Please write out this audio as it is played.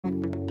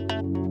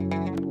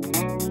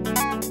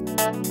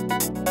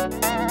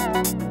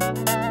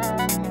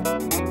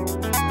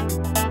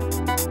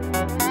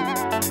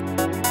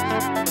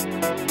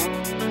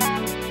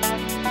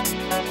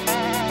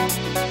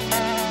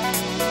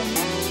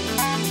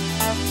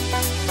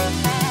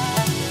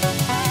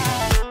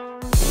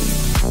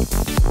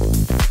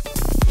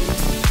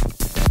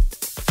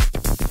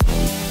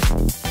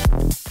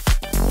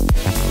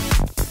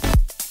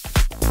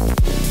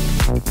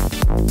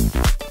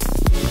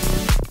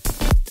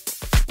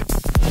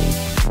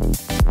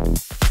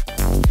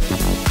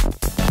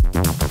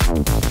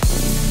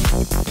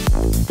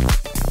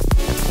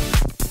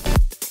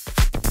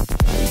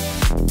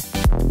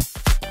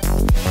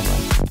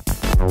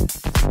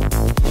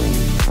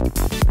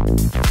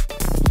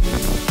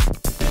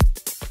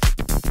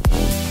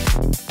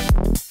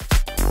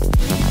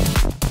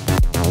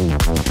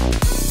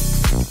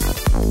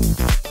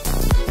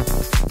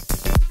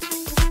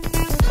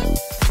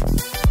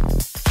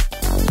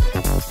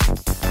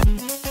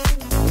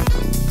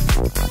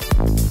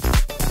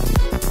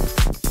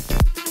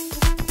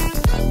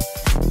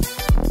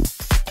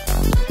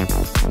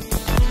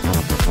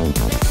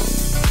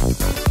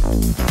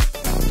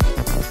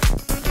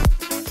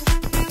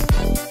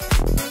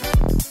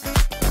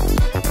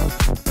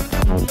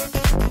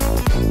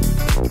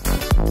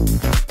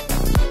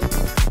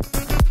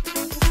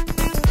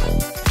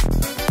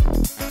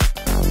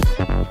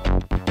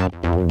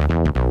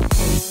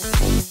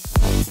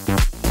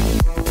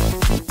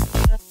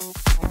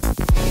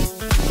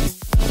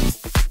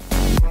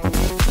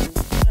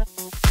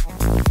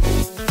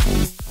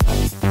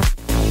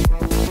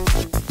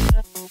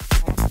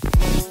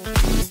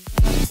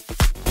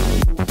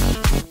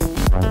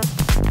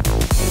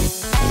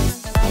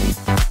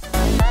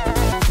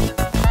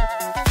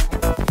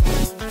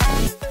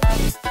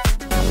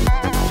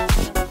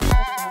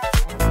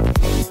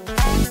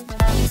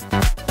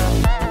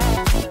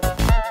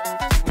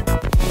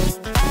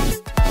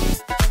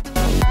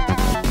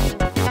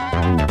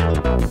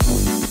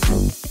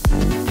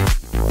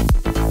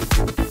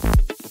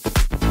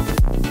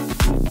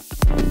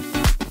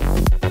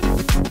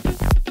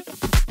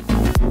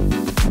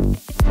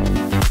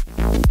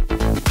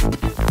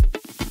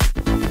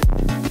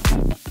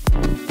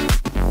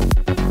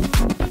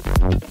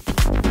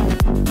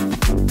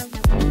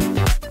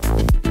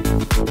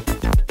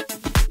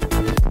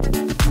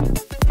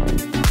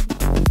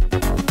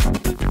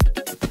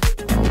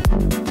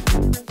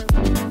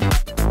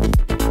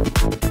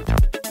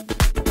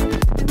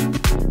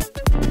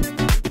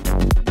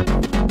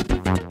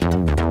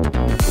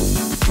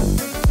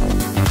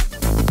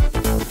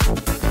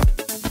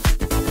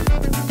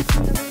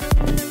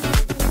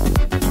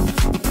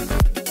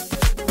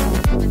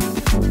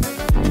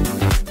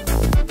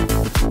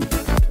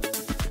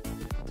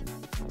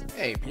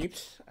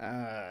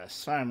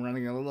Sorry I'm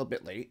running a little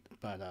bit late,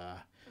 but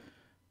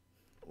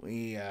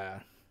we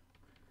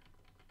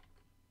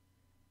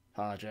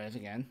apologize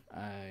again.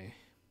 I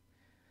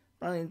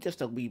running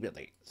just a wee bit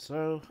late.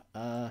 So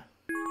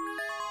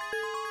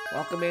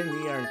welcome in.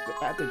 We are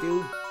about to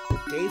do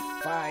day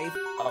 5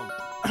 of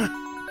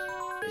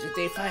is it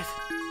day 5?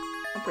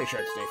 I'm pretty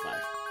sure it's day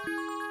 5.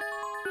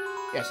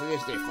 Yes, it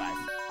is day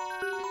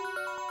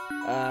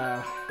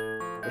 5.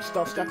 We're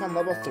still stuck on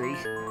level 3.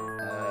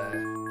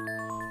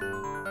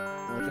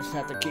 We'll just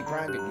have to keep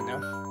grinding, you know?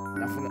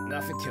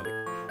 Nothing to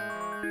it.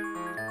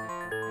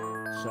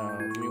 So,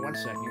 give me 1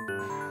 second.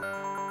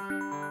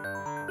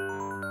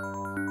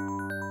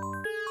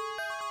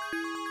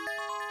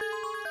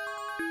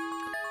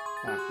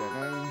 Lock that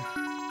in.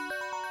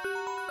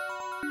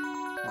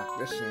 Lock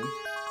this in.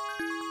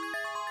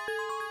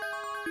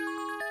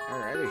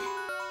 Alrighty.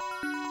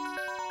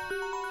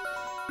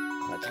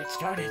 Let's get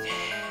started.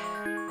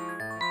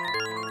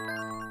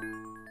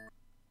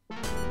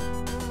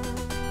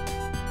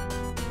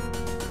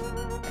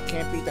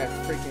 Can't beat that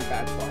freaking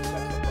bad boss,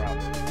 that's the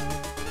problem.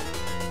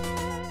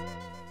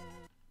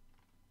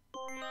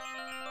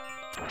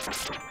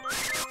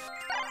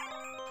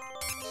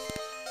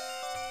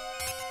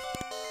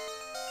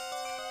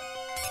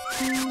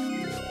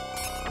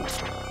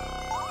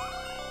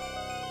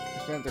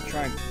 Just have to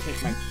try and take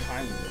my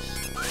time with this.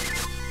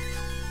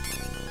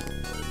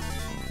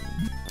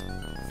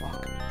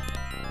 Fuck.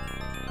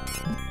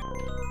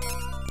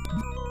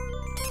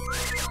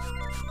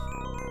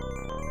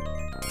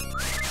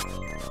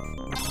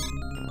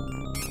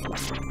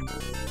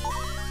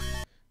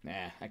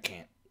 Nah, I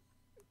can't.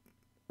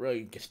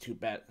 Really just too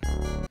bad.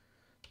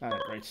 Not a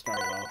great start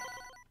at all.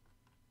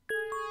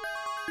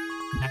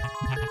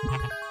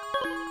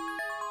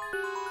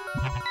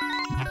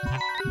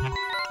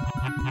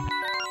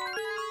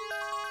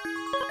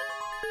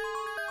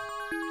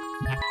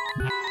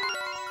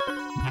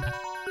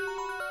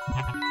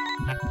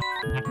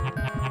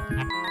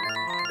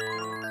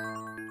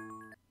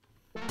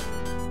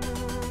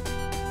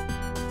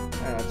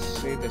 Alright, let's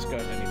see if this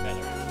goes any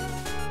better.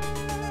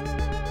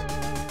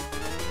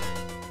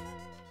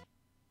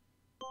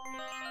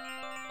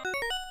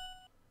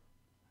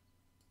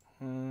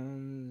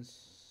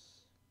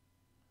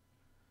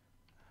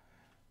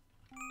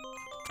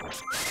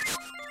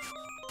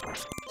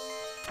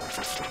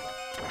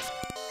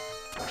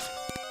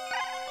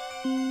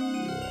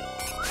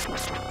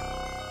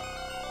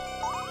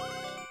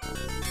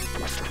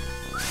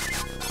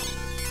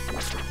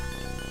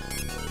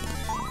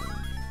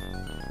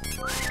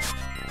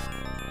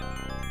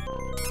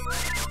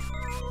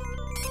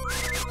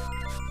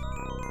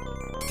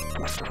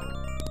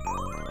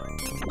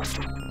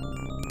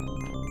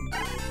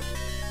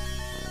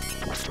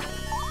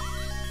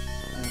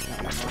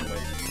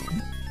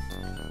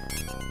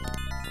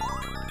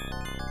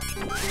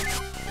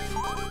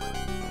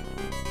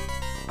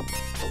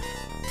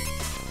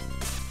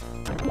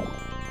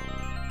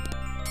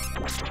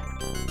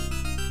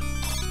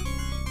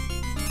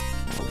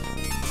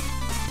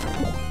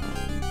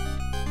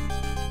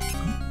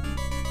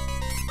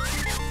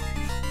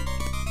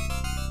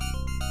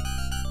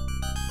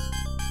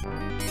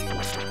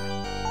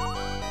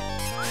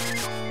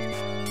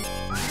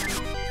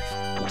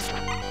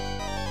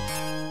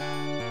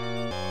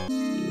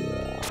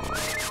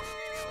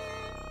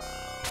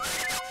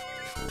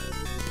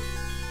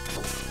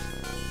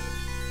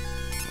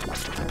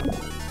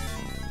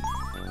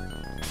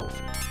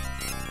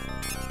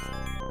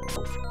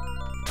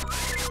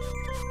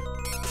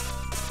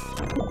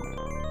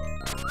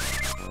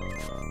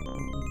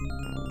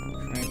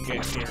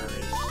 Get here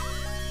is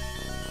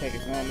take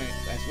as long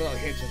as little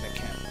hits as I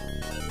can.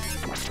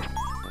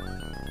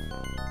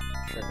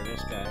 Trigger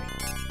this guy.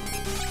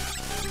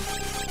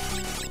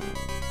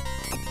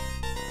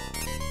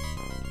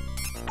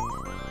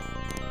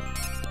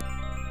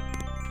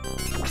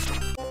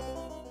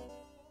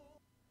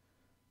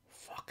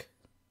 Fuck.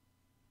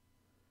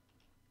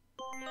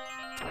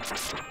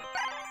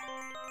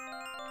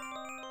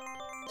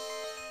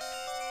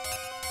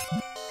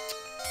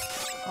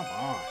 Come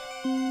on.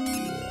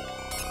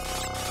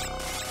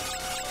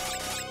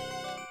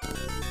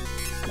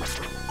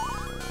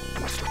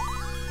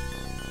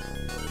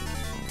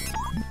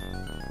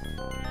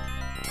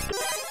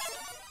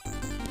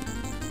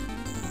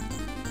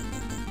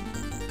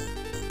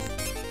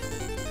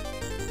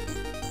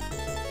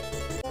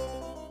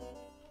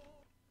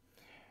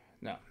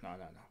 No.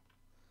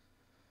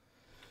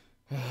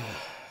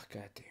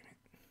 God damn it.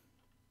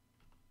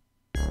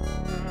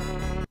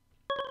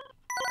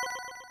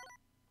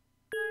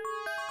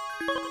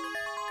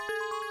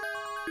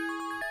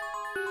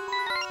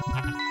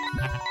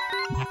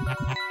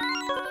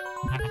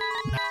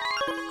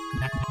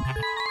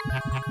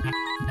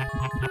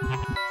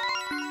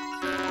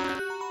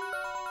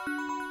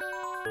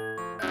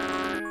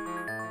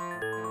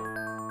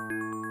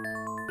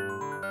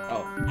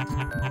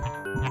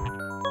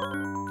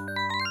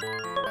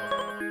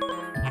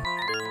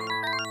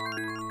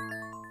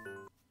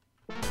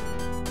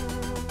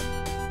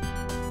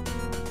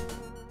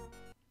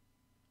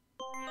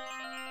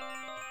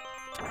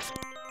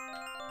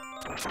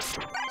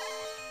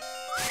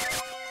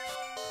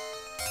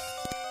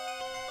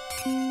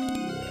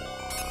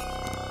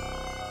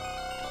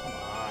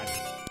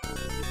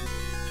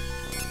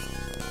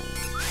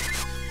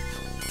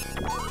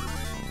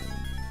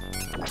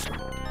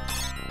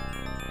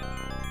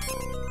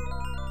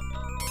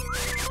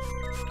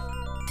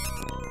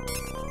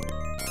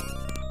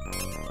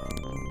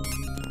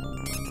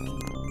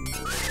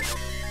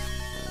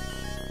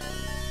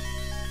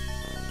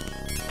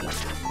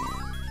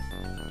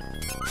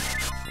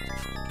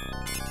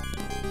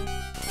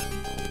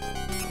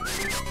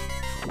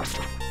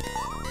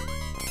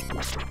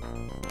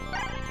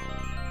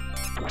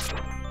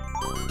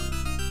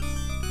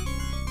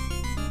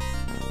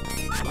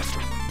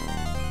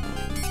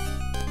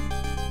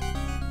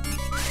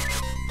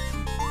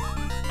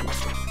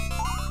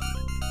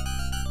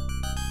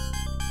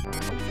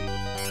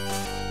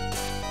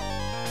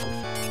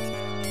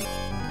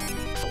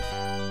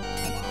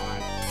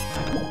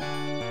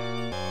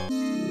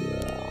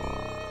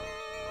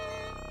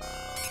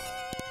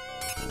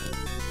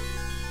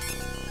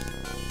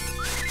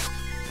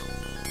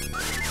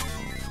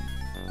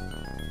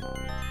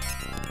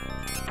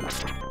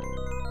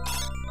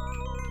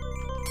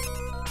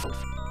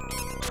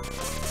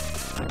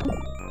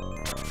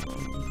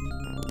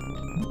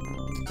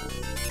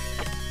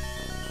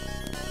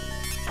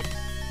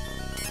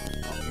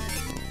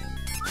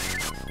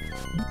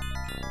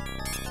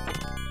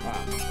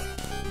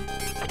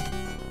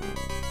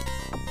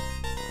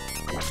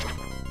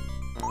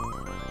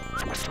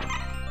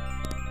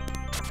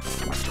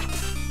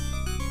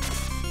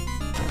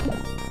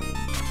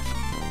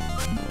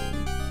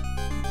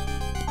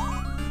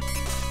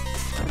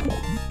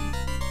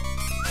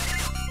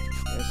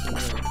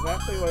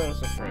 Exactly what I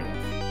was afraid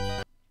of.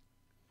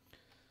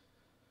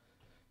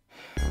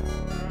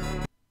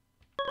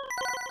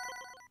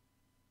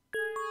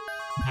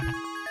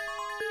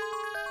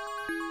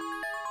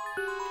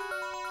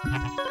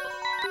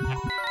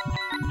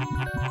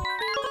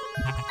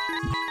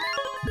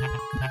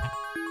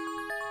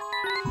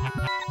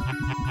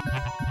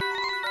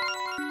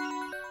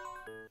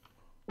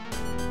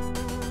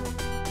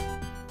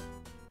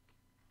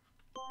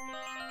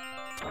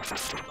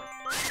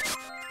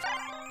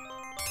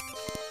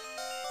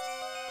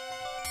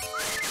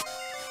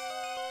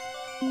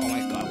 Oh my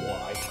god,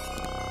 why?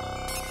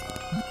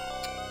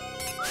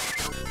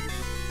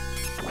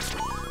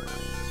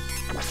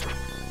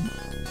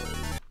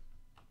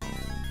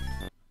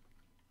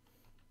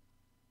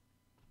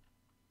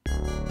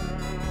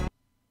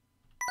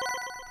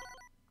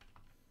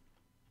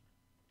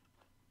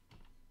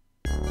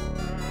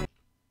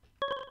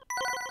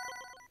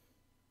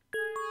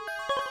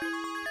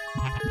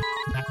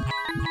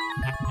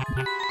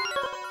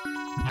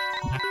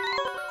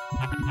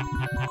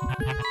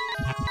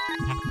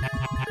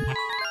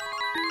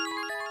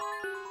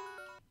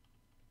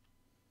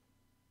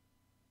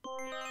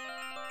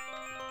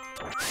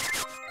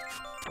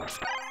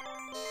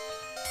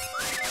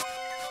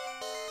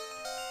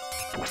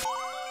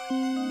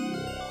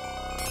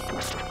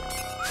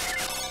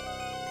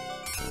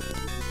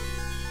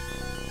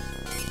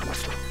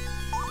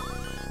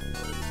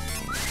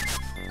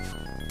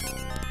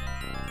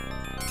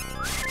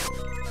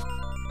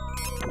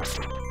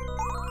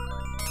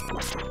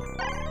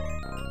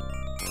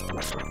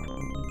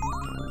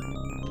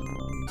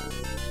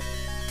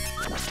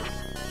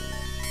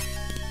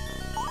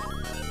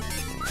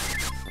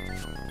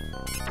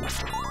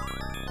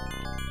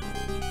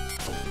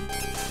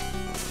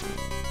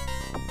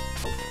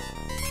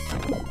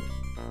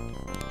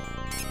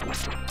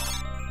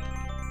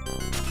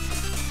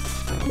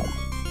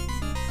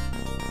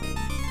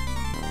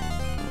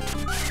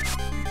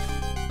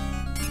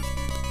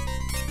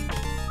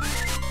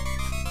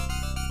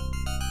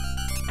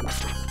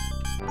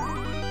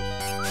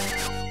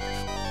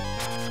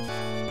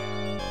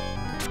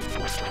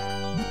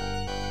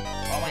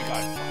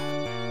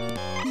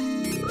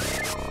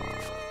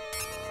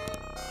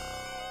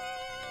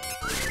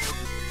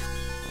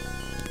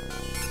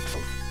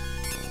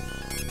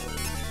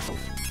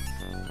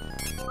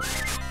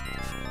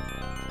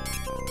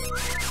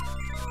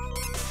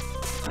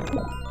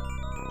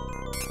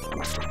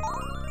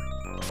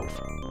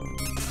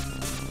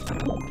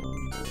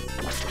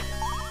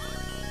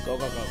 Go,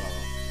 go, go, go, go.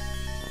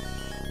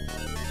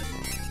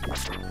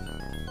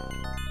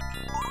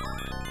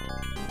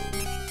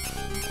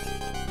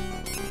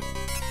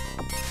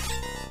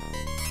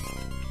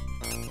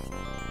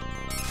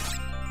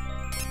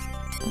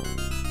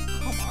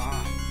 Come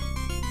on.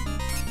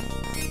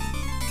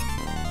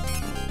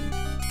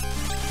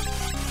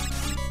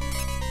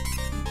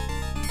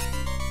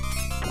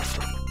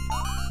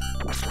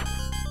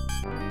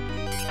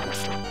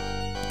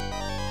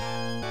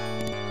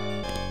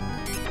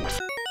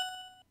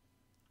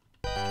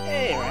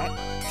 Hey, Rat.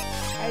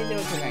 How you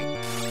doing tonight?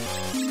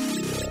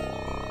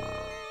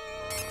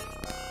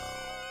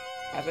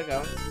 How's it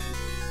going?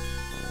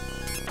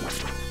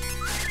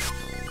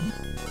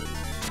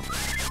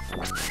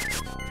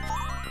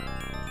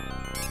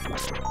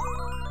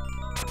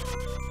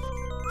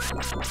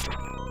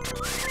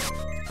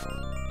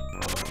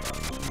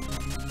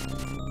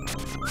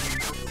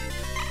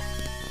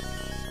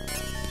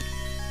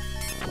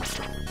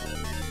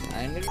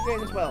 I'm doing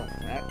great as well,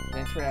 Rat.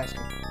 Thanks for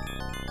asking.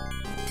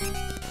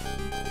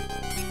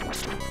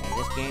 And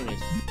this game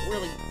is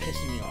really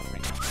pissing me off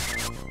right now.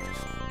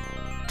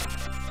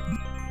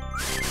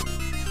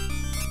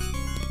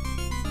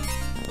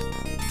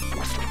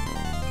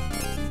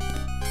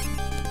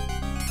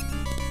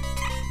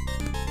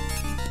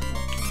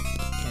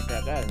 Can't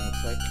grab that, it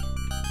looks like.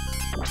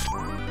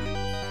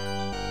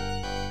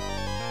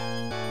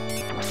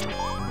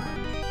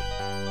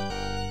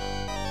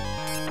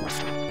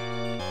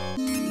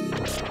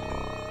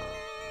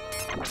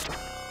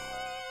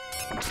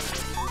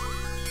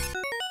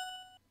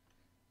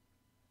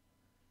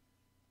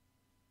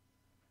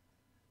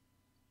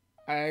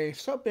 I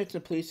saw bits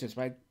and pieces,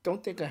 but I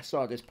don't think I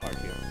saw this part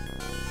here.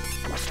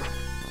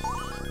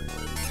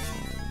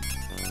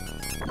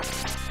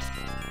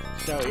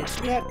 So if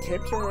you have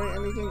tips or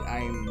anything,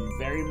 I'm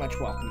very much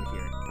welcome to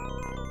hear it.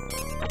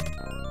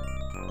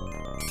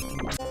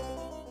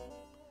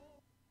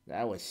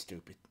 That was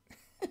stupid.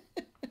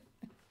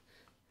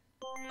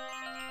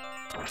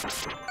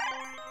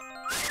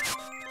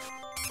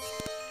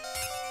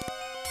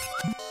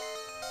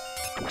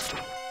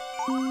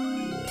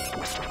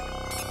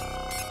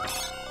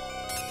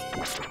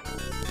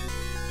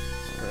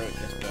 Screw it,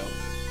 just go.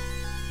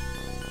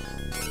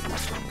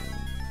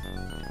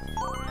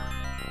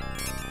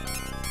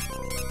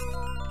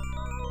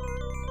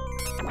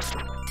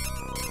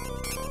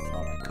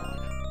 Oh my god.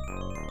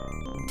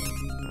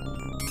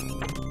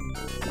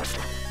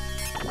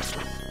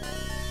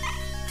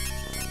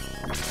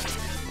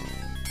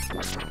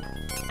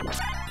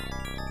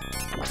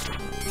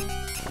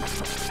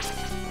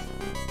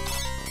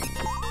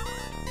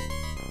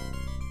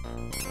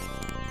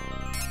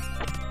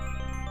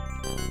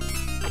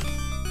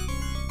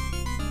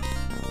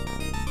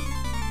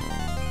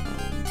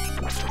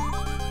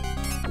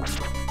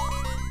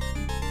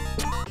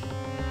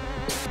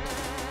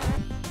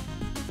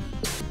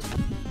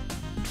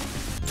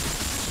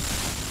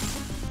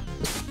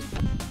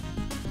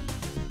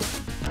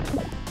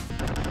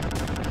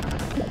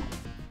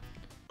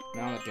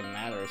 Not like it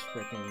matters,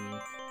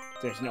 freaking.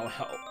 There's no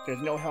help.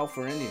 There's no help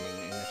for anything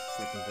in this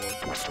freaking board.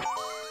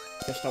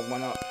 Just a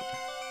one up.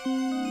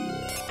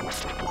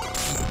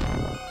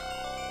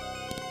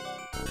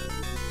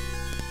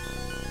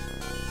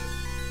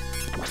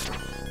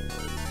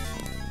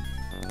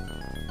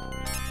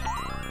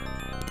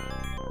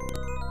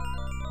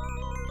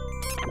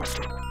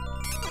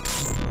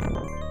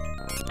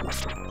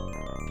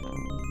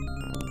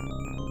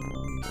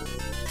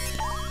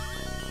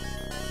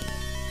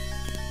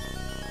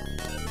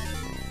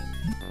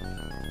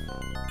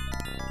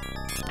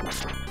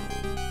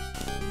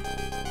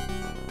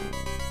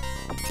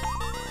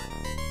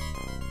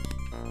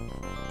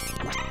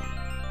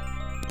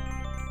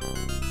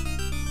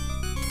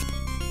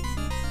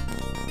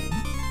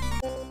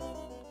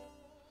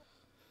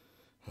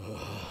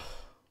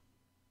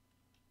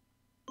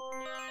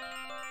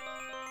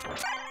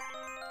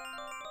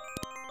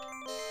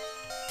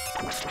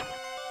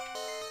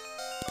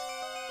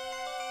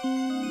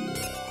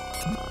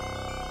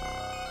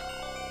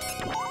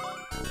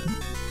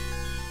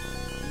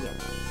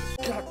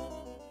 God,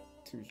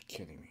 are you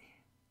kidding me?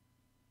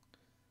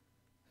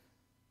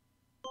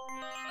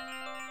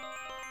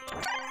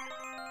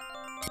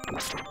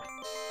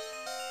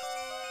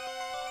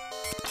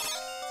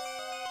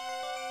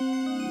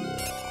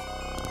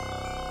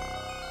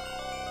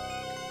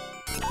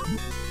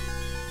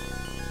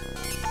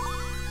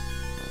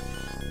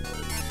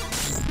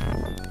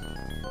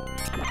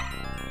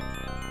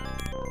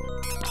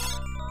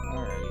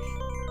 Alrighty.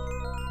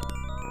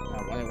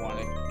 Not what I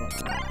wanted, but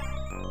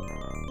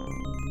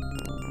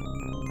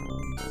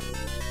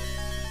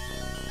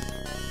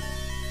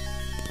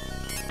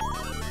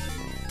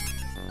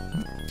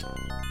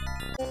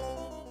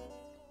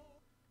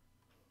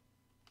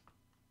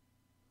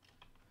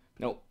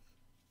nope.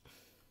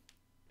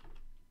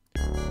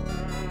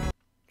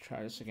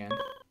 Try this again.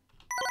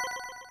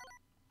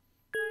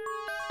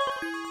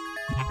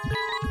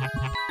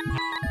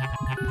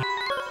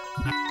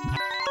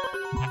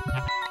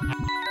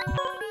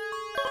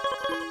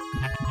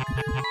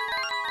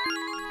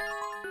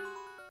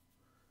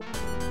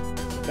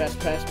 Best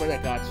password I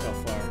got so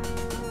far.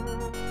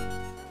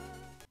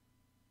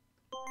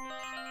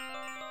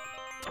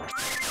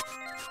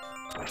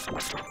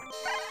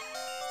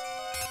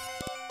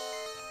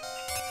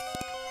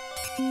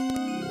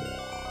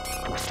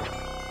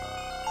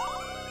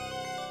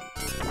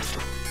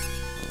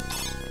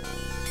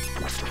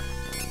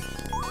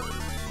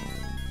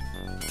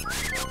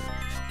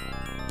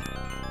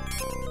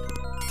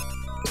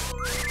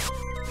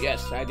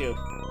 Yes, I do.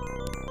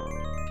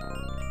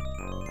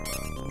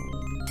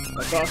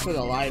 That's also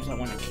the lives I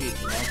want to keep,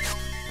 you know?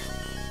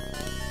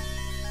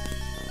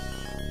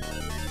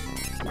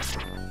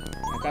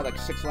 I got like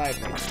 6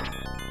 lives right now.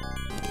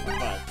 Not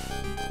bad.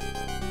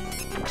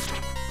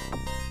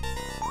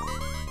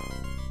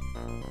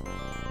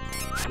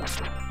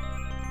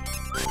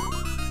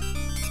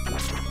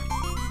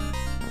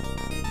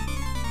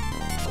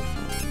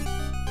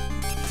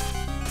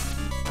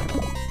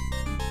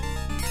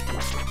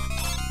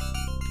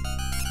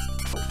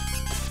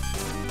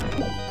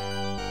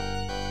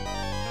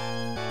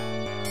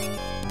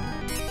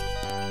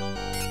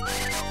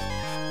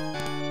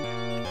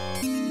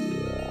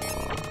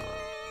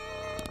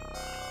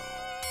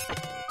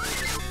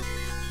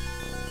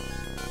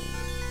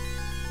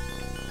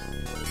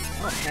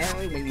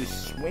 Apparently when you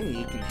swing,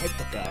 you can hit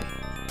the guy.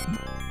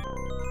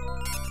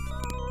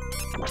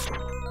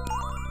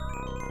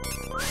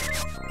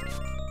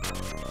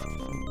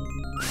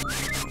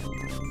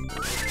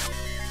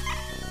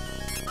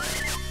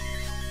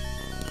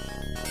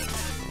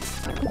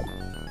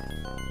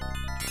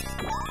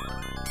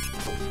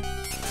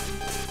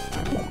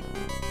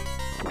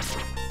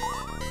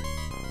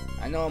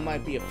 I know it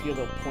might be a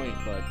futile point,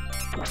 but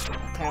I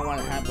kind of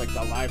want to have like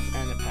the live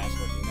and the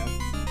password, you know?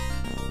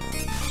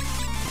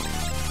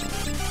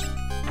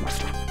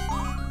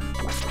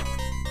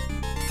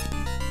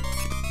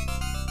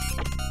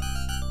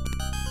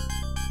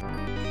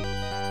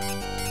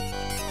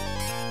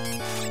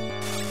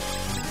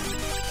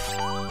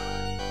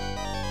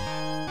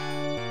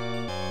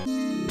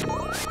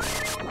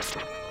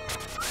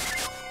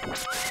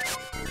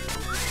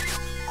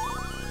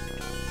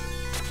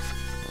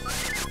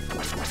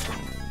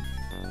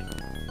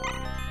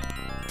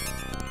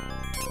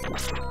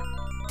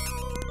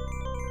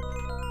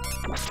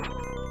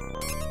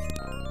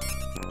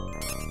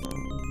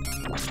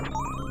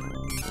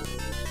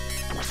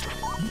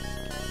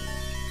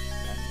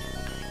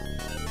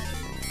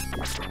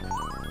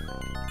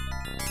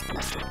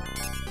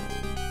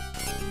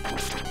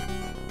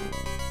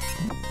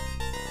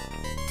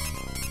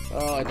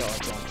 Oh, I don't want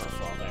to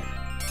fall there.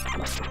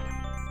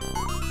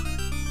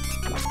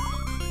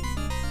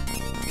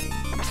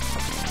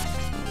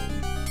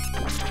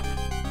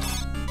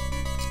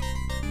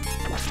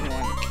 I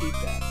want to keep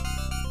that.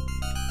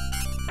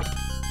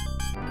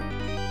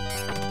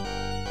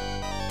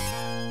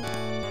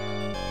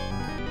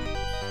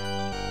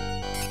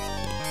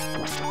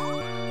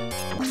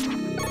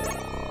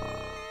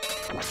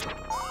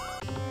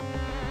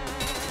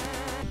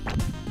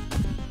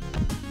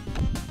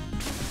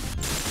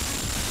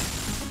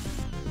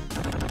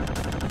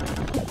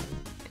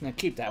 gonna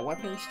keep that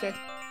weapon instead.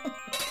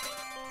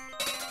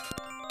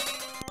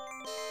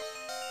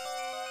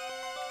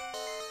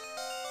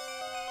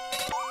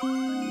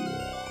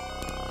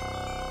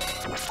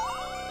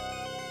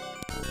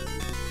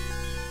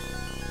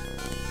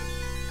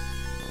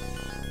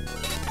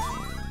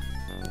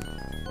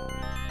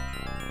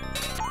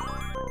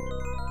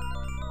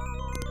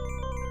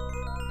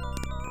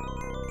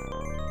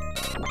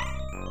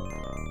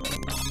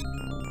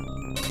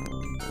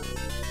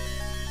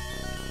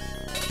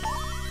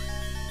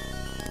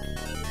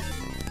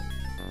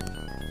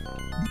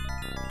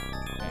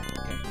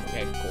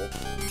 Okay, cool.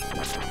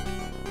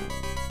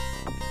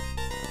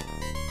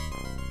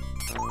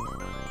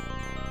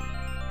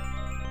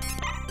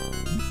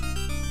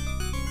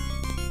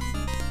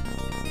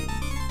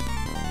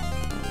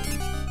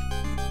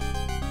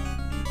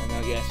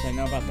 Yes, I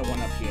know about the one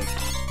up here.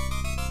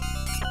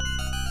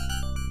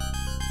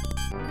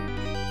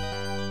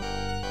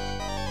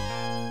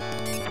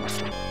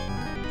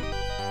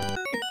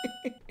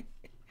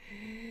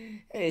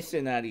 Hey,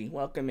 Sonati,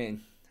 welcome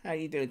in. How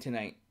you doing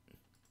tonight?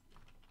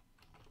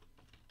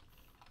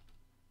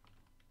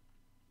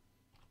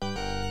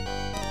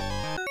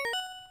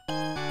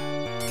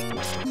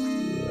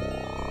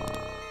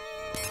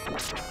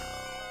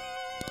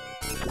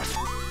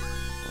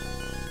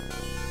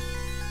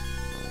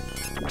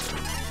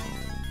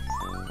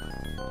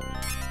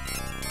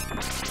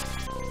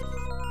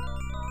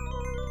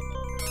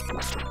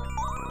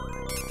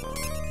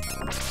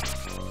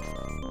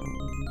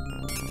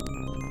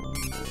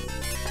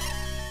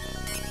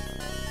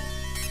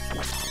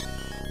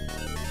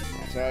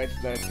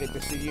 So it's good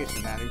to see you,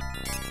 Sonati.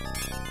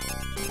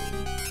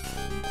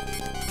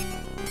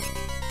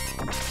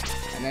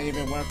 I know you've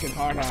been working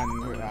hard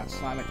on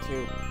Sonic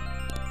 2.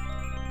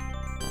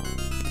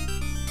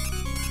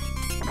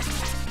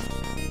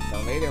 The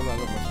later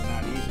levels are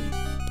not easy.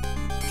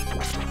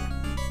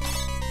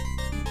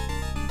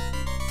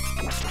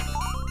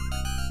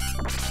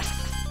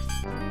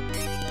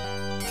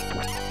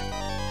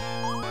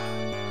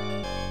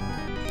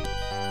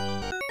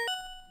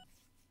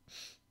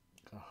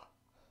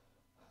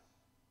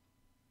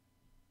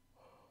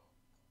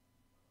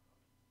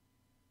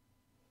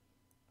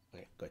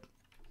 Okay, good.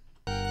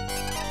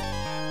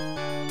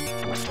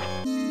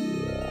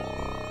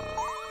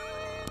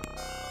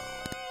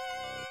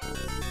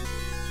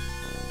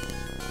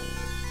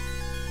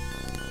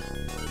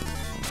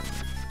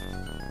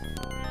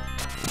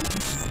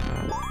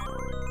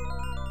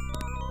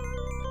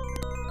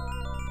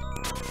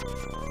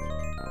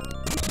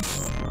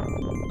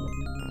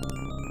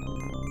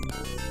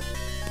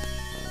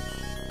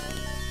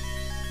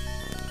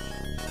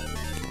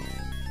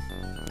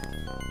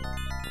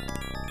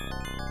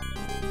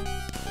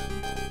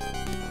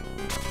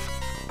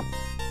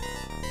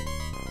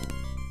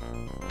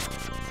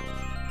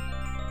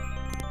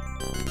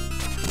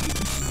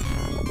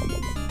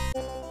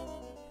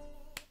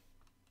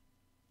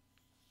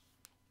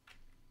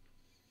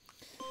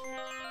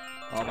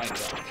 Oh my god.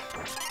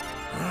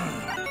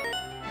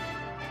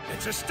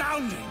 It's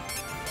astounding.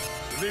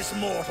 This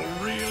mortal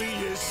really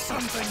is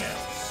something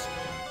else.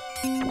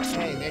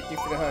 Hey, thank you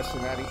for the host,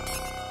 Sonati.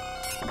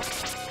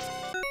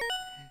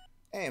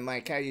 Hey,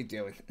 Mike, how you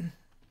doing?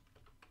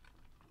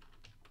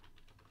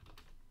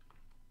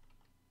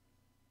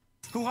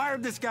 Who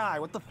hired this guy?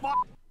 What the fuck?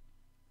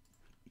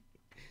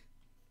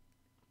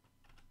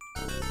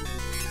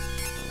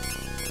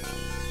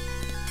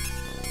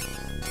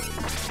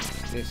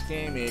 This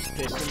game is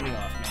pissing me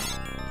off, man.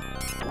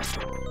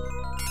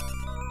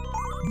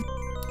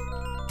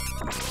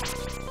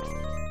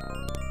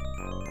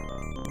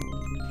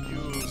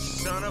 You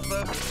son of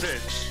a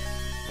bitch.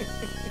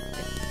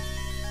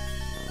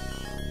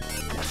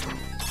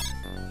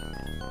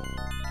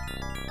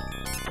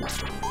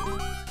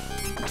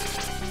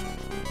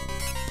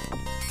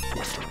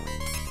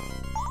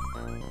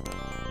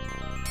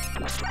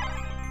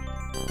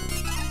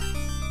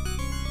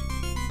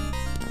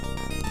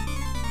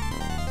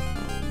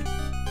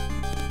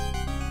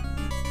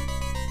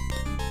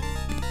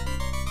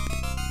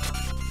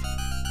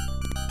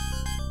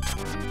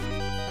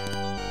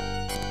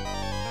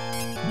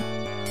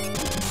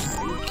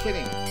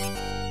 Kidding.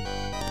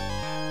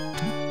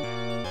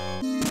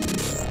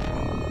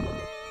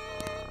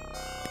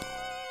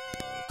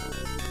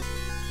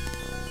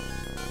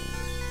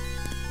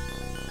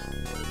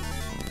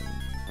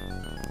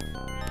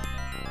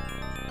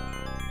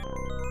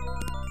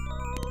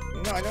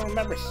 You know, I don't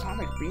remember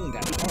Sonic being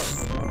that hard.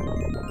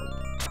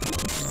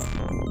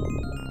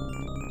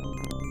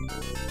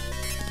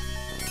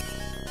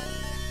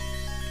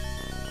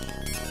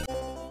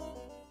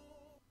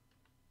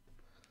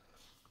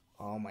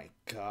 Oh my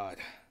god.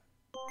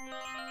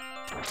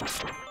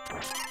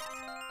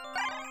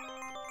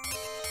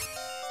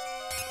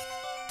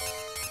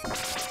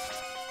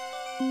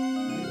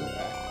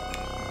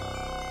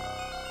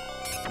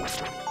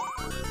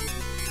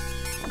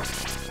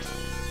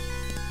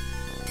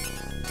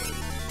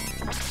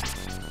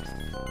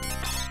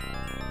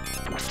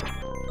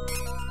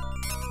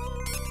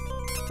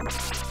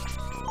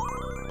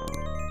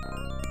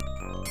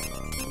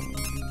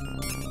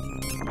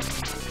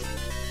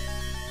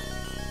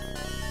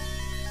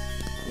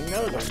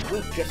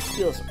 whip just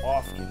feels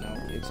off, you know?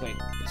 It's like,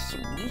 it's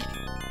weak,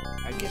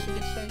 I guess you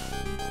could say.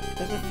 It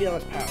doesn't feel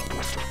as powerful.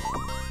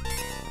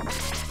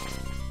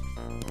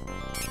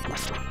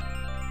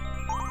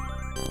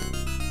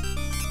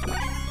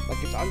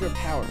 Like it's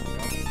underpowered, you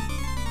know?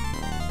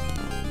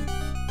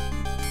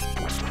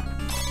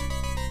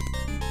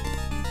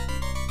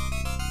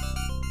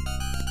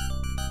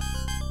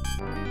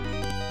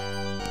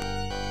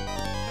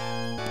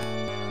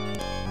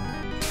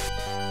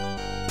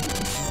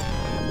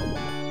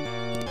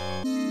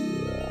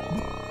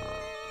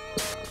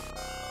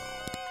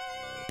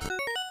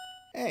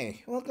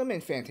 Hey, welcome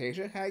in,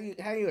 Fantasia. How you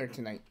are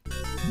tonight?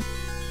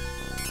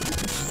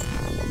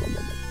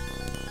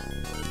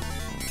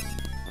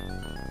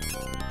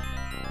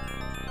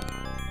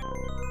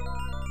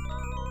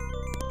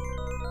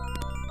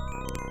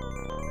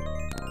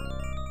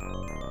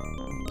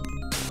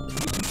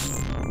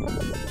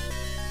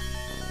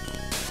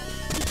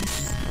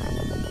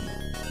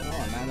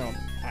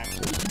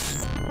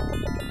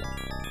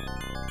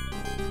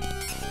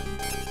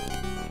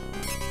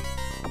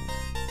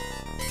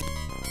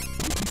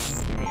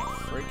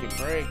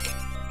 Break.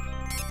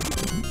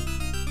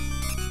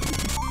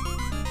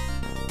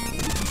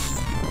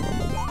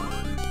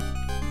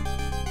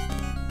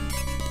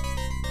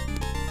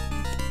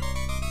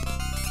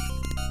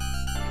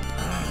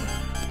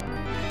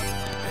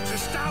 It's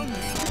astounding.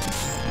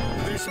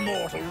 This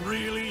mortal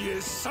really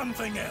is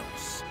something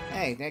else.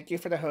 Hey, thank you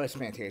for the host,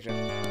 Fantasia.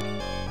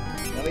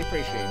 Really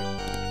appreciate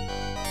it.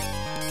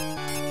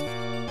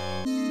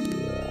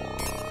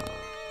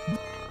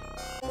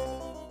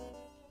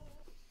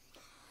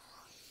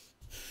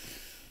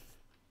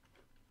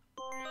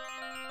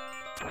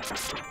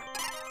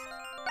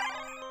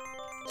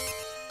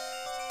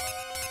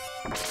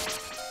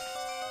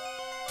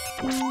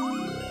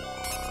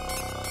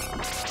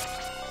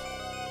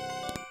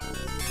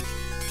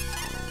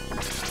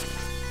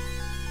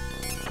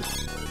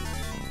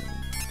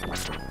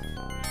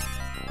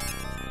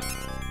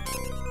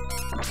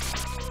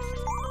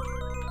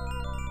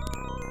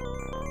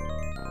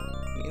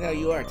 You know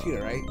you are too,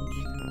 right?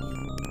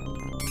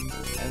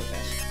 And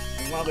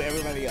love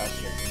everybody else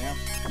here, you know?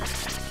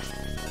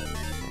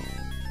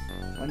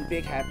 One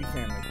big happy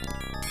family.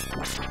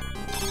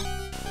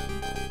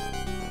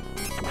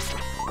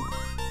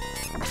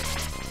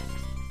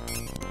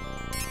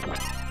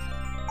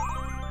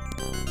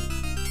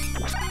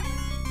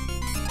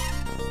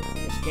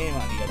 This game,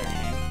 on the other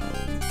hand,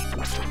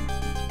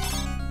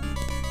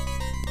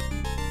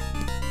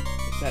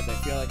 except I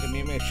feel like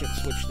maybe I should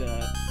switch to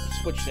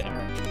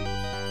Eric.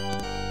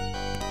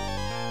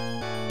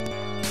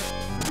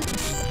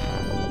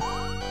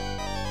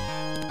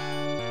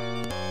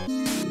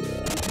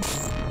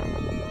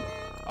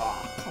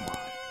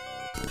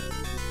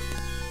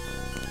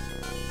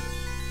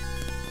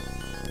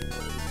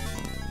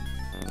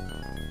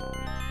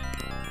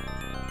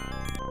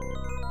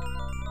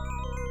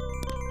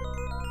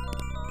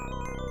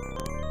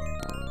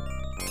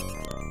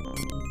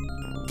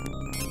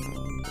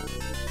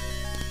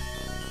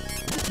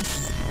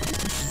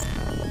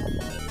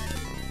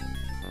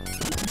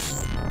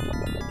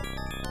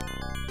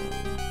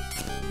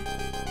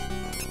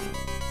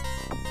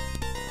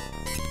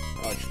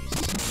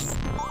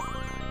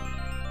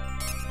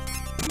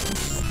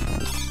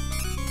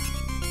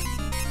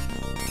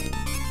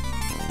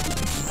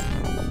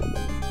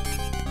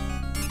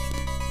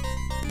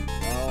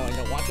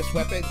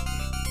 Weapon.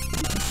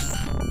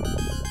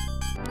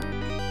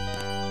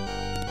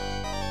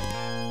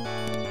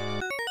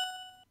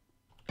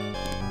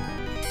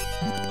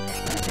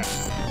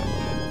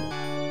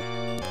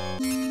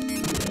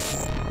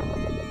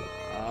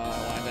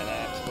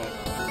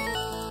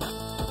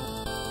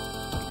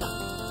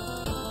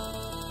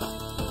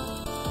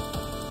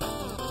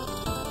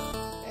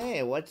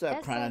 Hey, what's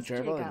up, Chrono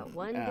Gerbil? Got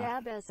one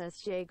dab.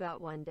 SSJ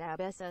got one dab.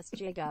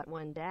 SSJ got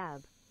one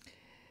dab.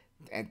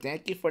 And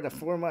thank you for the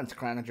 4 months,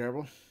 Chrono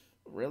Gerbil.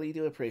 Really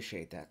do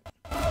appreciate that.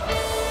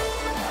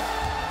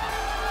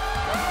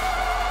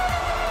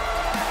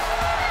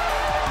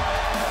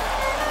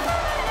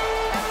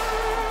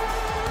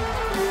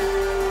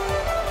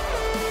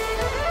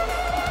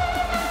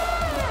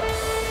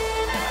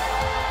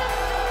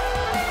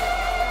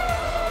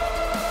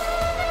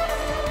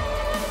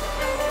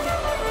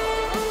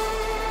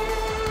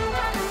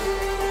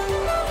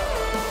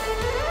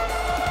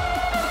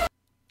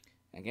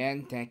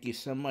 Again, thank you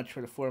so much for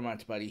the 4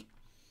 months, buddy.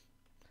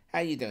 How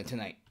you doing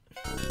tonight?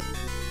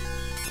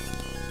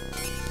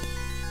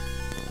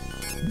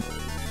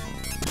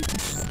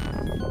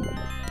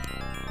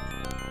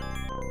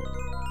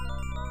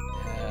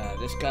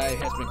 This guy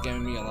has been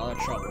giving me a lot of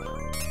trouble.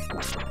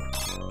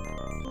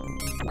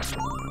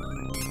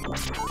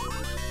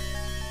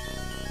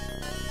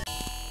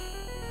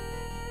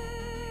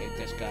 I hate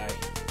this guy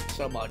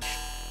so much.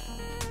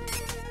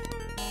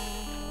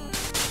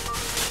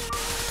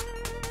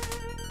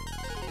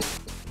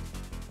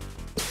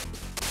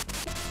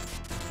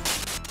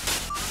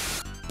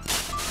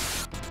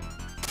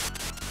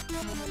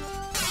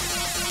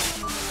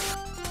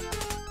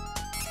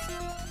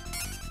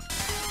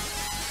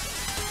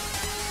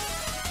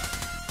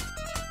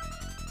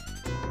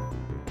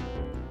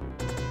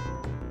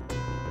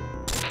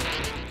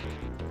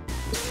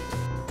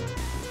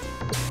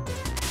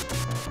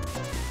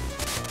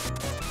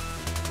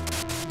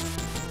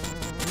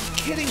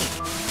 kidding me?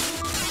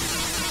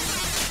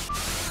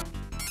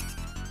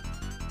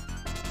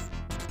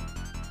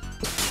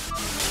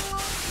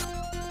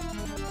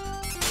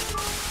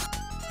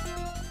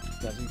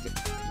 Doesn't it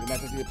about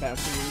to do the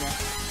bouncing in there?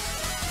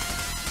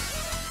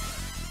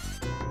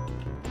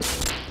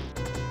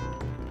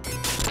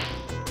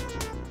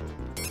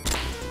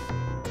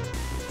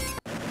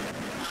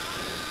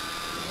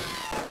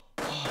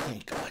 Oh,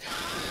 thank God.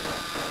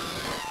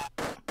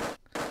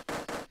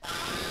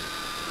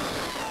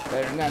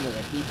 Better not than I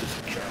beat this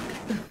jerk.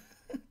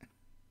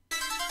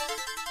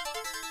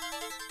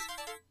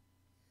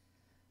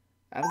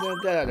 I'm doing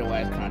good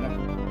otherwise, kinda.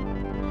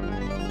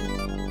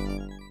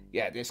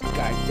 Yeah, this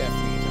guy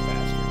definitely is a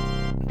bastard.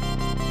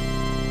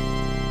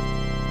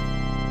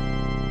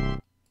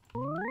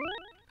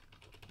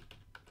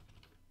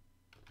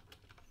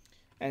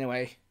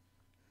 Anyway,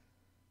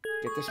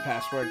 get this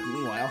password.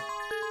 Meanwhile,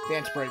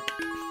 dance break.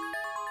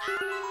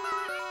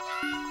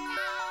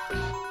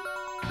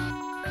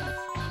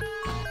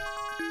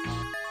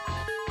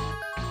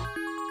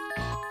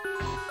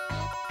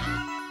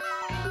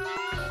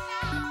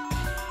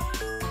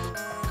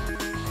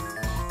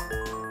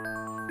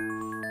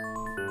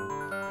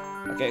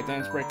 Okay,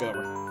 dance break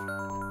over.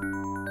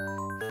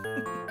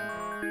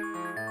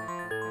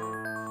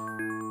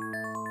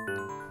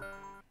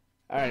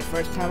 Alright,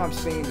 first time I'm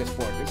singing this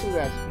board. This is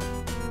as,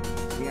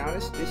 to be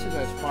honest, this is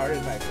as far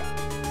as I've got.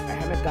 I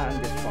haven't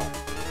gotten this far.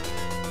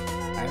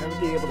 I haven't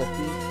been able to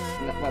beat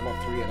level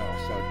 3 at all.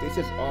 So this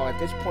is all, at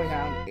this point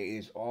on, it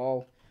is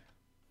all,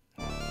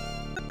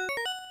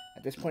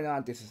 at this point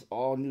on, this is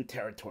all new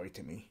territory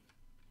to me.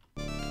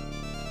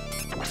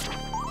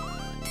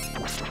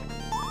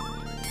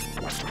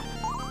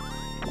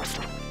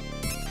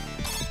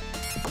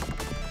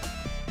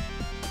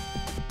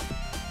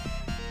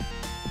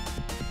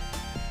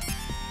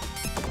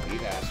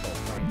 These assholes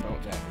throwing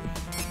bones at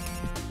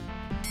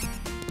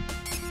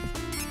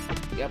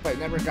me. Yep, I've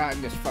never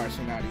gotten this far,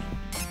 Sonati.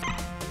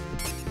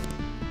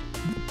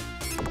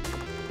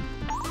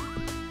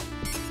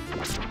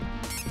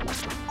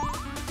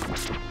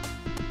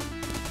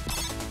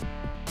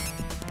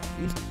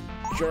 These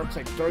jerks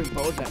like throwing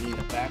bones at me in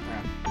the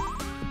background.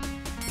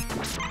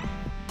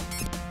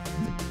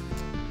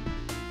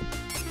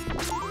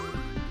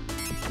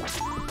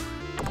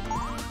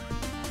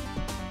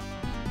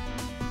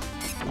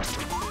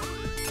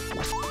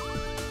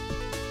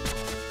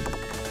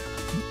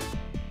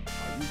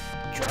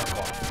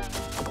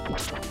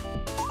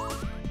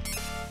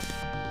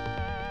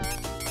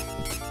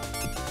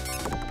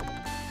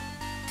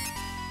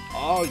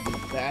 Oh, you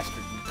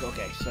bastard.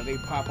 Okay, so they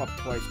pop up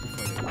twice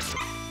before they work.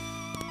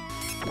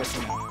 Good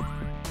to know.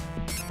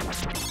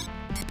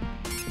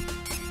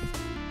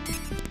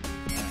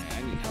 Alright,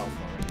 I need help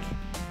already.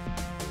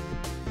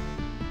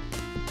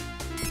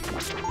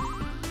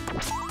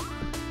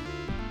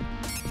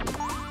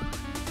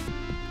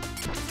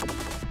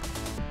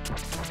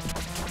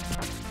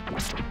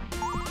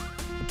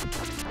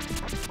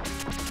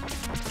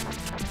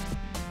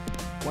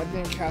 One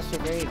thing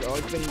Castlevania has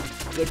always been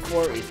good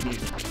for is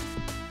music.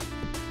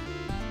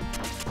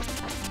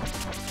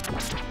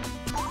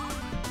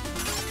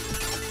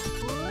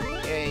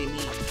 Yay, me.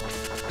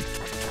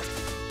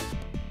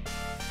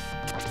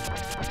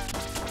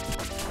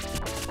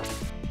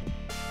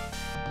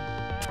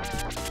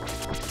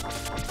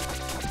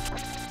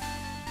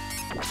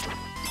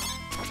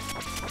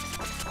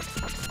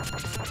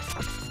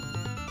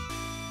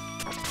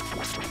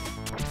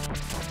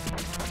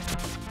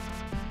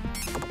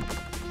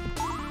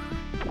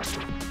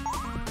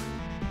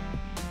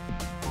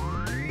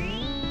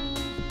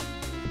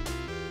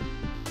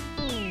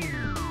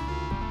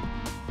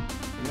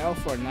 know,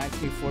 for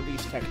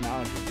 1940s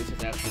technology, this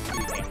is actually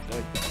pretty damn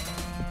good.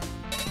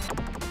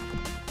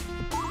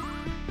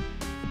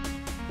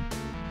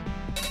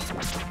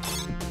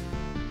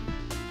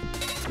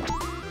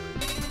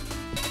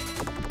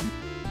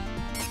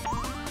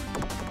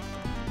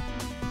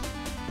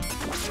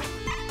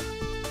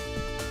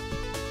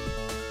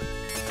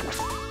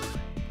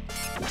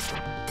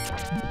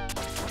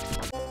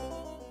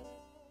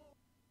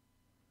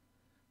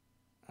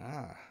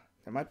 Ah,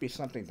 there might be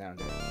something down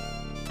there.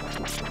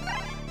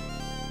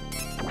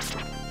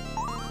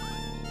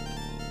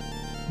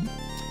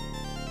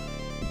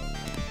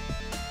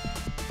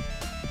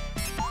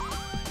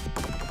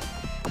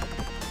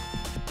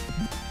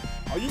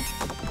 Are you?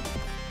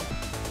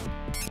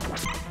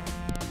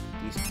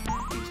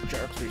 These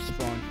jerks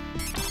respawn.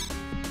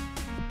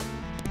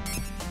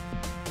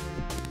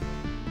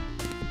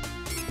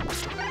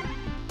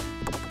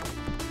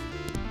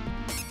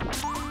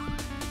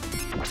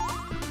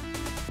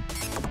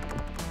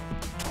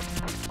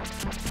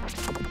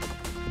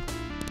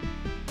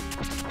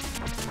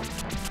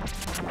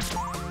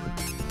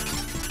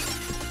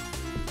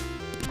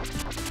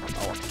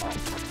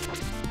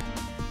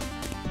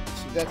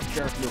 That's a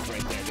jerk move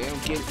right there. They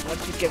don't get,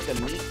 once you get the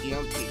meat, you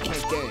can't get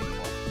it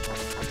anymore.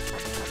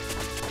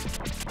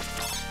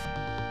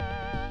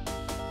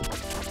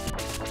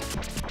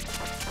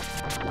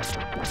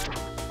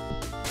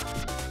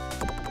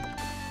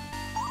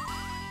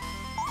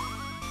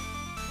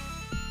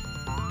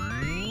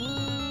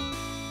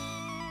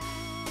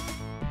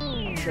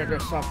 sure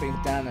there's something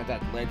down at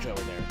that ledge over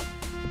there.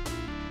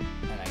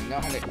 And I know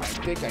how to, I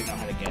think I know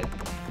how to get it.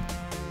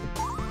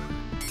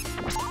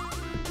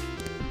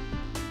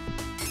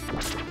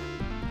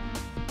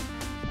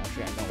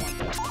 Actually, I don't want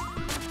that.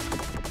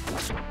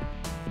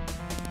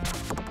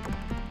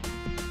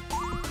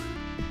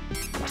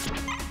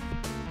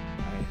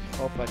 I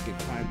hope I can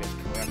time this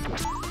correctly.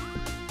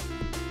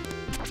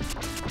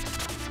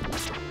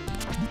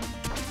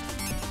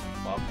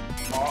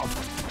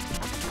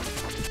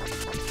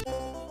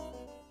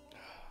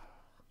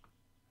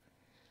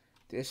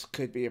 This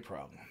could be a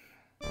problem.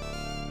 Can't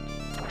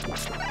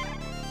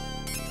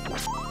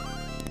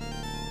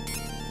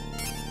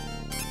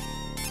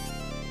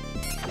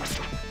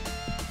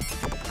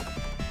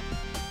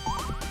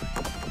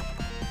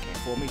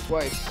fool me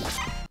twice.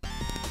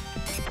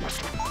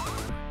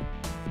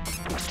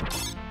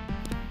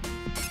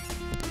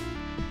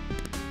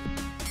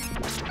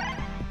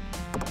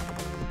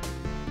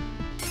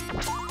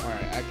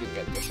 Alright, I can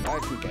get this. I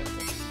can get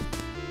this.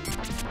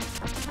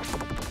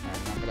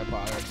 I'm not gonna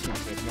bother since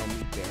there's no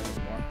meat there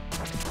anymore.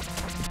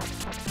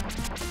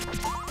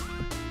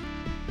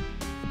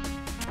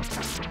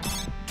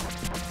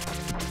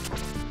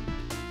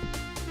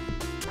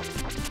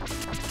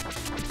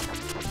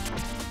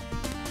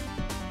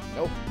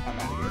 Nope, I'm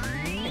out of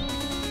here.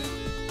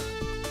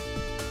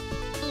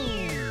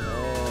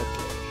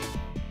 Okay.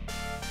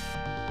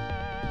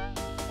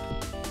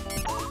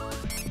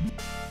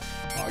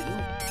 Oh,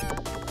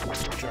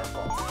 you jerk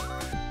off.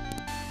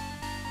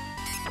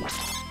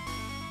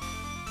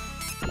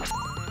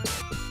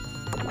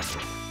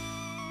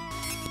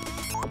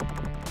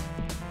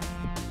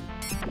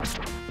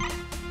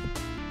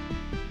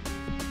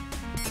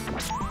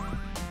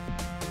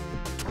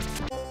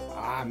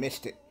 Ah, I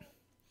missed it.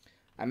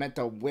 I meant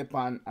to whip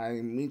on.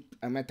 I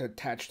meant to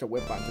attach the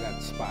whip onto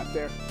that spot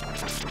there, but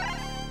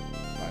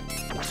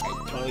I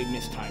totally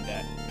mistimed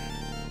that.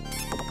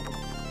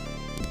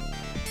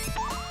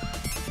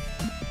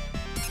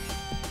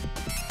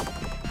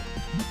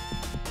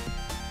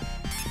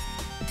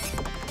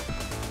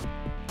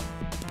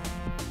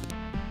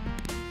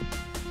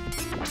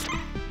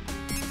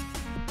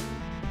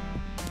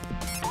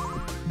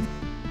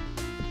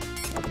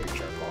 Okay,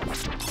 jerk off.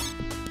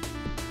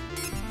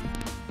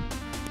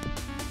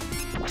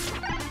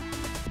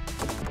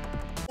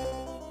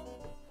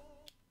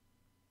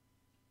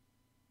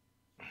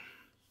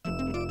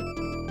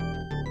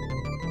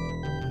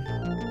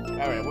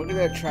 Alright, we're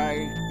gonna try.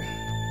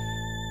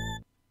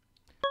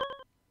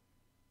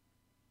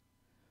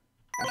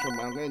 Actually,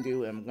 what I'm gonna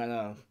do, I'm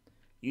gonna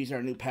use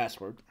our new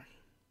password.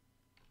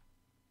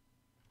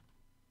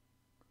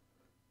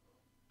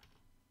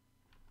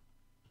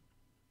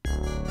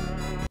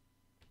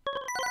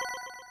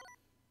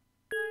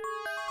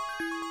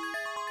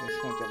 This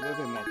one's a little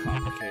bit more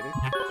complicated.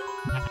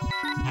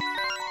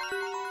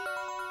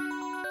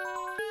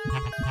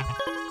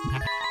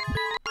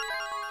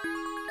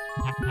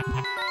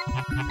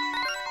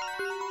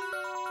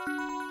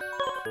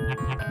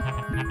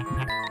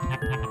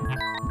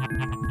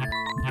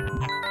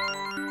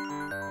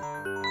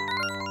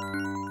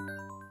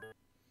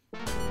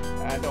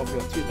 I don't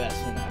feel too bad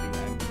for not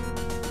even.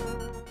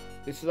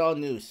 This is all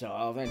new, so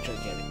I'll eventually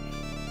get it.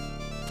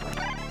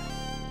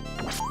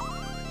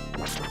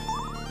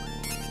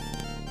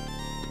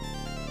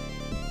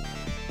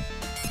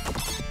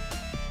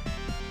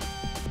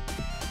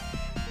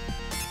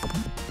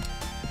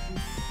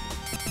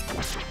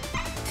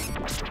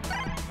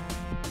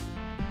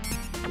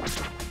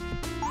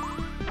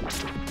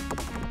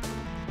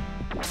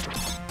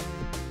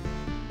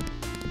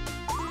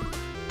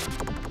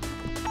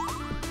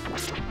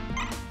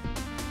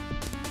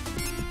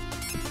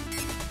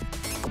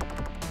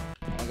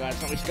 Oh my god,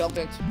 so many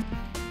skeletons.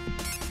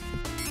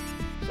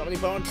 So many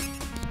bones.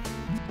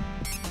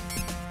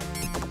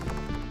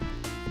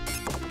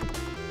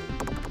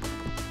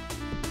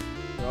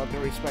 With all due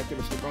respect to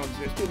Mr. Bones,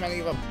 there's too many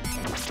of them.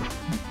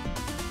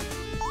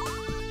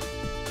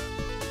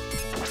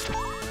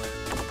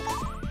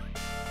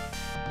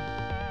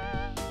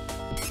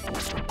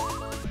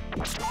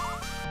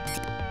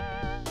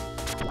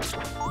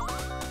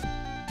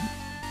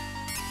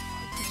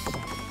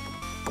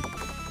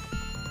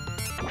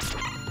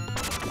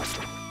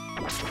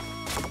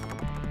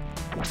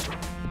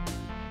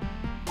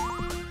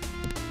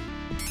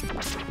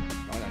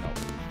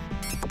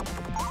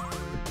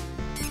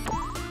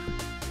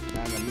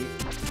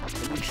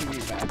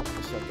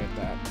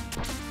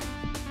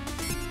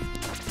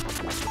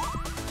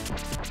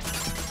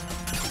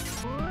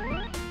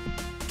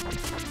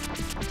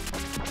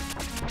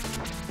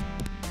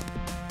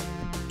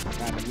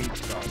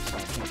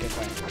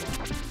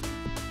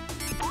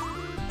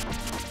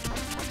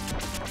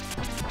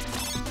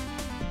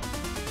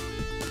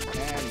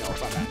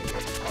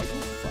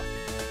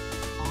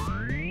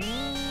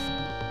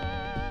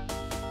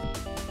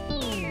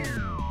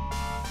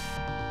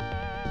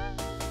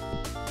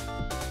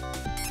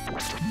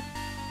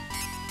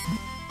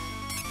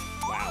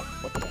 Wow,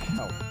 what the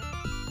hell?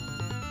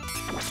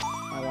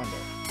 I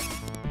wonder.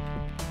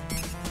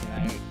 Can I?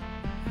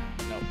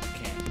 Nope,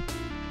 can't.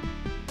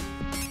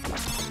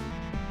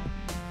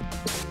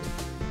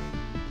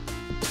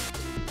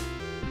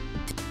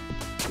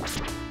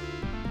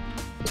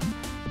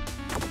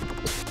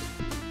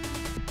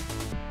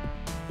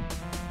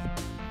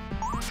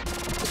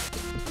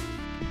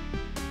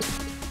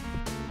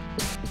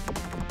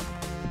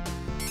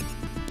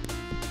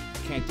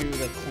 can't do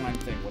the climb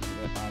thing with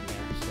it on there,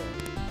 so.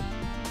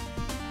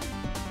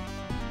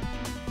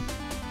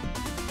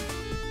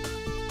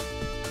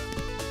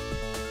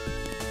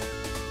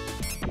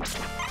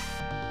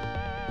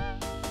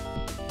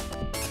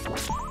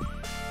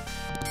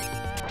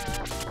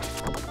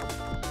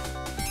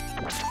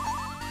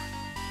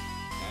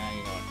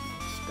 You know what?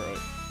 Screw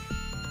it.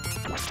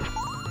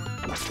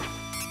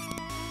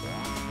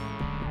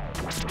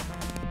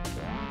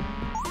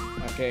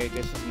 Okay,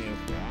 this is new.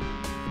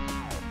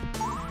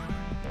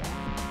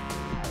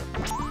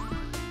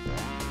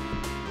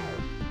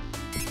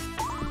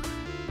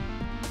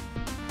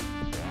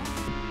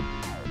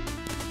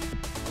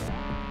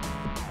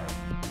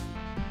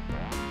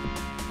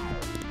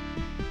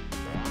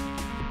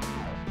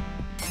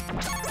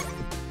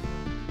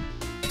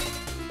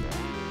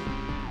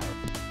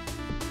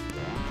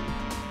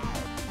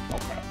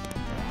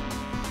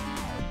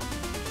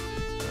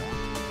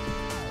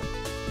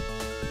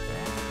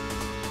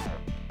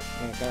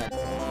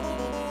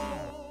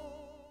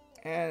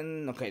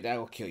 And okay, that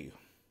will kill you.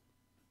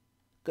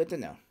 Good to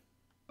know.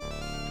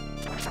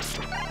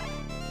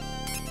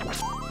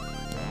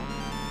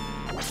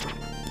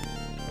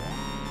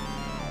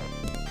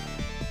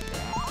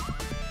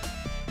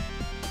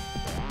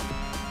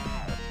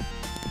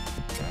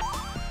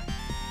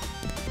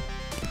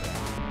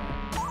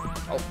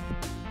 Oh,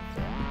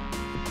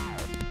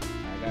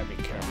 I gotta be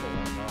careful.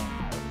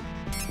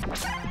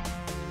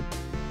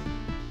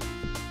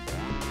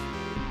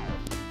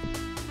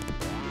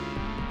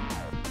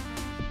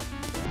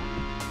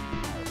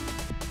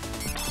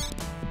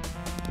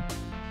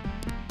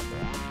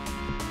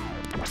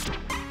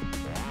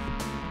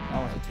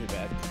 Too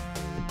bad.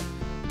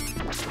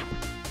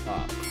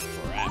 Oh,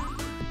 crap.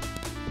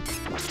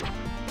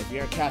 If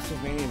you're a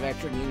Castlevania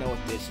veteran, you know what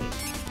this is.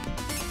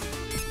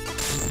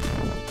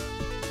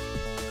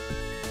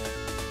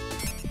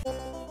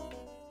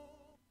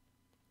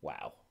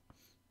 Wow.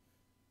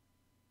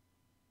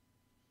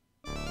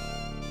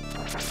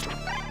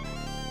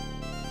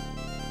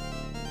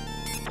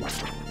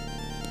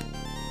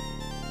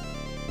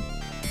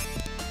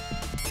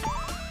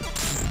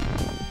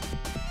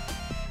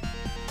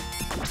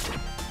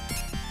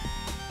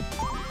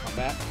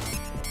 Back.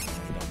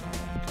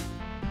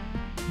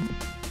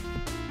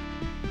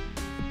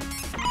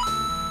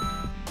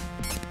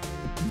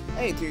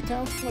 Hey,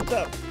 Two-Tone, what's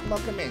up?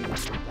 Welcome in.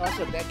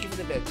 Also, thank you for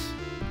the bits.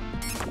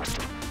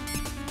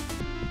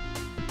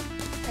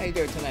 How you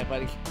doing tonight,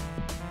 buddy?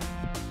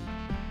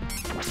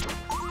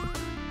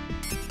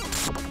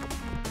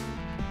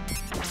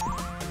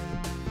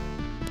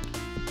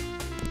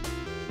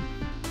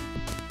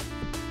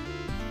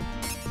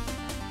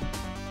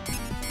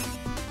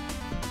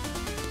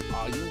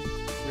 Oh, you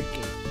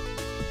freaking...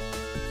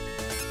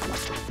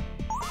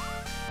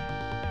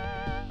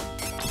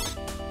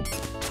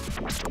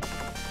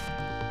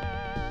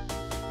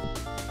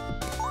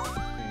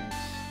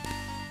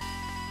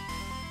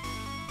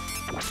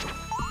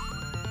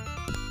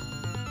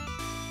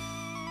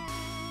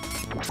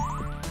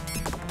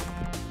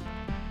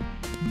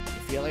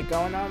 You feel like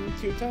going on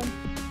Two-Tone?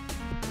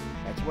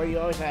 That's where you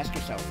always ask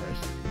yourself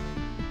first.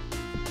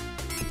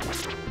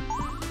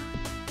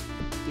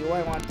 Do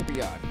I want to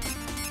be on?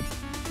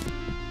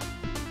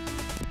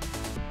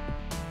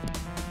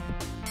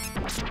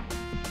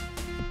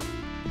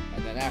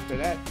 And then after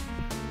that,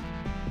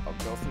 I'll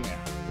go from there.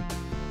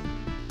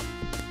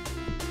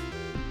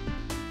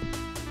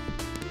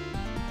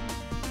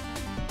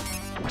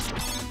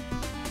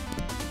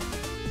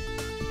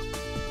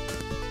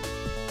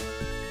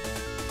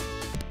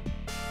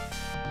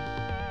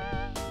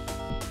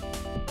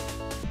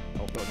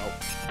 Nope.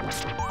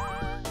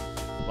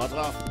 What's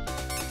off?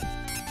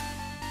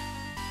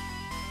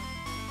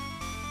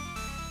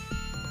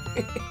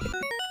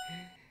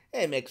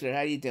 Hey Mixer,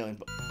 how you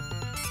doing?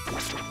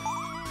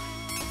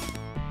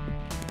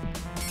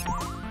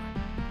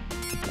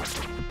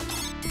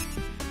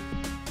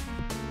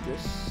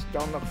 Just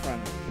don't look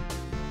friendly.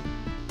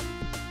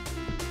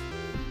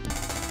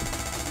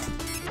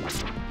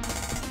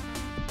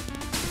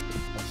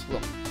 Let's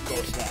look,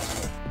 ghost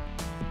asshole.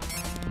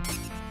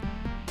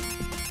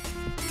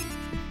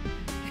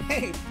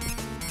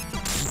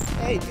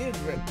 Hey dude,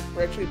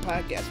 Retro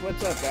Podcast,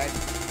 what's up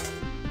guys?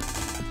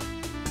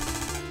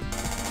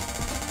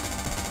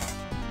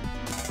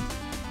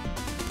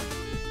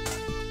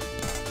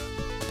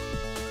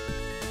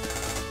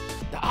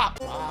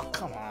 Oh,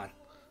 come on.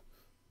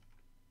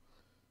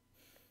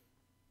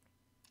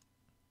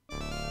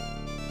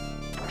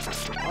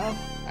 Well,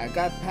 I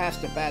got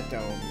past the bat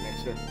though,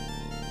 Mixer.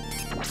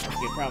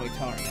 You're probably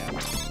telling now.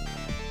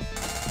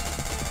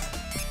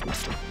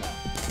 No.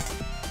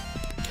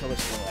 Kill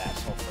this little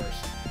asshole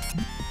first.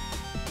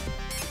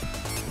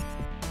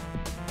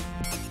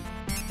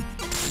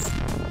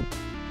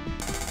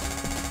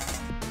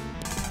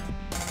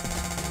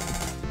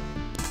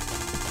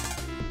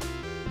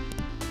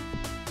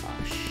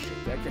 Oh shit,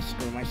 did I just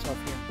screw myself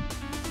here?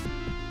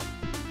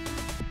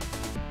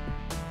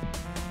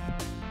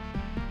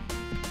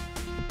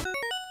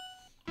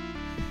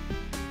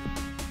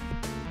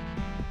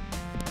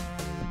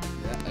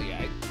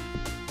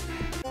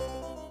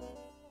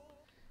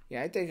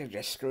 I think I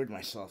just screwed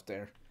myself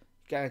there.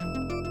 You gotta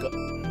go.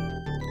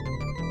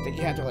 I think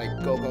you have to like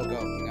go, you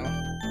know?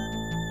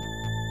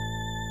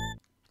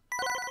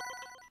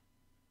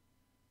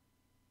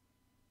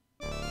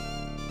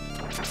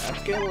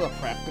 Let's get a little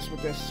practice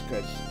with this,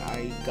 because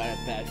I got a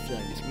bad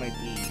feeling this might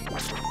be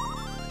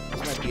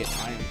a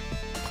time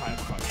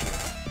crunch here.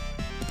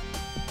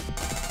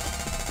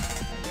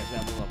 I guess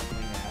I'm a little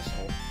green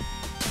asshole.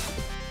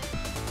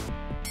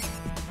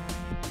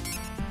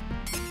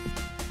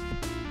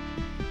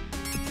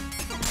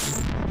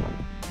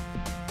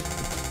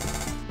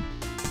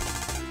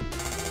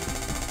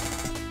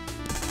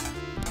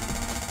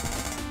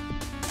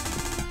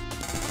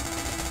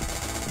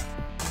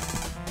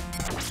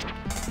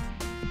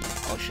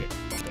 Oh shit.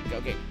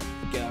 Okay.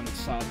 Get on the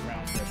solid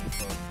ground first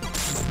before.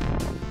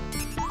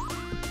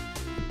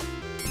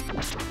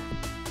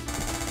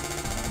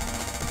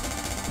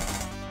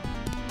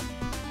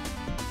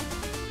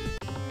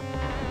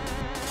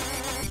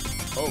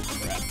 Oh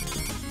crap.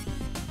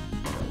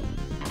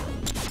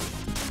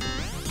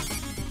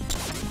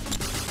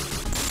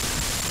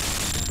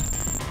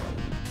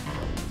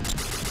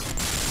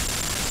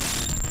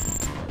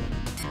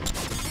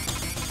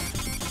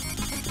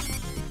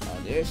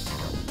 This.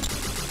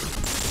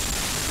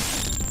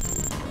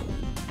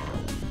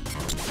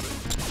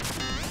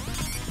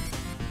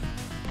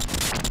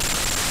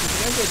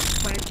 I'm just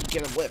trying to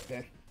get a whip,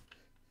 man.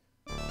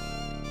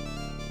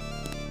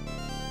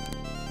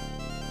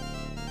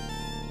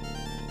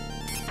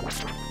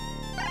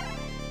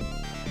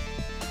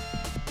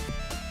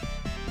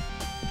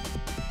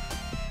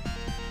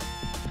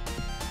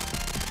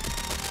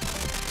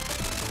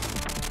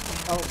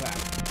 Oh, that.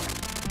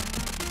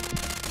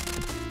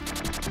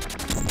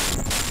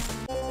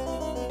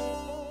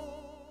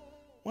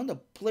 What the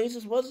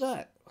blazes was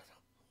that?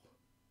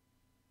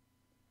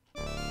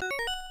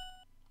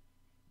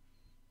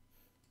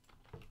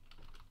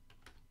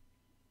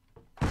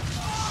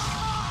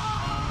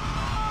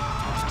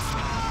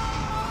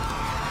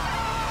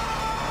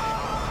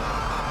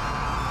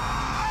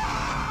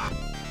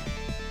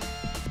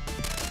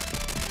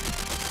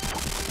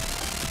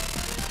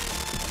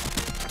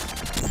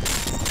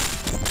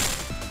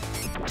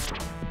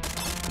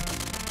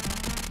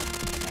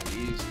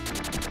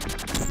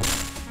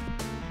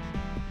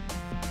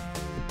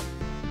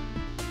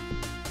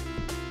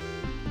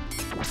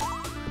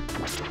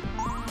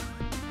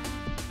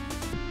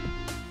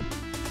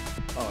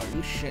 Oh, are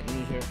you shitting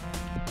me here?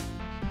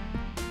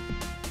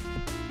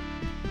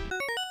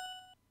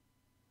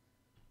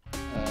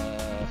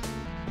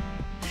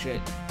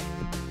 Shit.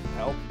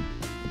 Help.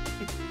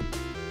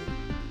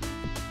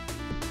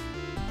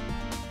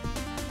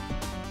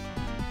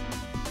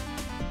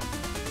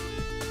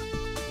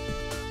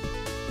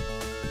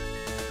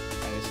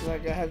 This is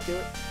like I have to do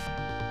it.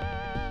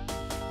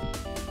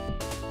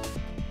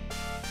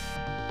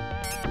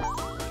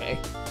 Okay.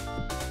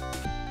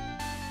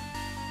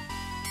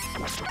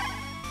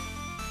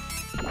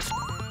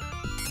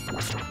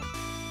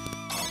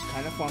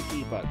 Kind of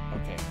funky, but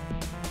okay.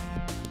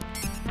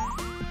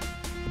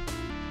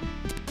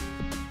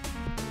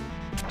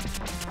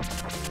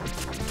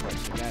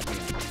 Where's the guy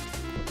being?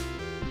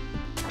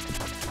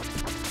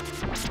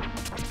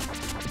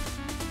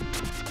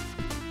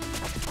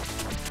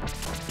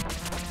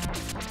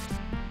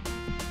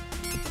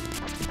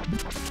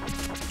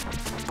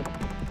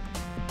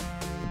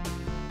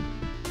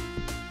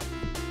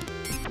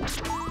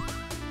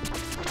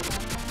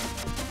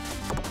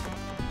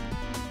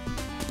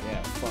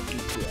 Yeah, fuck you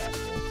too,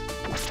 asshole.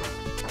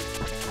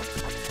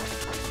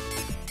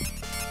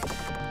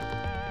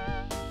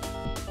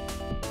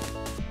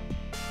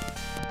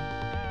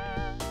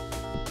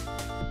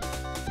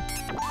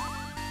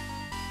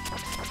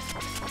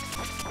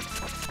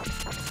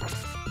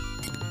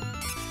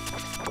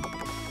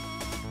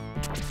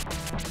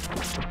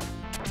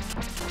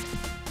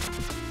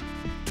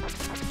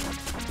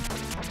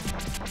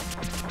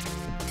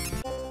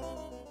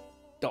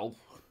 Dope.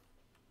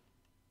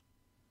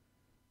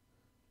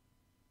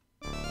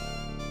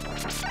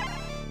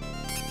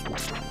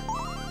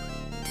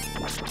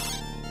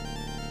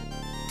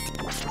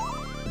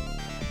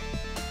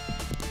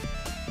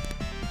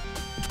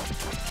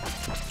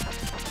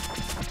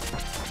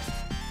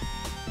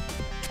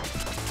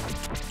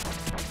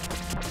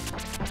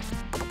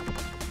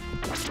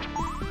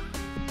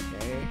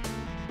 Okay.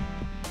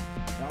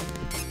 Jump.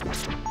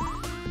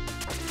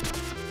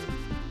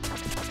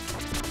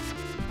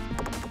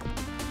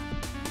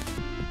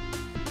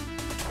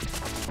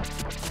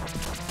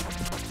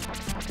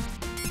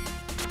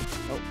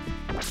 Oh.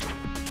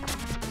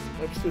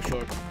 That's too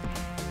short.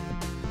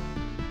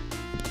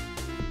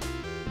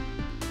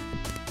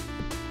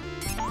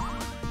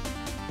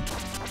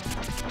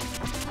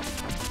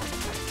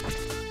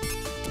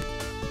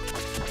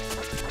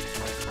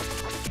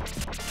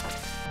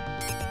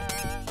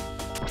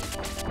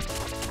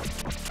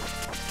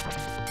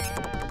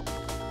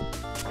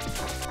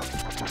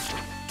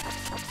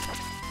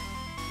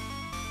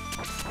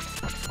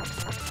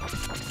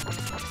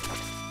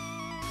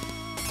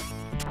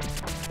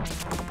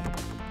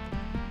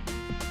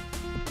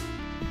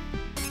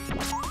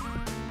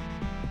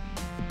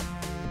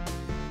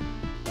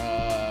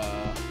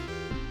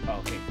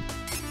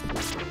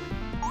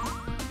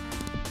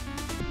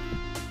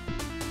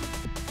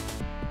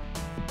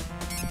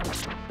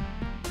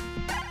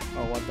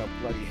 what the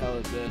bloody hell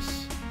is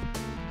this?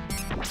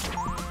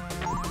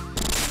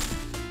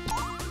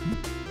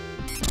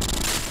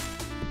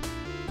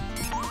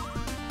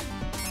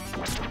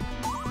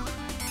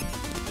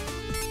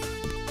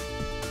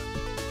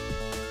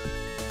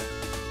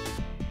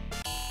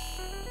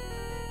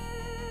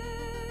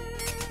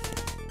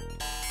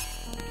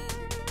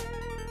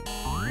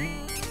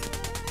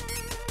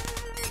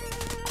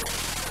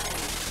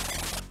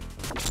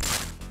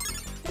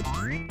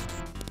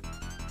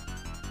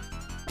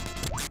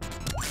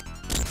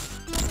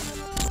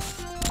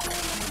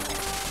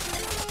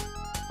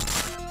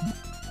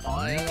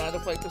 I don't know how to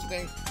fight this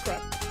thing.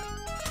 Crap.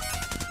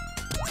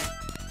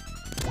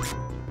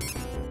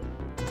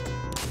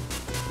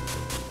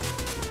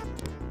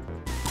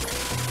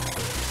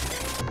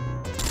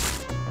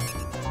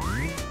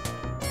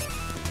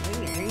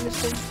 Can you hang this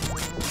thing?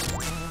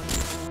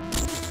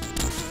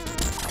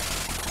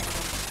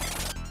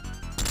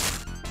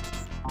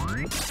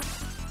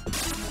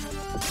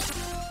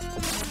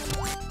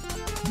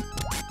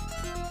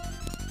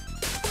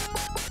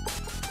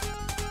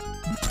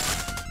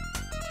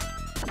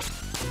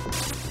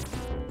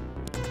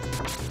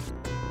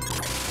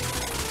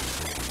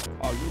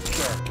 Oh, you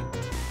jerk.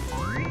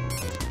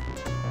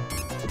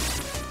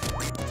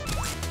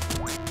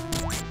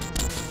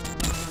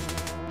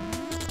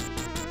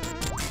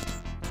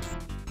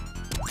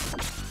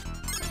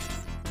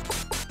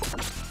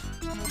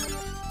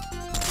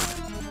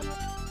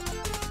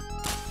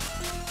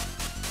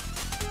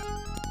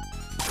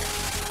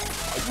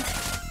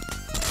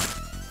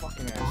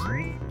 Fucking ass.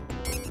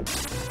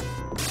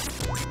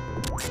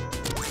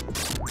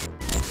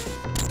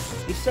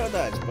 He still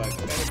does, but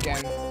then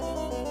again.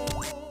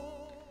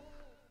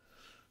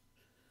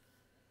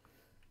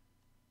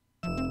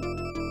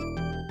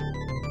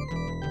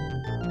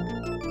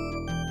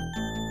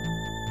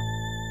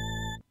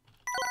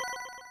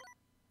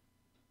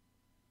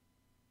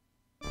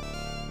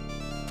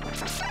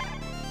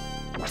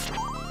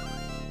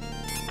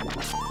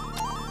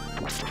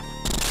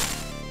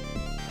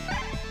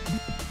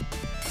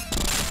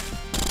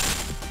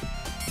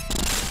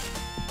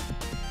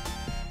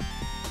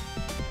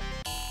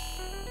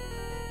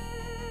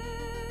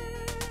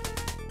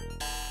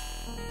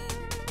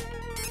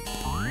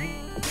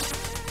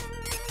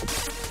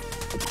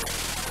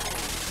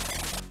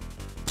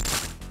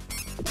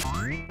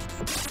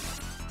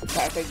 In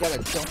fact, I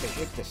gotta jump and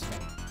hit this thing.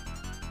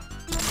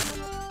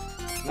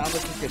 Now we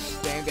can just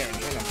stand there and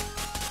hit him.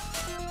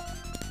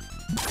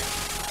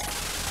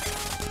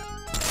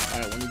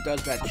 Alright, when he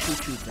does that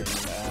choo-choo thing,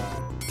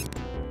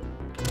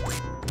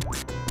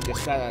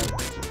 just gotta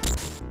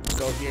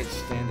go here and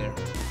stand there.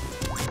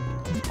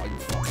 Oh, you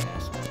fucking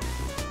asshole.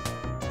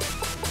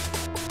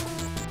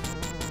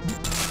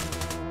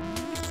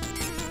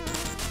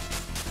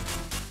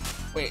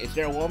 Wait, is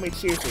there a wall mate?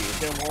 Seriously, is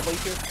there a wall mate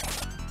here?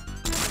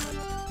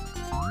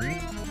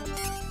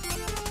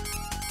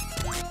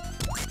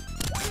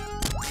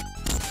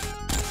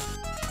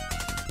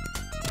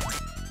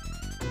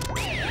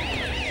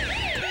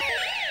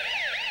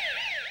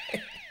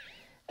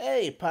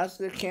 Hey,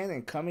 Positive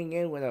Cannon coming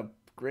in with a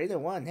greater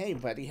one. Hey,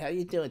 buddy, how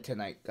you doing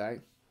tonight, guy?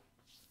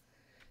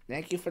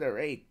 Thank you for the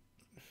raid.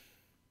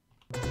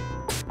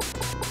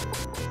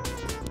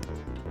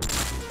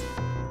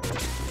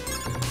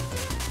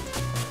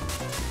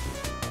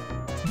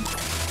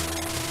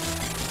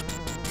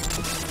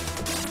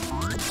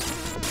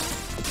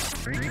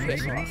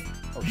 Piss off.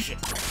 Oh, shit.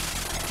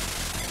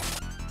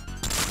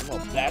 You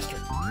little bastard.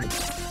 Oh,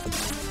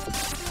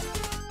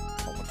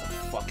 what the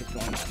fuck is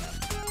going on now?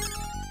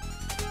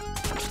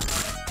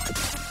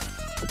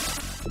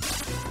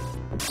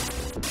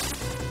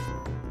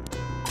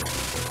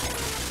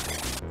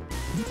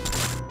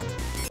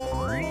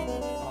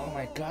 Oh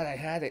my god, I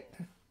had it.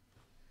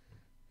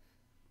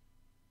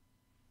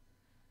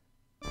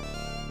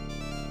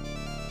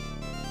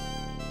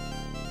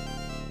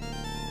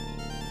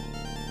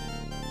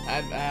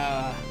 I'm,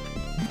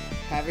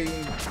 having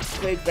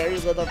played very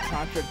little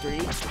Contra 3,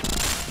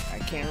 I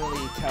can't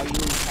really tell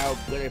you how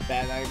good or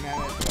bad I'm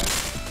at it,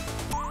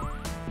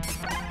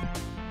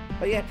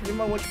 but yeah, pretty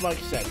much what Mike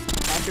said.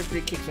 Contra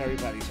 3 kicks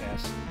everybody's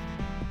ass.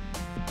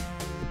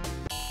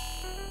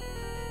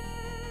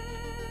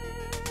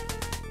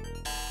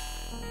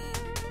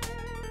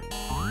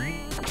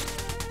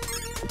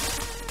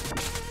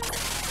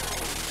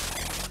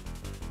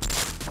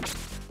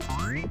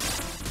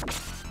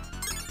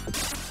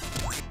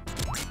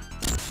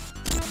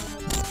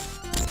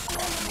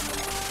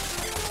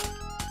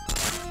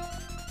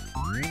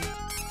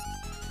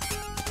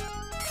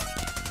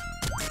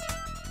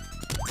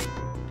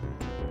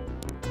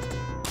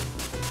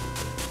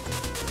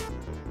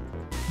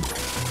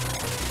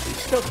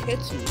 Still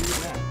hits you, even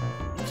that.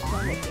 You son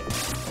of a bitch.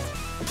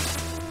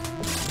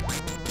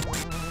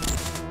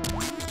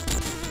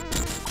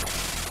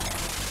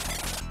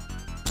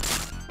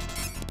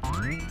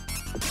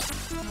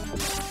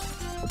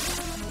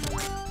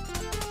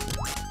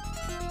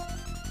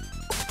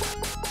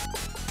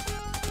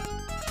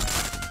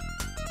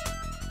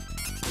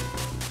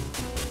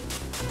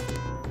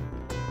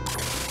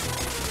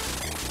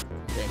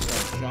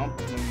 jump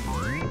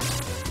when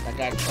that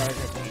guy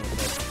charges me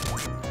with it.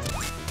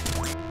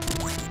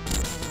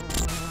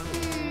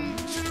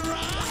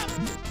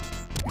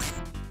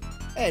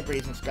 Hey,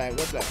 Breezing Sky,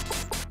 what's up?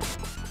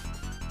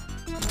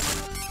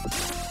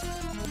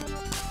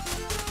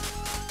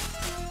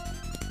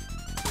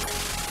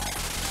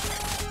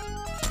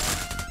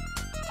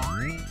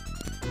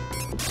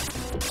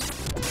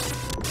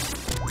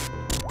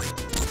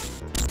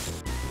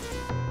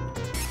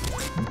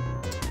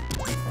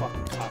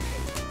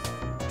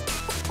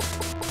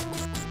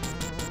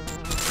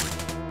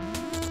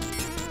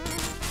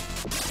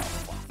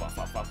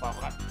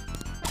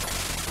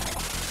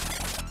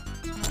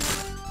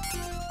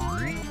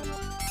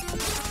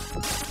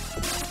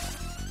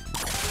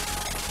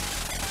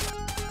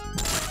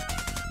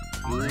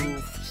 You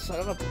son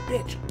of a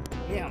bitch.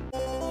 Yeah.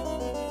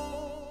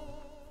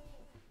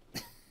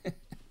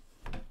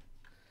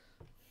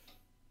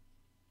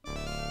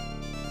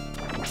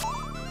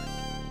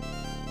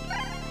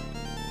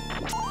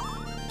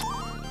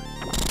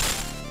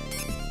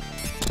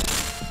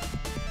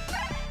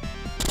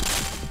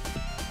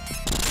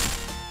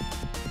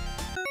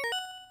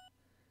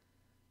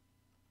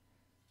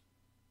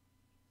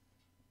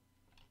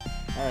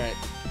 Alright,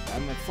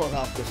 I'm at full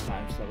health this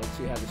time, so let's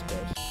see how this goes.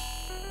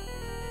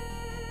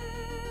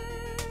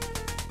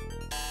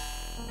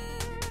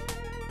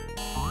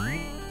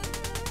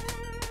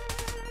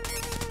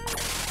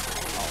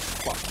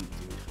 Fuck you,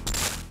 dude.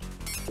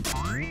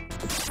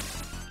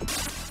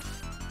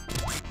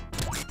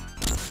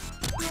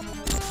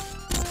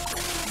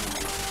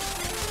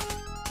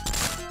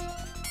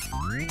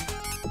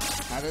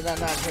 How did that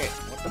not hit?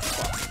 What the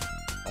fuck?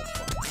 Oh,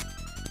 fuck.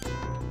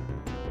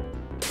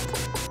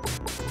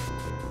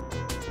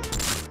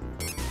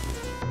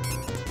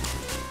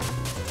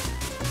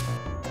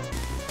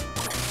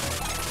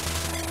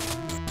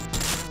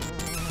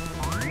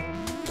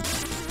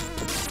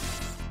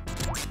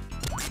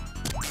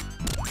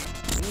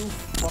 You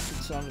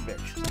fucking son of a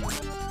bitch.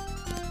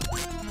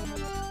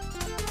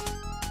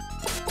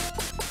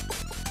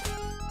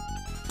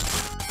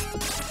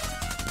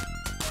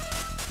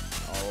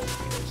 Oh,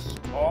 piss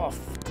off.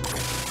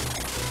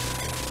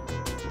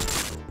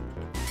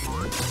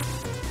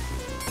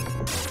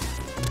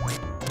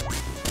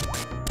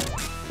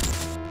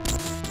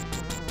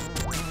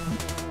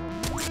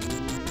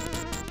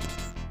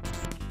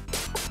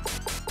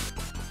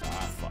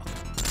 Ah, fuck.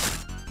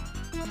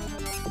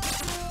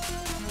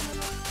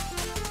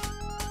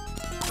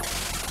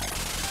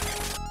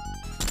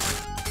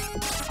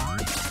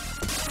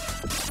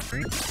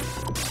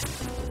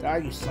 Ah,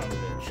 you son of a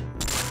bitch.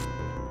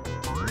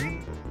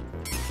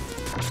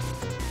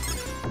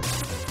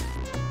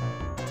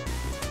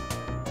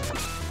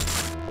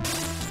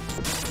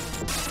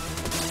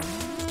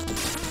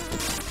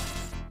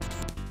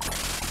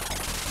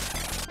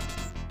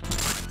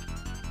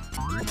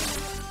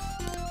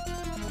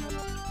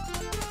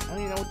 I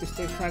don't even know what this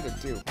thing's trying to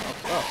do.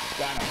 Oh,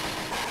 got him.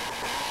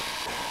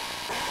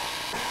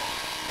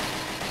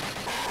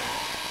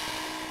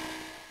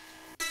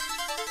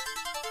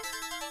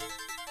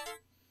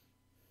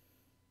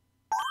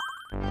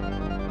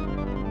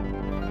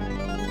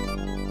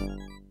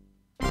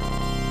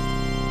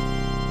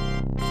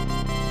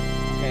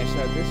 Okay,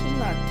 so this is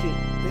not too.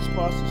 This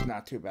boss is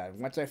not too bad.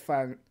 Once I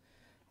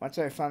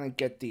finally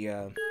get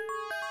the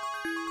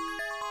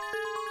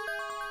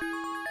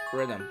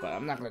rhythm, but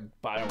I'm not gonna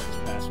bother with this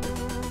password.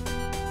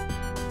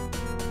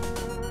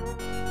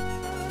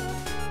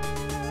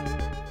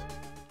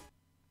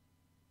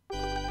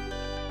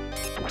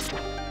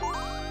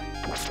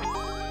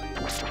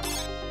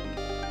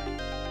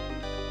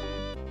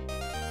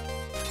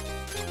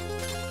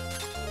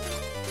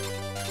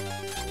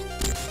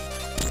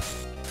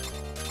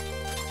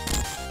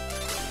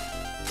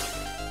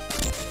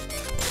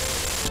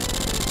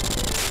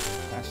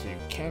 Actually, you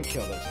can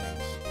kill those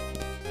things.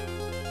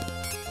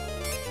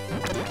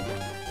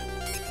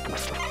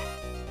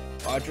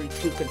 Audrey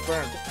 2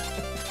 confirmed.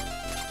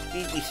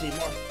 Beat me,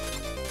 Seymour.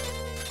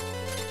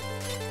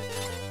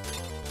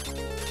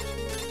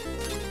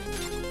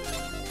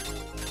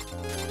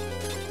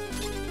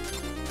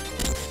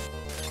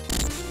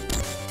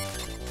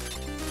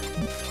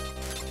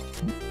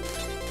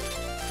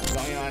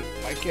 Going on,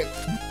 my kid.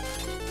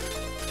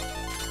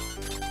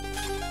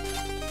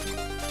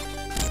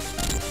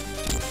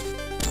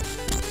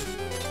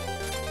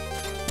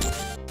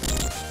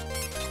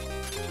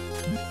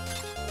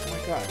 Oh my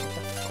god.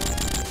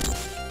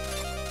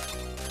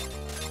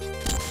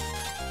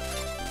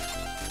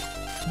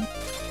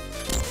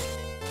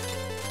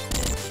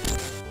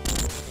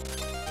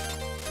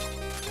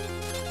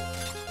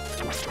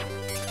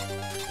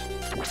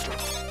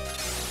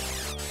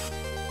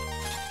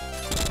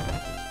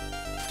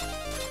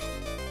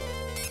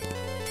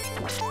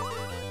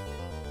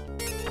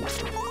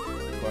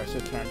 Of course,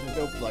 it turns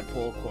into a blood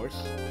pool, of course.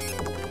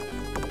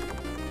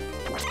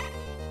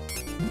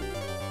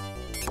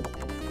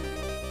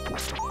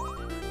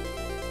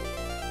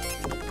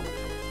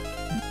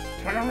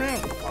 Turn around,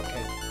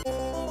 fuckhead.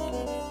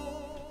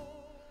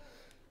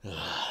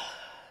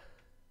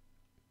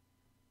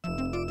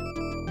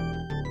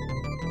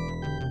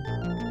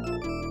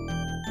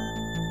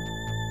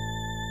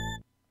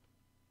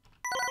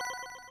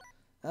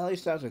 At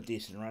least that was a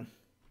decent run.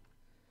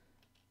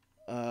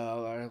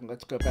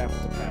 Let's go back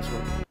with the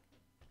password.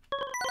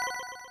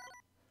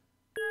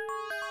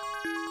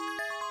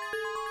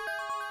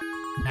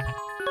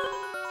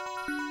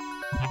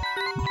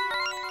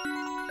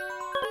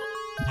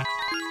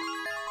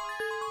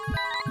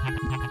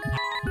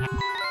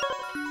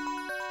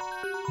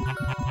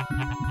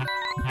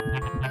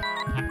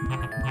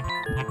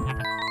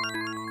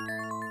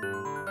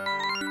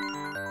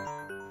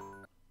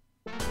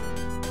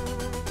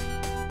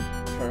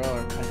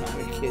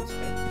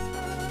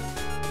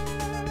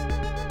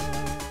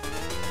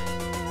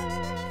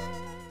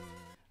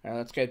 Alright,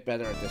 let's get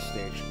better at this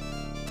stage.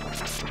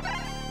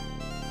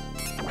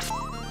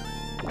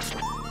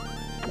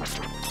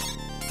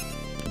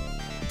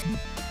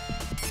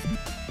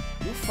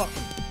 You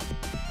fucking...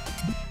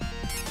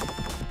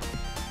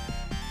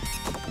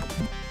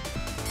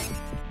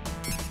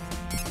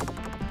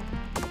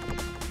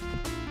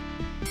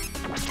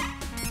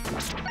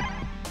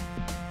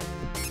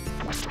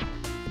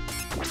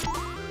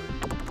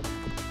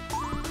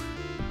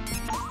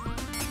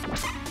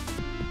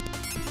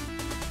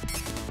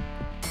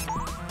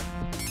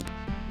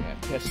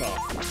 Piss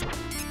off.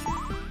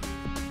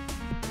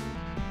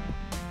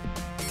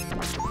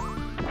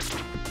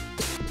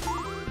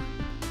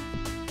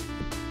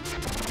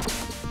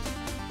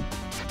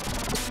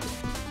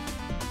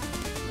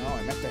 No,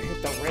 I meant to hit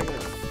the regular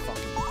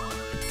fucking...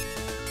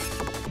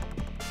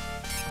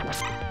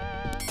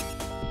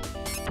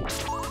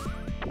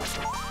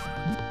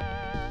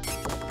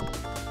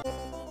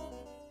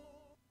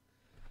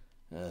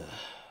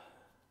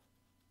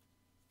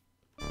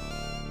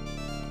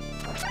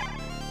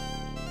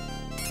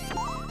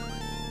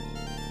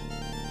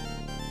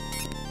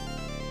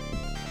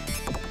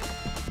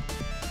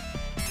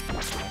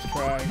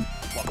 Try.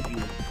 Fuck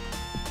you.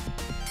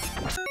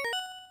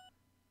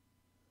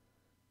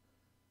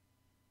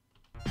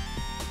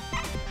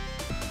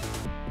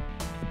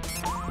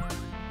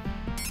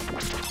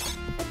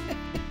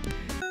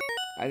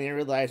 I didn't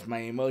realize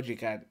my emoji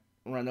got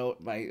run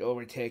out by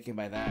overtaken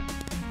by that.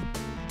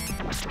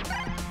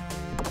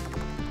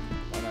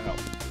 Oh no.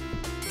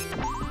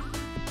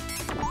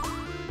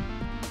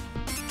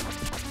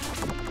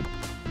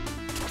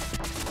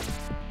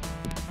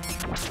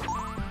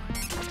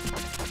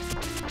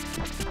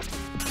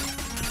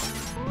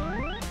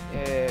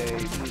 Yay.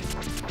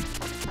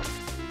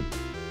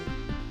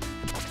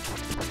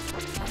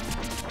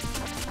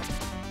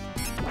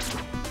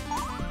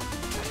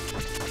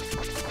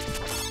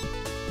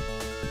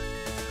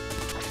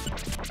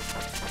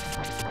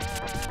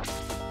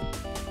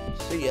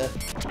 See ya.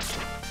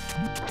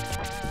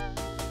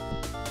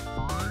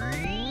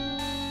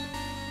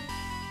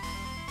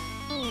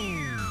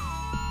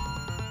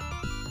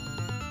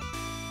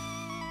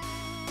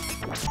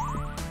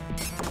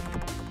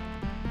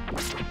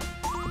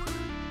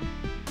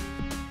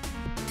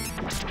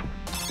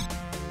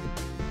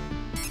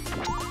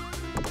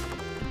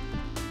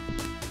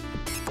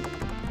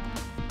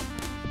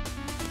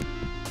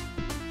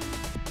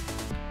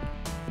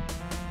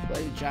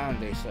 Play John,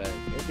 they said.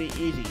 It'd be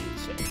easy, you'd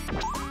say.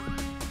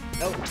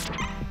 Nope.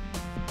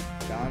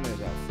 John is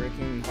a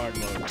freaking hard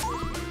mode for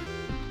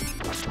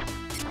this game.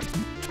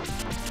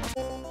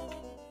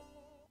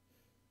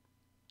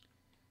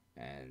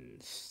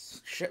 And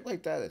shit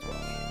like that as well.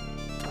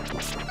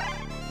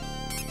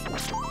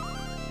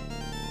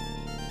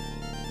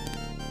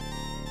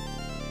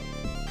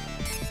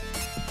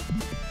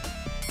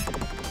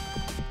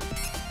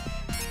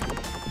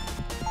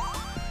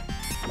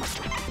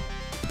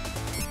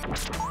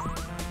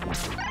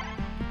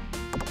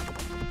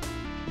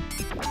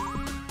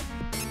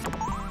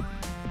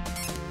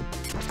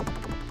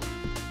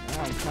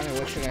 I'm kind of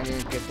wishing I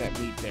didn't get that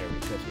meat there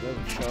because it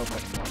doesn't show up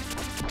anymore.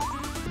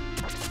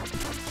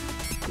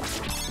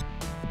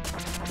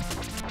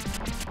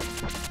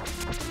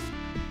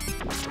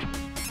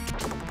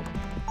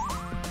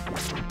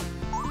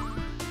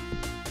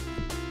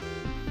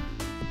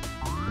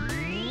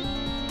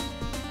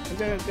 I'm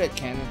doing good,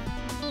 Cannon.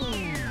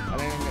 I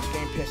think this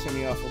game pissing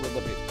me off a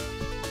little bit.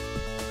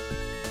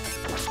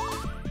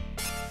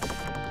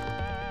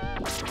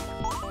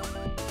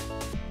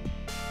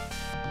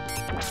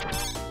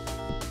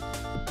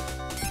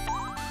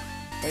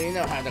 But you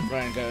know how the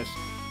grind goes.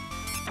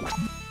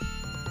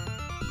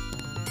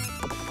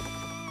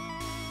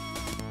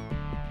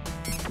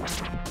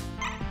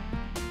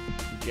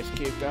 Just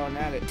keep going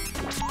at it.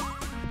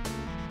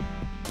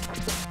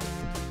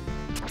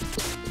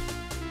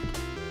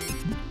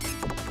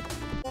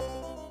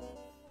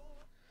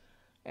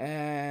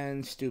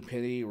 And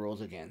stupidity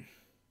rolls again.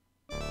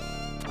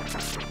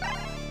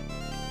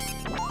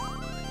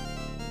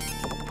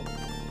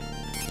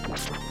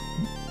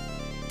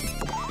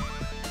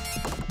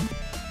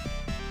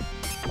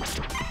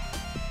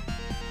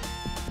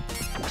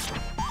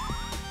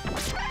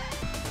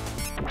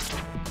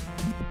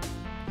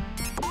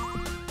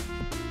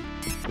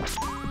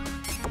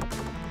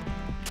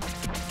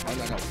 Oh,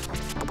 no.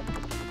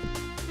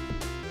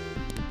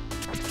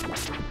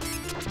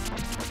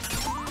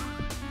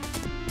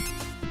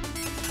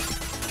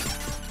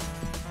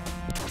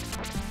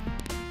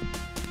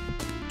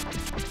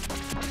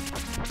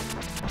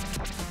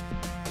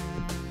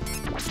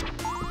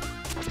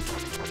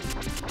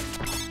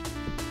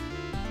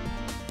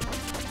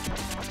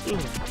 Well,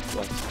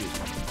 excuse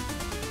me.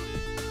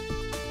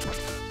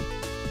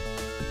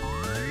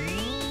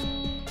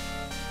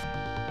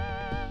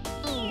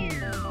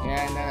 Yeah,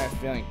 I know that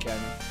feeling,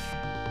 Kevin.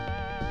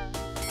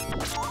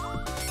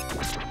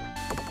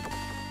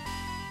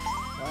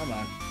 Come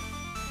on.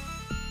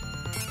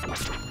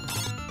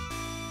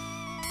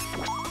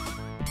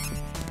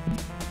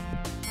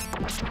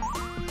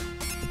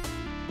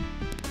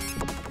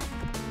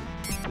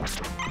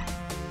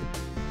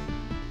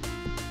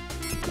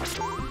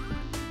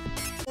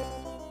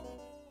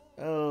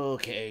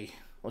 Okay.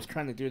 I was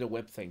trying to do the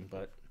whip thing,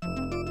 but...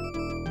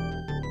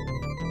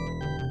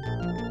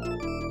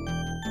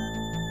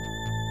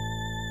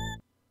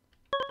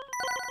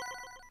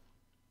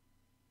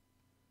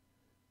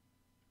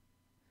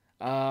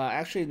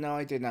 actually, no,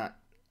 I did not.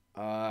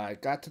 I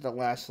got to the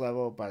last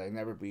level, but I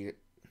never beat it.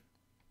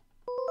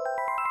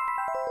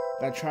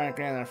 Gonna try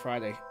again on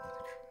Friday.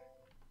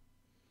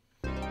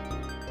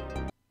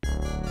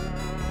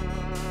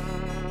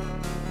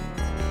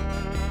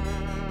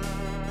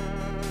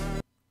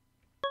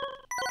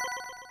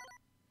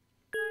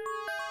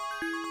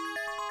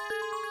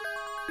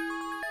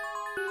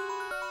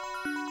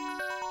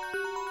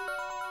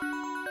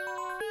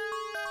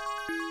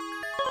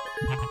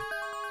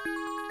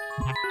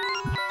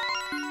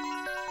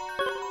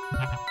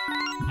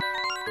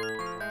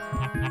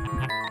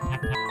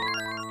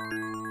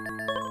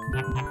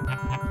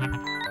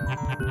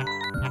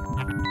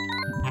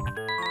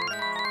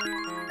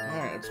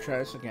 Alright, let's try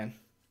this again.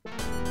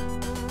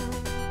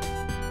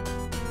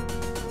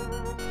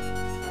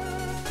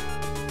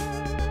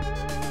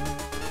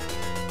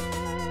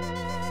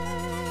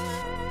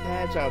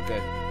 It's all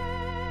good.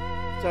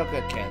 It's all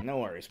good, Ken. No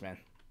worries, man.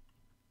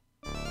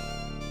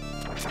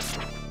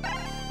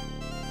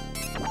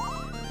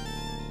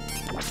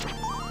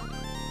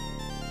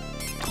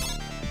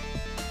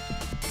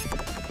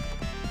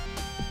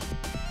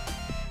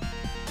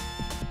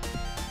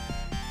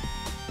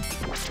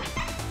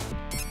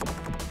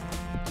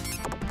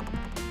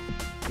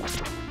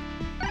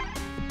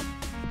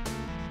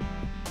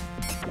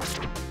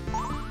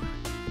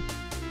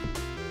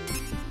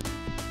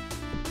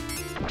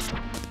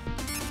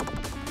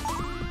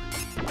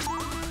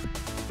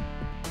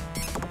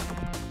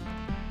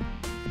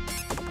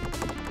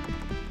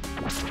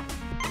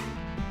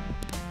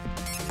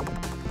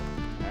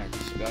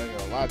 Gotta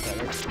go a lot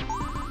better. So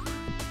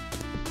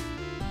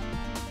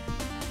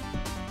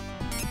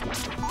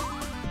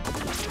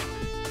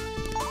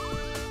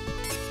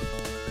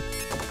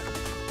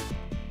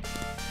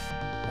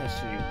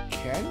you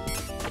can?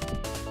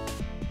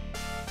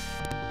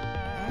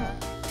 Ah.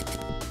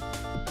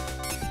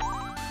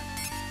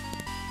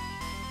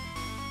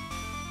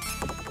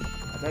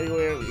 I thought you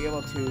were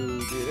able to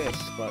do this,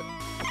 but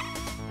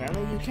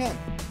apparently you can.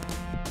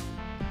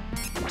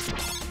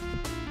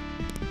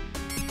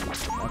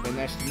 It'd be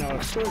nice to know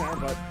it sooner,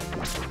 but...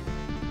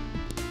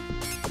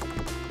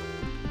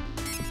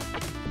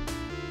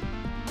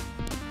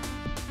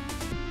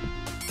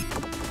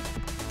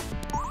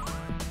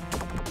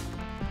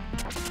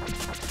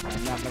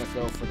 I'm not gonna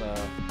go for the...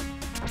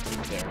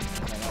 there, because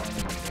I know I'm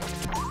gonna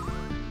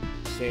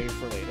save it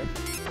for later.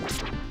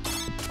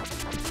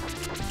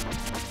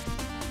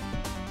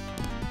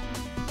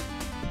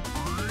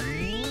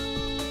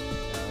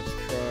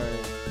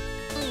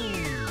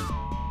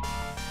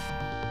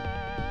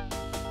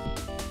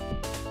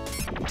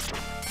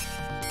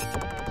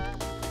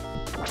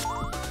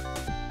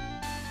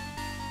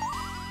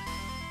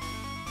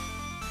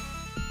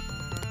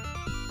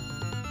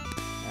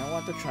 I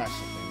want to try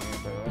something here,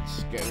 but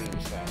let's get rid of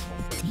this asshole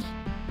first.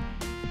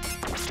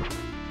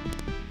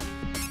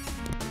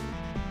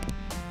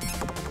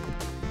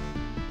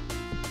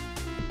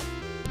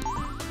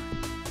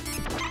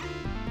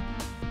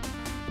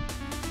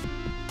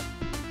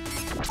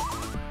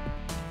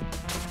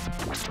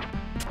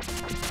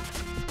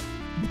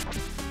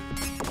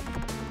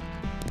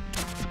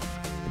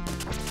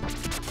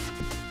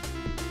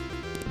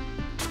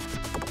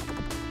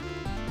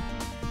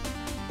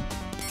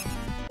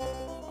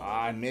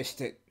 I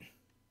missed it.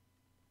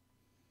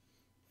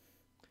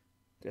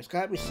 There's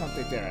gotta be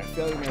something there. I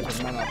feel like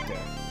there's one up there.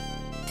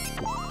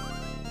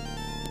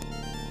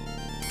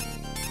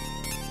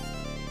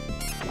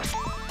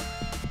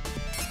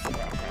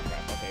 Crap.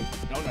 Okay.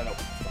 No.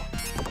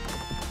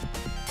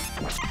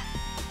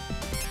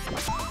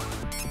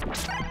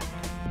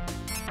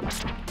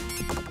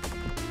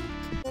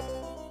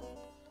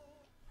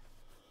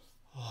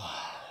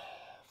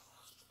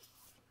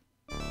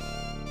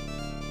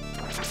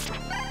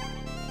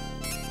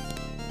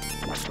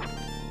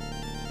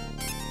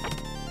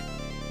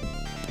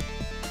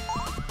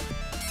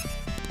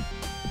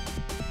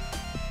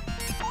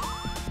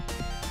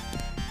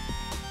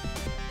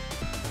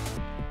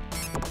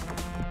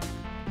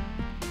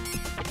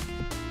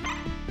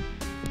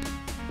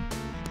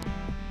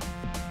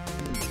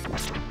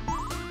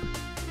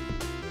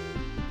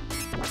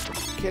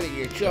 Kidding,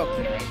 you're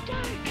joking, right?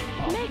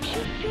 Makes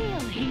you feel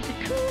he's a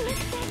cool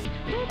except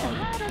with a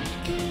heart of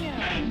steel.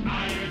 An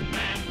Iron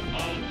Man,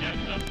 all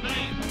just the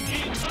same.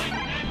 He's like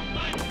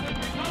with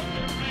recovery.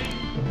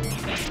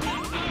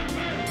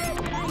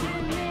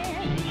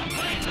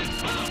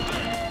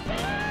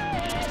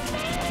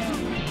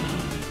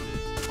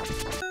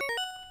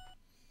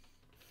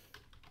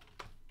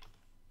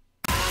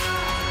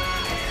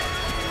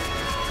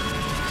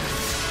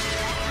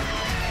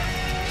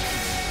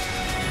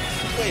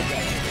 way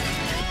better.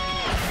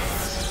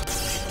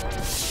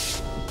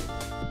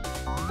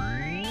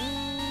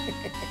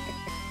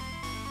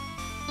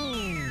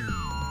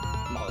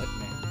 Mullet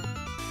man.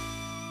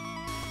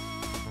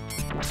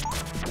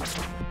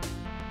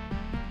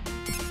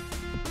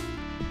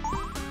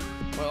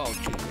 Oh,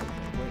 Jesus.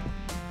 Wait.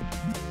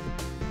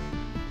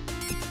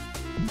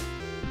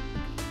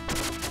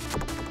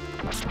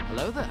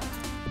 Hello there.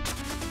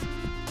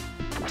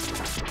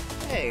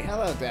 Hey,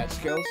 hello, Dad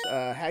Skills.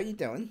 How you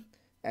doing?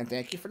 And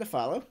thank you for the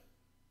follow.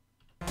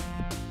 You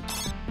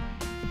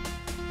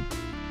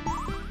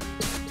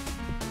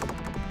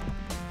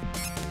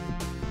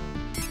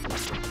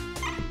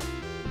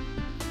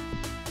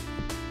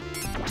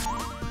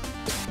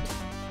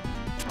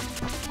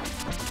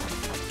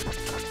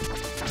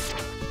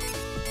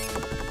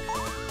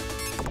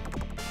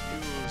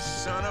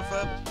son of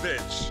a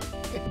bitch.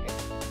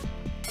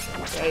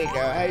 There you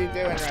go. How you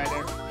doing,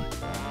 Ryder?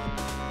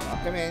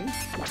 Welcome in.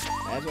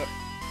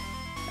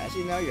 As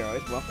you know, you're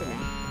always welcome in.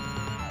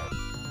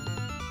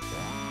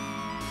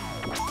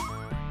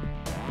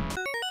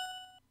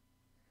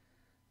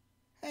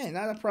 Hey,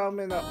 not a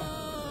problem at all.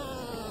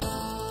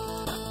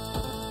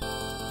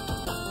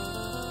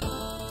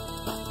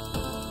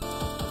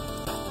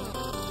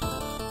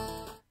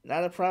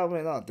 Not a problem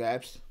at all,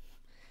 Dabs.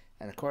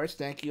 And of course,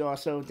 thank you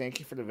also. Thank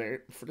you for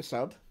the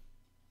sub.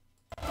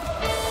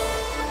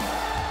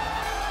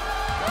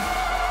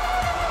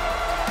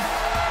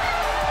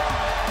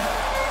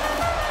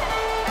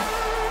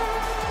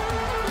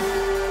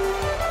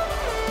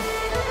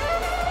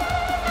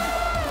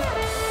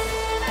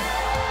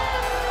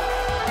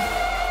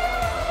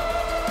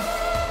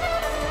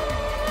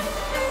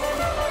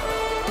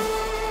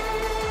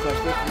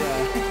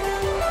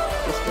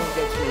 This thing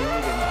gets reviewed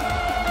on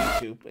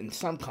YouTube in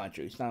some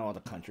countries, not all the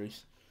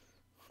countries.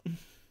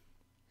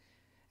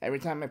 Every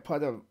time I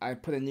put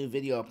a new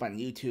video up on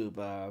YouTube,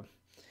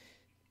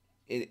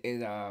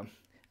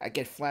 I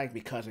get flagged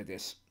because of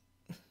this.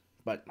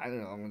 But I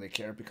don't really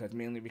care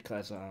mainly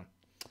because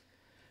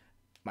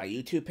my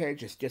YouTube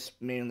page is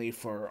just mainly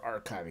for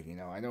archiving. You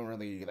know, I don't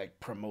really like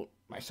promote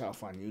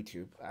myself on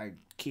YouTube. I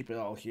keep it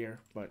all here.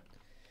 But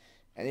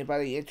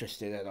anybody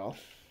interested at all?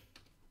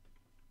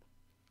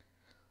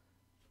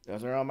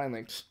 Those are all my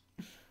links.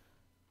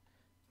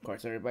 Of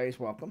course, everybody's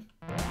welcome.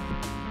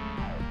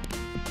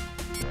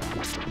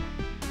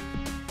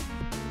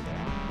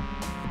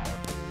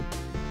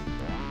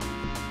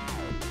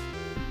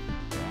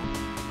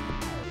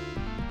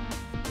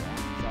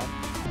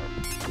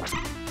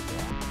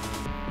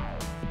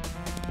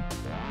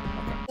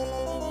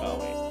 Oh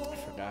wait, I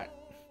forgot.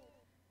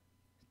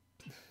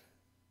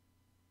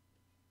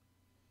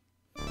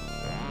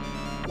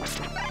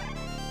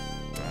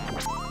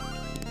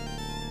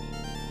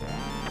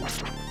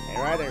 Hey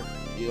Ryder,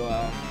 you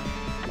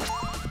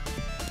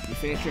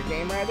finished your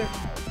game, Ryder?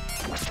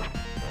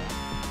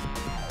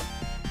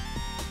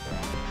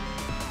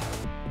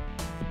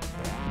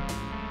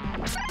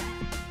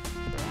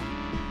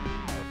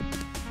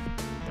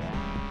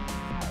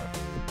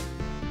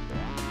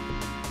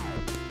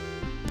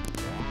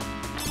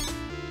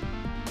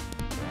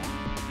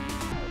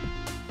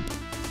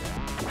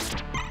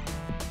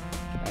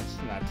 That's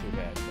not too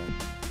bad, but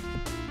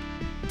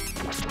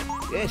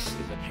this is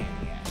a pain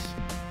in the ass.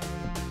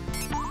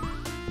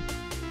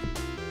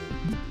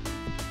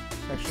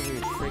 Especially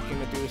these freaking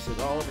Medusas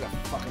all over the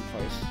fucking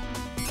place.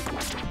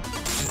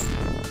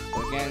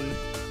 Again,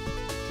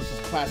 this is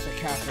classic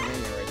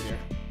Castlevania right here.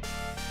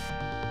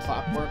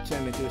 Clockwork to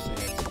Medusa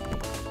hits.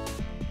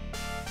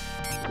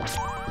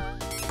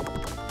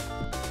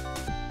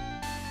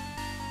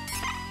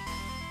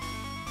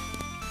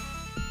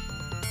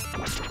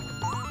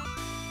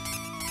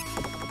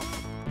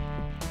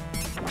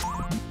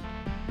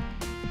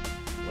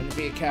 Wouldn't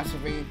be a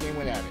Castlevania game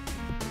without it.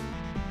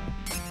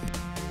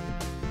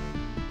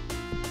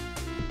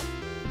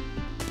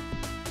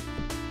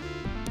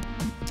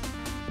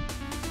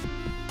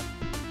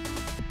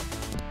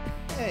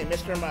 Hey,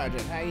 Mr.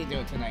 Margin, how you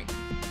doing tonight?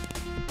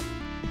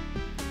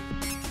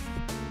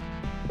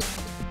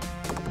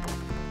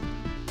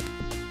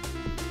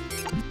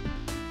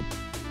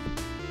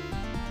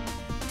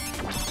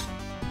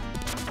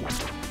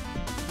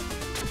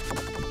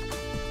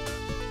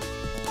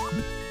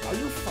 Are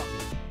you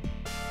fucking...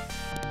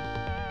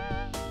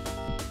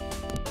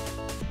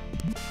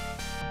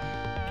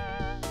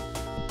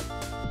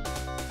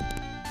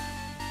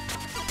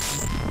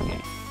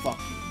 Yeah, fuck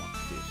you,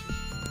 motherfuckers.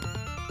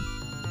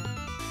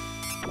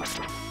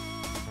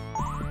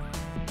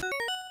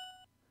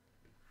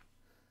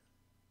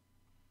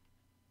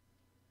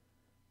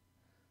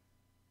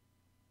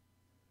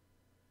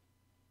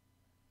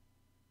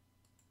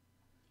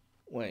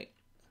 Wait.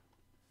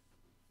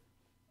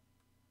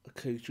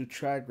 Could you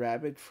try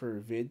Rabbit for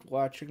vid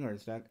watching, or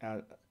is that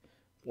out?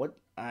 What?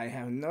 I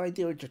have no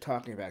idea what you're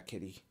talking about,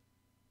 Kitty.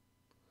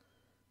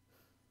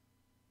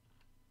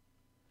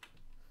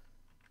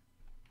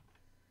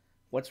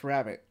 What's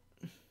Rabbit?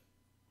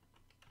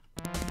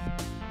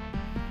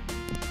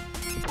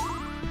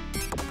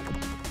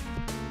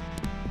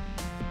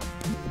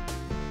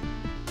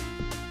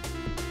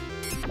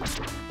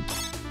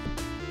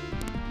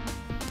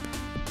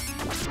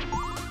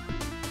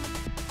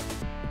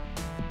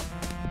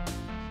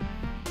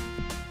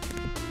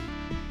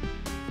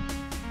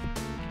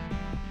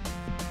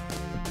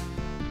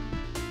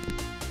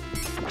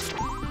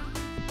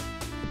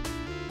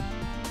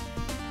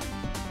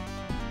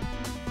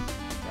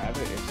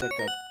 like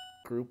a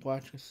group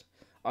watches.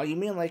 Oh, you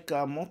mean like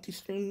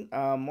multi-stream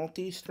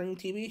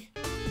TV?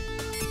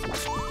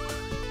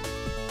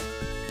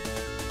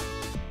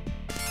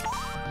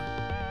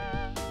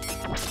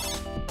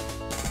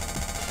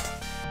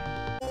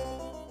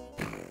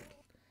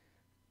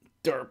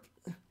 Derp,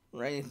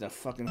 right in the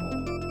fucking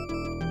hole.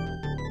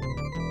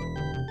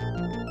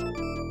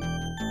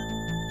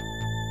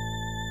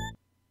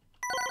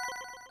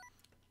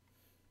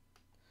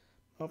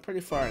 Well,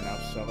 pretty far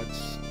enough, so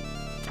let's...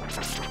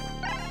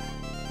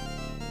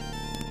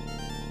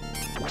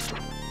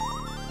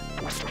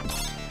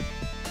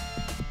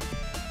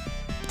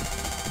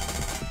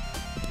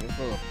 This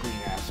little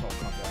green asshole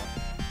comes out.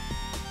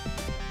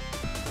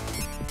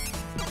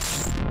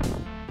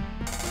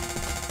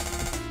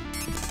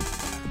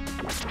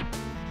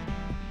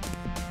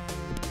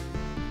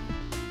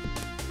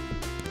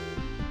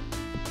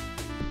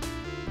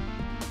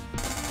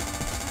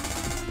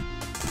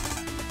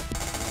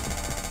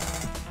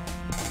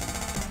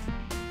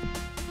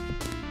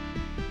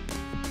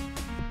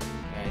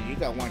 You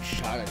got one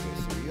shot at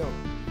this, so you don't...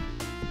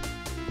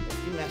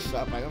 If you mess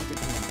up, I don't think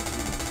you're gonna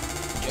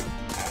get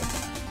out of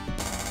it.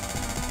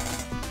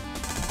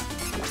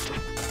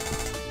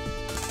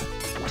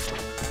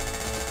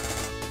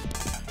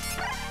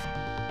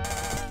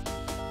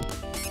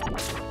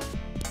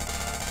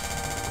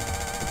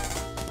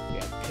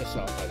 Yeah, piss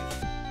off, buddy.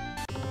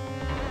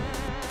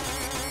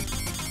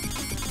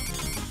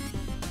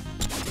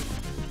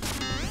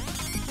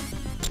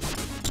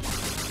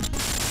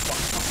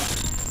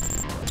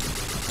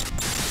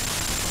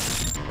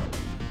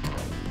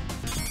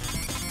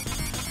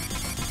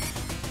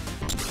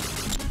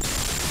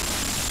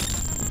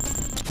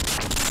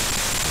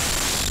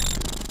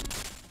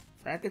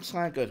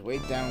 Frankenstein goes way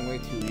down way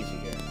too easy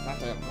here. Not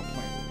that I'm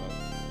complaining, but...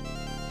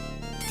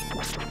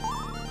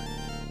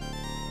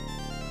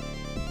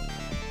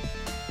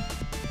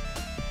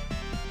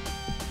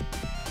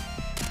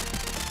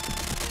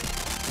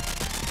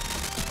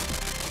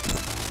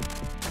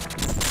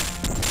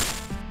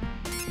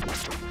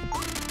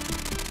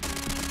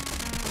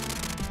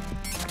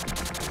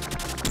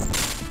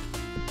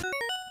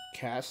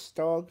 Cast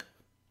dog?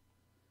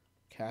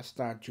 Cast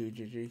dog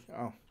GGG.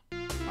 Oh.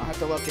 I'll have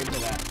to look into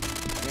that.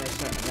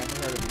 Yes, I've never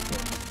heard of it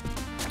before.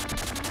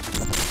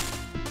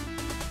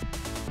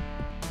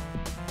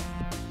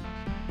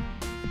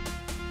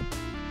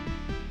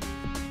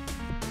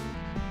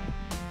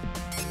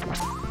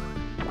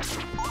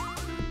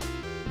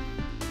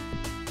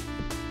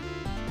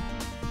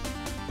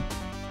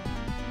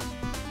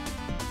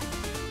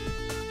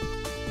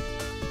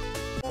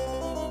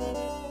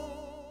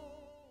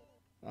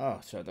 Oh,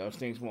 so those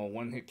things will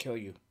one-hit kill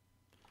you.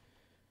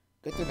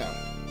 Good to know.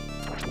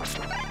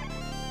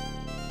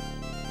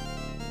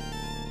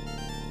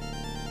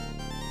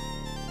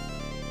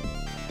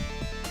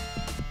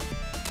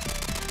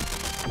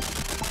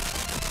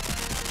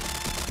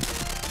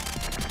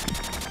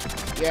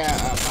 Yeah,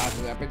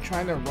 positive. I've been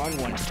trying to run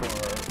one for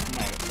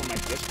my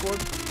Discord,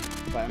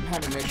 but I'm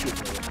having issues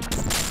with it.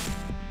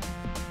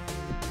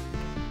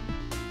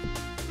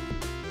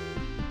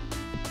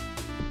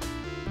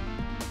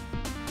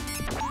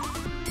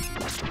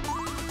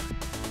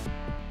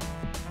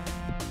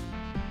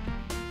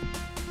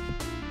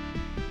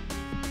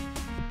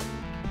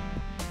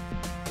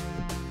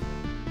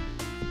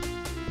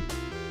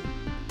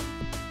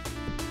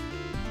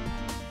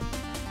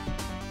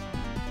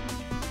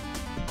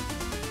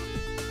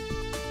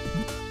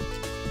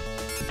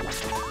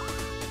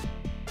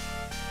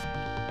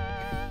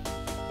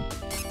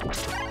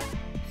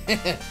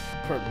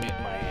 Permit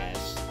my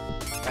ass.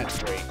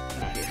 That's great.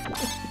 Not here.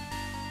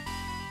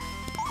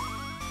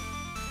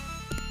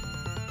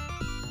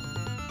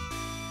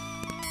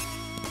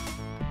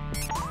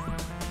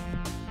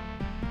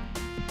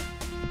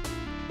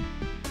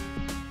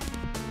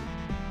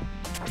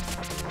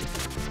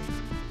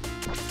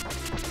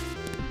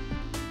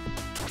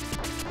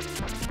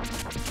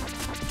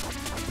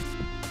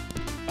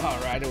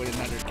 Alright, with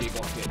another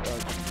giggle fit. Oh,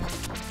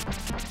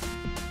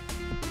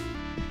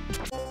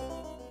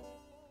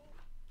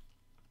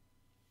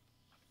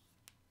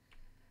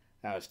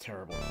 that was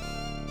terrible.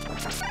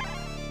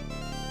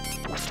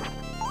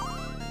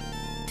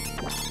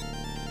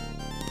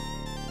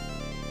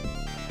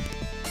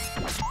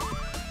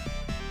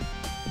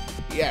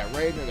 Yeah,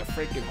 right into the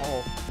freaking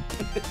hole.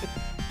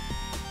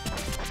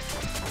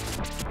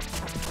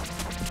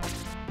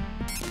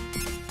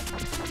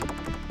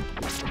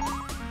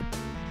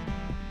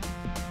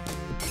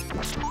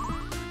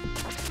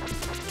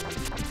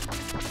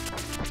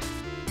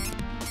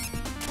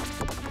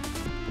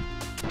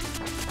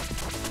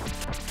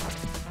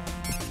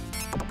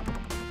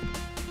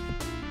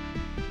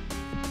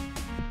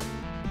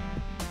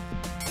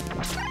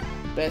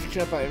 Best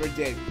jump I ever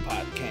did,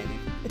 Pot Canyon.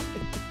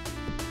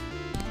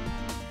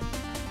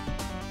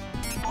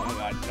 Oh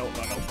my god, no.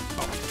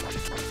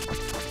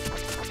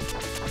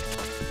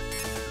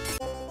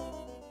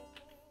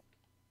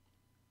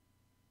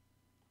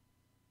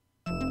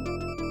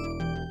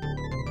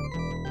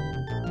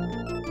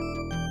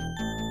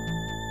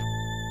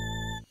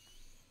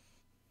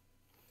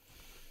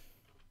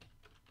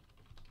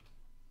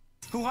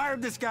 Who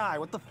hired this guy?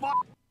 What the fuck?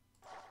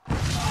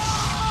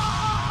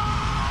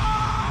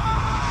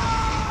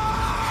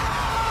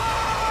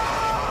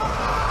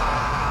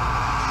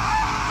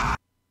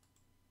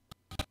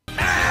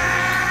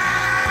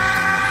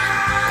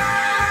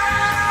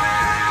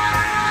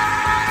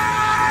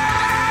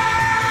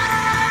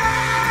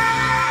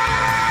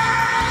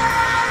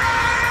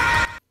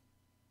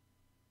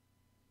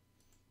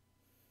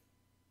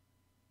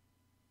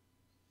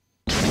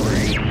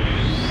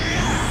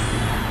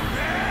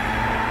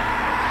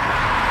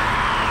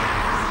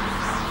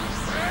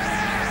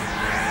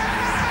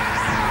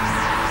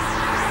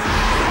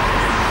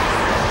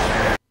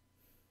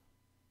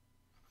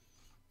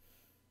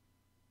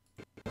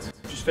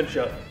 Just finish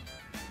up.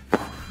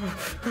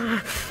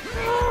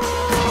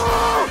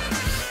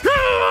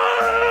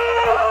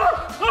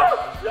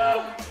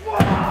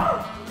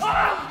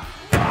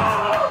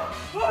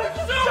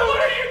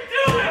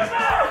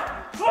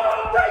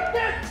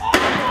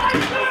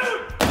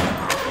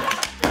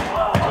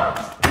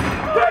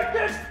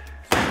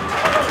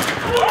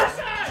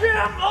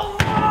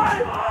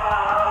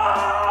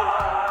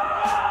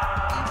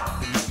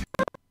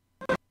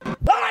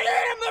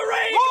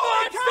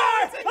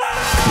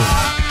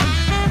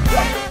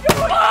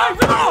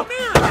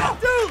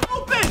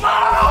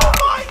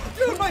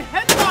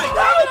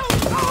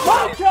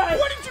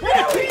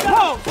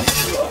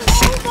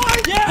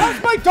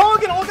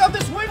 Dog and look out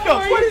this window!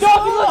 What are you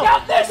talking? Look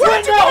out this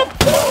window!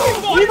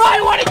 You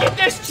might want to get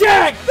this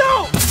checked!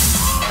 No!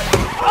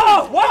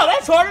 Oh, wow,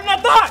 that's harder than I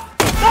thought!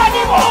 Not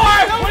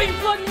anymore! What are you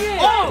plugging in?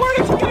 Oh, where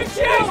did you get a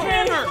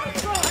jackhammer?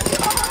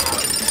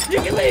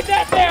 You can leave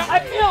that there! I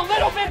feel a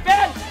little bit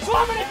bad, so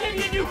I'm gonna give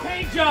you a new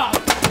paint job!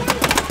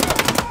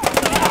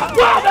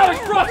 Wow, that was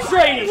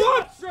frustrating!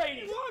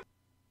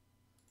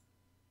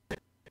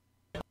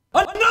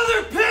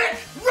 Another pick!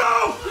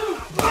 Row!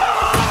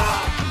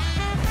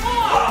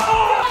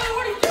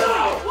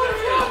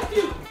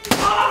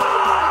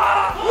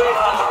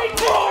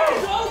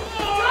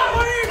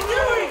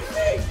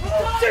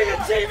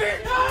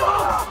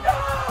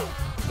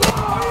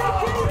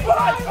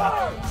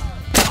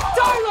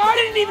 Tyler, I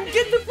didn't even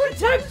get the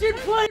protection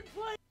plate!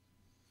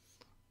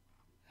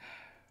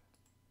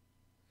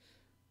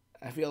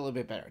 I feel a little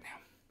bit better now.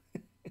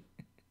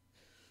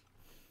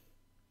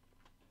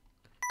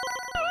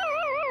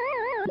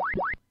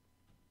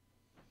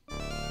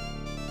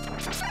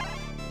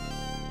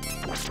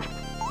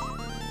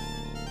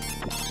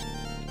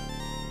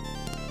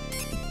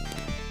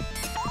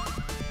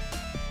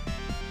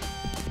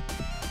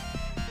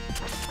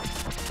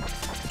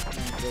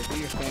 Go do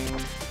your thing.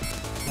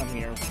 Come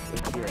here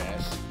with your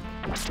ass.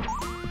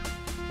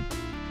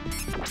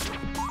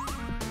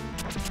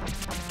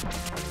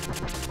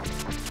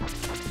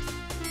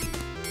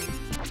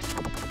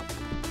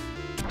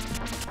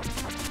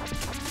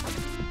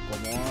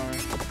 One more.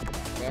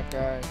 That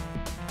guy.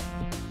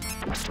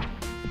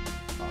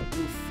 Oh,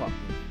 you fucking.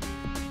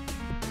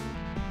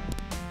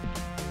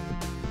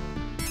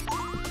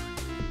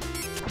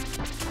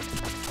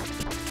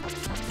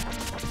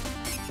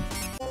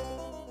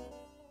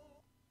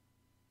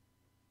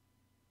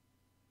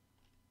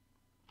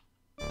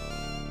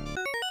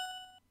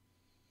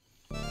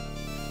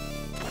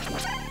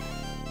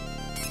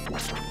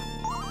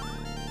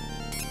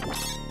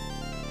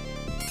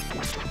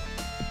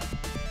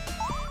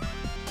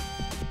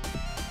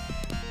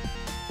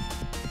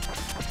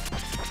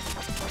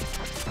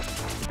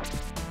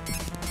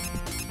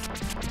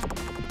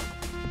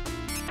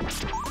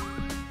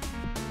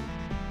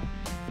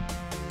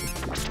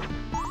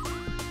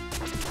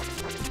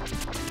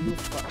 You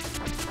fuck.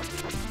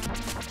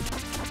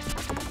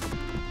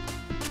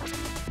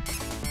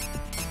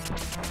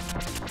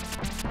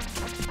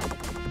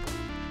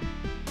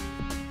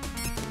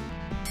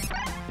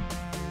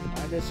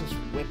 Why does this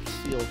whip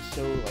feel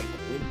so like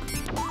wimpy?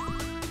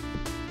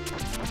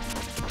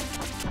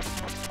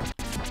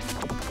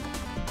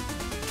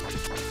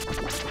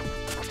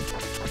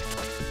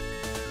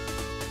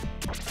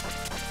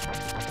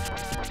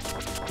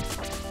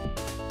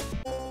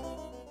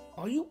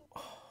 Are you?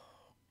 Oh,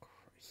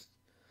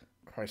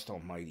 Christ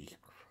almighty.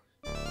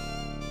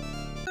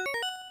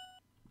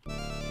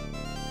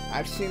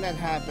 I've seen that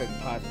happen,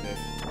 positive.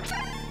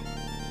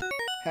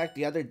 Heck,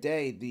 the other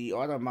day, the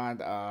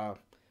Automod,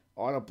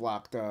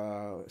 auto-blocked,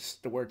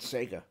 the word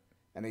Sega,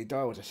 and they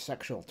thought it was a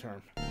sexual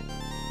term.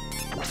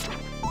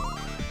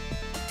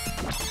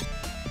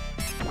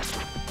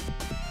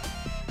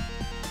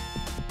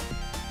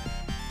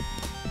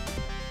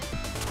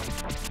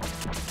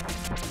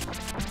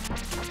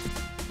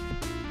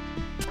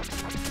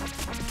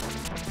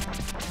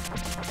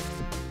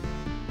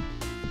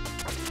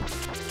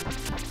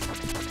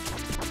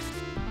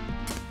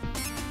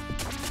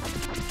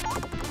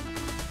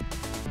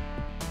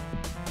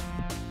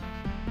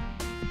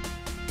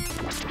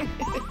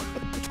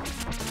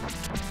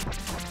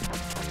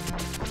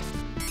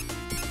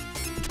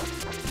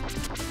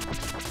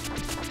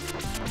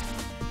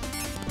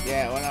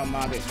 Yeah, when I'm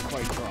out, it's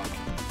quite drunk.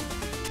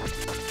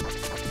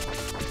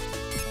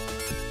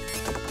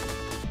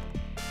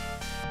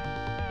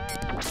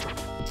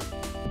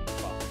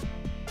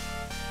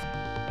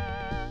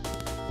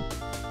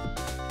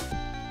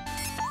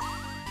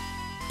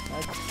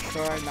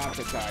 try not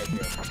to die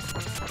here.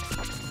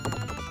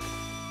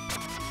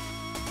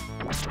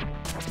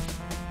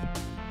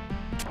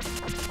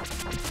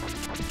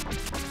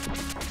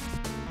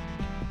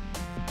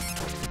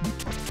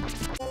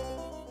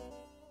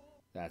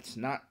 That's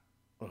not.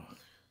 Ugh.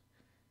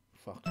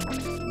 Fuck.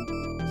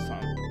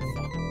 Son.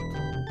 Fuck.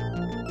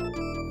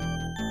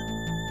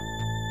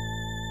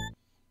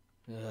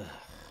 Ugh.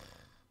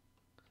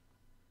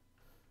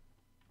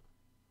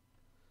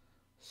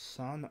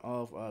 Son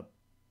of a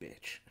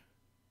bitch.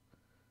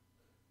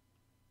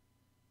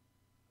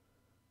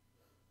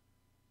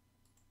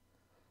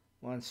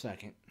 One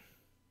second.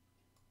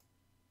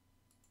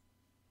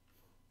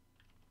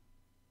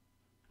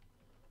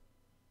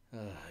 Yeah,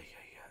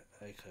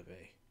 I could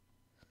be.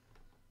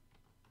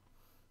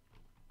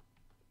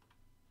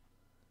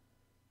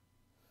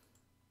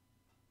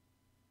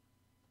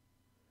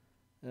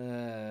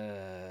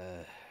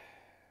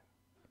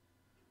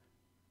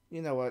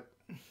 You know what?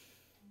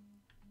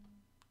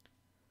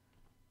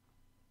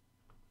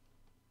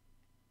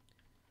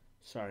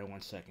 Sorry,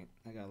 one second.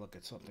 I gotta look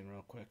at something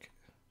real quick.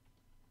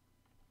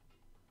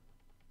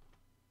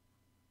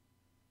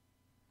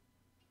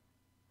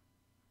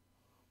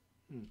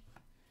 Give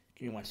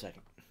me 1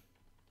 second.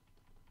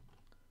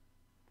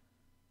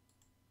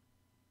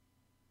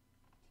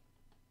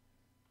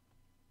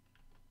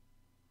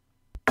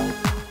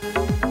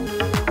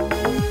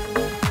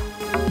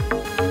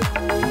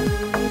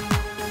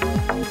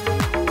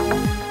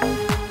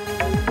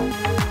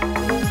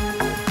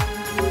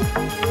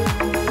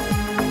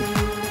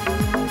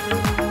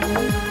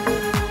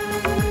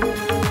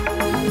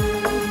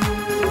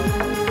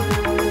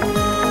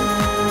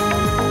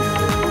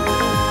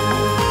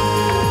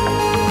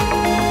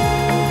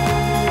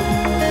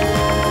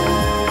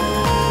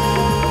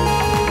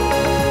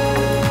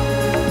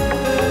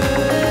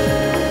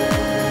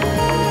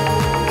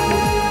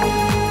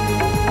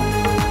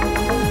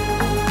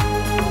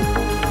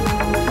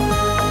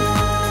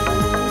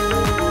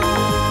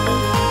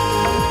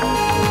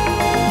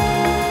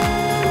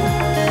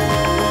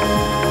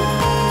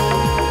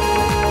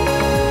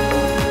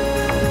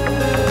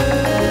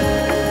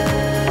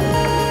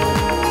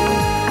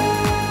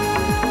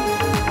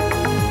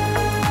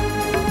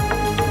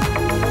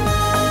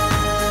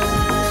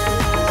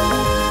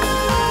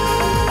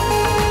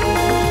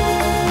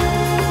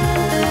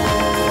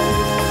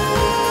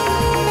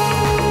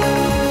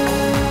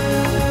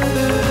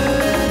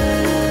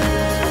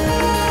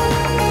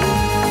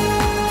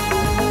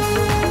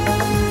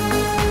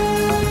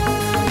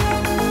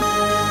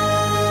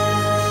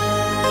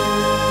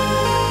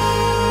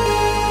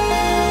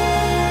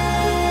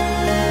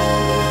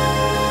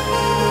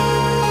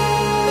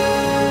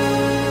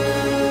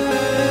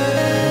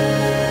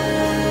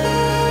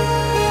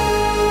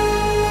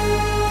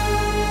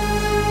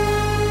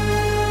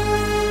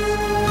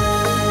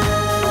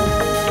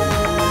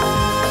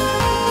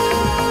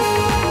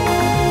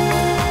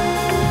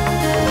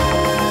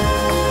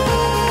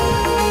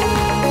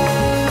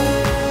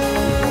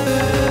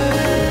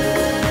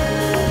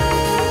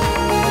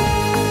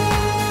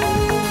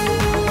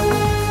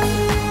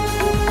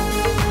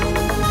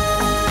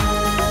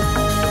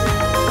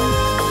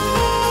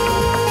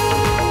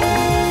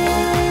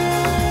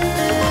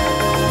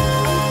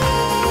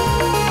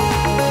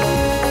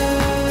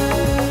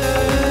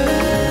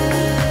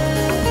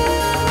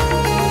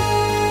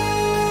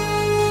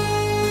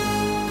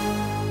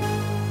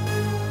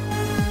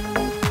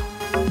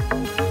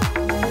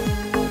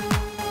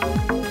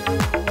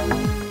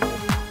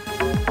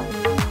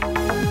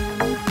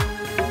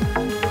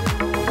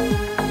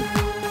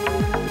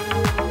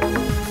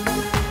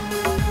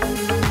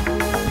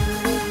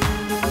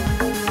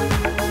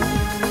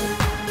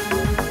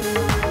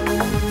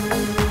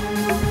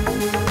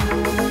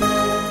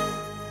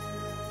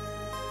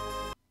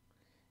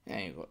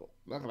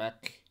 Welcome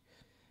back.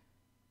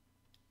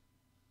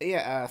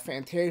 Yeah,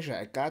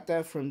 Fantasia. I got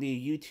that from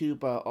the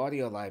YouTube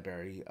audio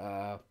library.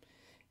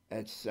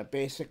 It's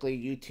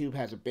basically YouTube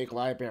has a big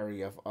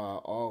library of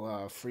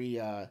all free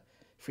DMR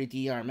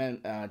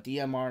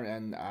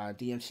and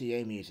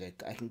DMCA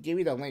music. I can give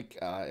you the link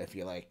if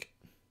you like.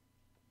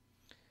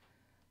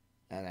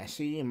 And I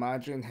see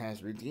Majin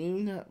has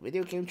redeemed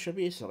video game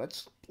trivia, so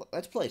let's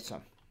play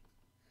some.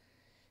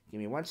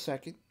 Give me 1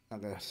 second. I'm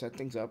gonna set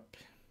things up.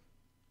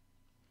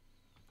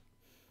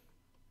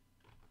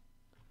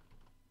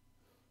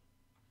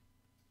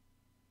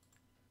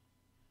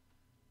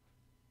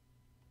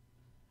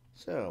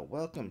 So,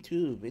 welcome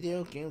to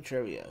Video Game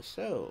Trivia.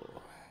 So,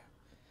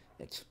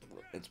 it's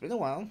been a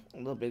while, a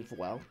little bit of a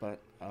while, but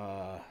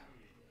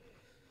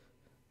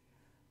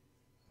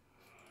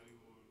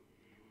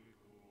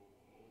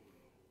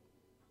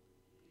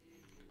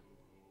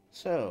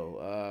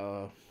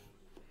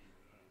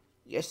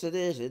yes it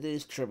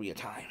is trivia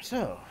time.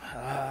 So,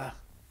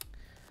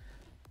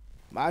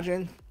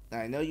 Majin,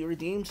 I know you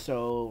redeemed,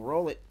 so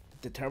roll it.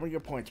 Determine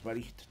your points,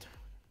 buddy.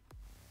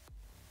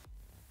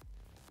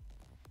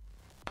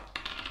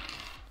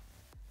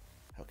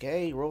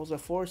 Okay, rolls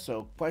of 4,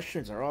 so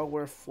questions are all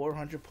worth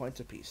 400 points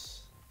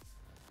apiece.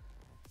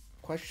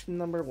 Question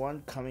number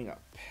 1 coming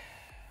up.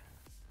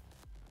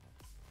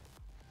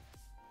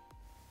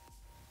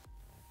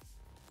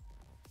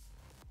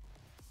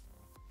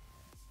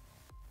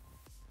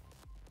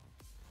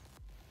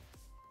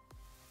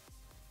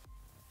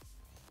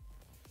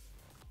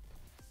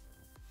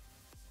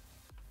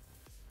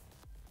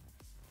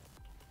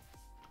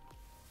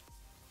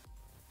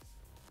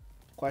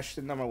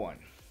 Question number 1.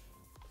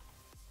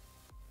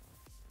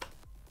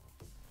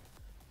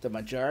 The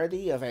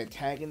majority of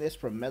antagonists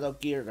from Metal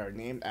Gear are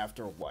named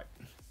after what?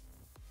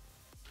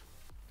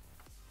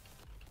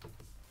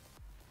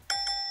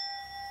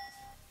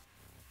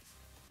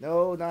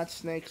 No, not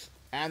snakes.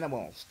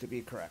 Animals, to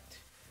be correct.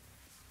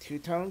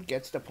 Two-Tone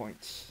gets the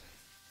points.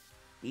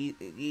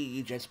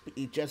 He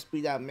just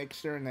beat out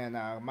Mixer and then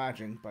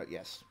Majin, but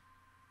yes.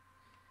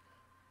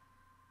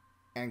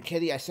 And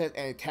Kitty, I said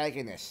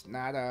antagonist,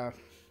 not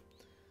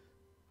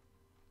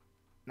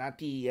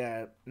the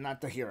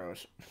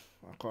heroes.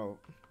 I'll call.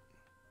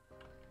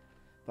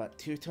 But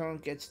Two-Tone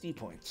gets the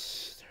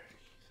points.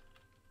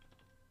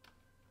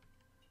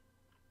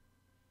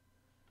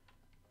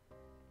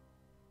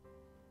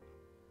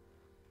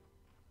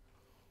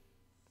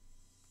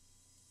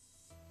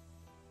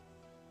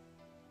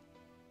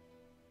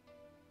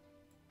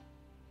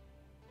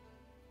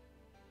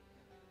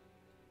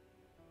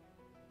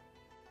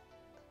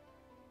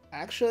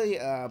 Actually,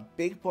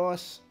 Big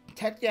Boss.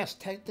 Yes,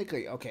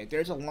 technically, okay.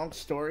 There's a long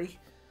story,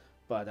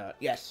 but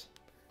yes,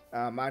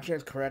 Majin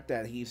is correct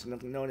that he's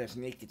known as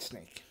Naked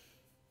Snake.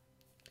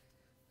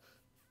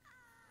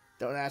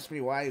 Don't ask me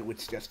why,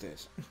 which just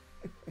is.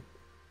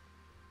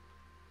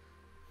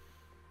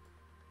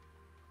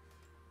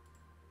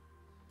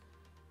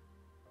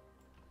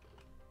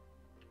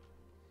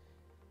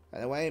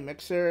 By the way,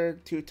 Mixer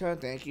Two-Tone,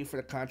 thank you for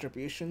the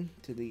contribution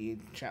to the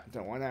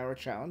 1 hour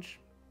challenge.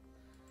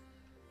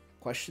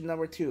 Question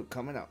number 2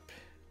 coming up.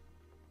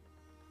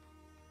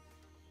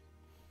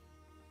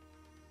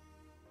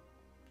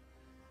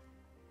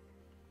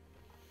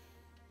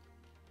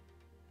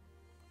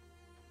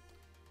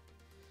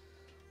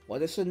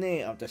 What is the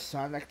name of the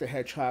Sonic the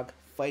Hedgehog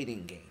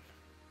fighting game?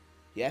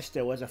 Yes,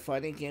 there was a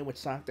fighting game with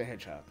Sonic the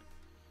Hedgehog.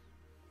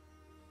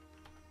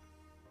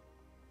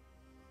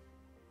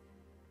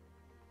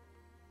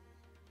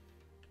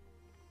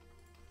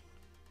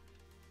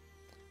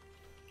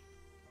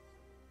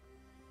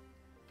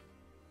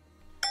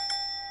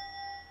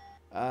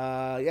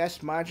 Yes,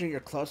 Majin, you're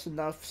close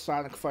enough.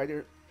 Sonic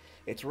Fighter.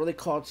 It's really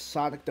called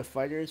Sonic the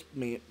Fighters.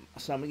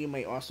 Some of you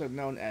may also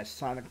know as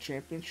Sonic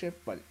Championship,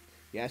 but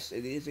yes,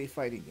 it is a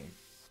fighting game.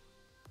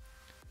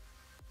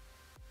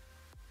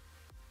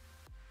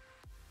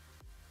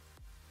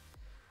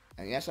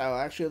 And yes, I'll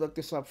actually look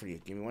this up for you.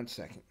 Give me 1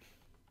 second.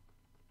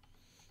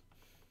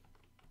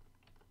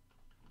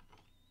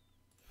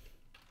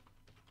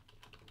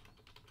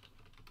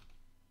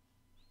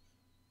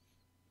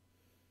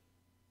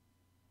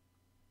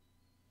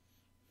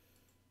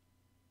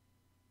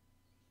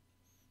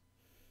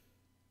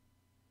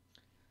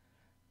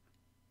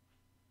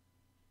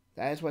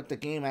 That is what the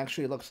game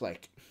actually looks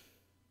like.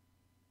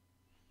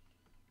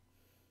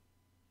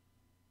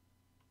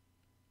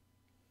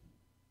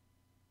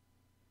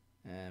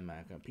 And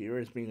my computer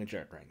is being a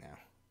jerk right now.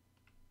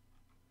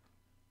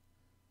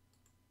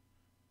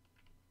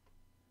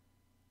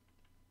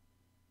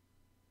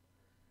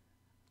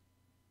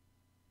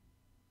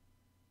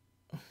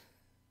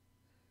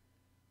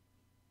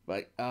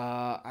 But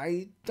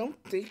I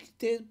don't think it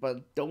did,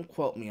 but don't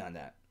quote me on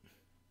that.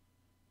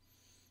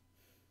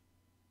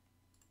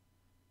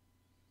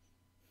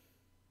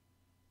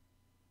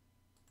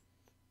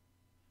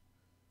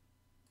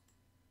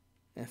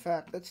 In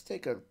fact, let's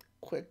take a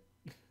quick.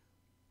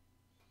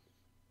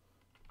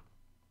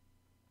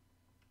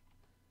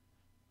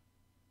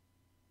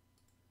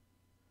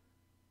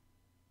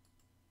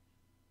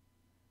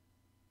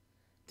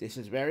 This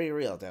is very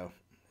real, though.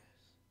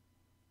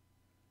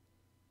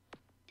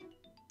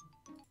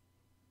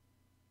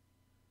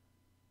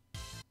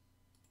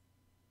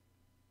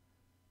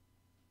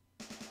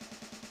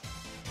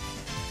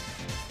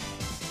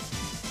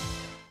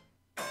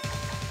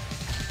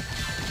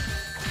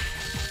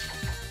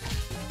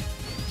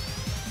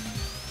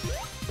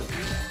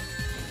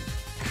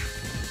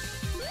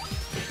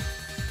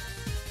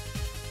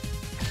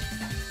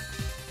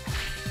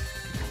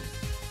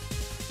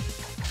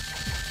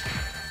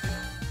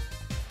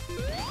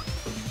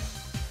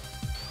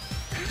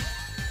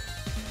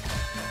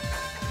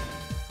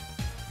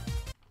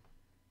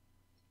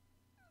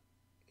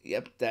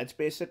 Yep, that's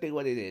basically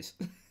what it is.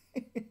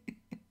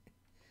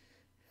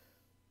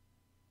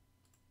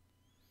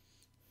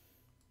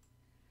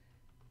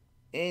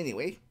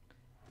 Anyway,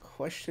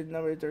 question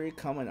number 3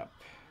 coming up.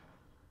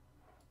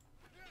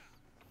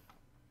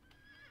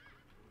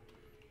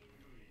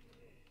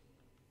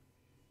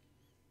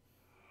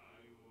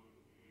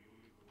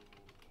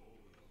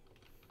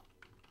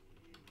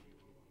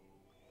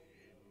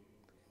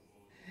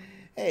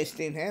 Hey,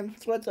 Steamham,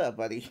 what's up,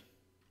 buddy?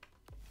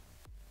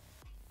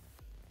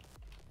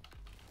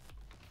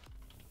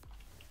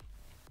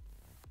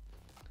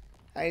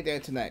 How you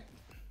doing tonight?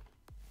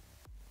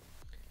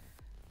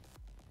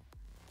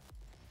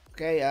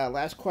 Okay,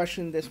 last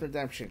question. This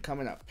redemption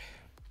coming up.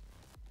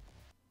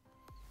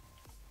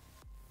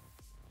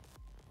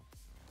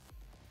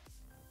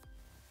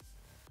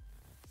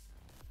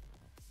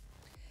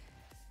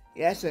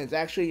 Yes, and it's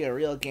actually a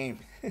real game.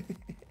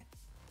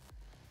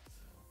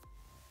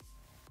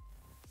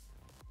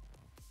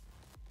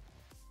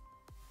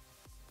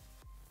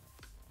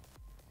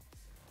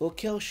 Who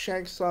killed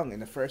Shang Tsung in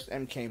the first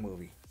MK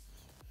movie?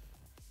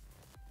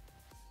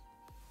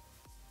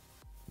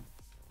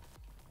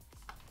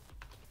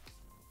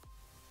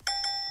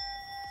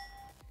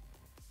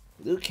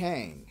 Liu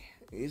Kang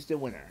is the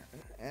winner.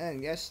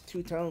 And yes,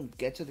 Two-Tone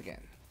gets it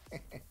again.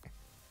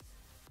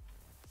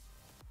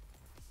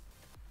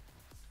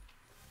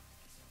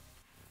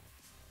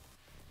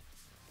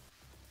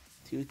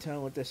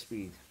 Two-Tone with the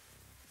speed.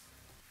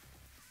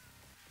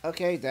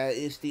 Okay, that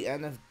is the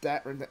end of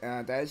that.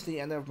 That is the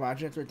end of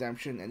Project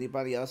Redemption.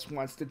 Anybody else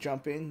wants to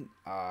jump in?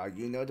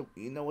 You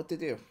know what to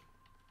do.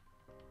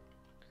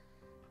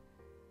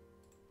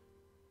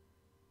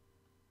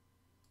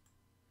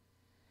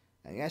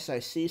 And yes, I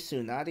see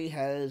Tsunade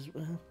has.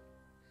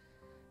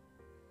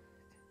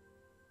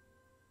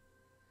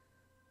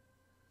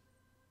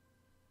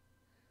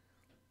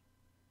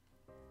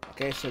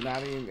 Okay,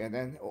 Tsunade, and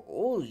then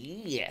oh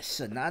yes,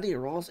 Tsunade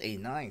rolls a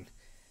 9.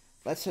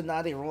 Let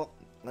Tsunade roll.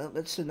 Let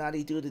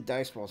Tsunade do the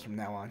dice rolls from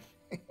now on.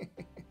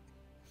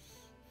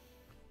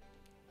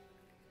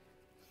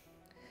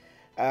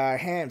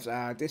 Hams,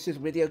 this is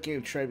video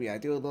game trivia. I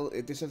do a little.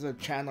 This is a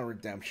channel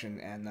redemption,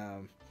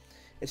 and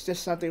it's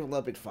just something a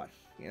little bit fun.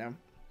 You know,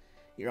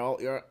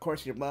 you're of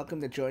course you're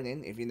welcome to join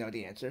in if you know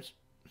the answers.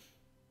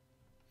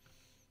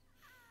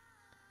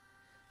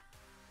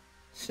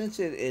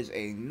 Since it is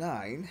a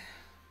 9,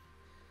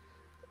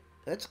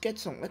 let's get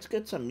some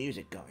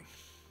music going.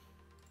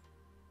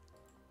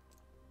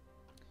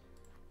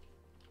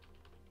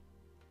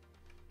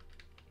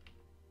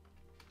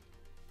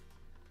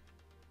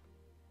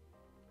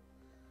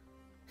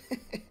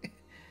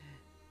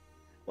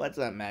 What's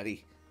up,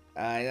 Maddie?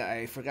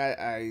 I forgot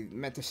I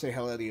meant to say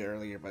hello to you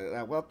earlier,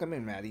 but welcome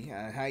in, Maddie.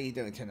 How you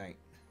doing tonight?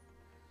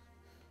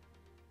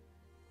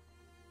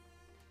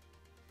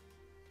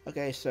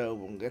 Okay,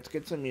 so let's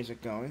get some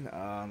music going.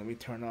 Let me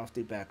turn off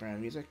the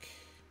background music.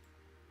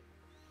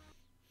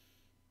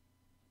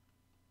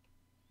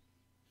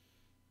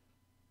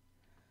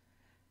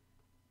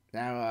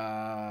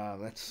 Now,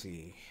 let's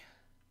see.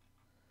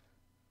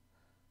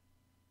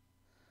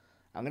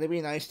 I'm gonna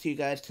be nice to you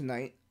guys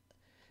tonight.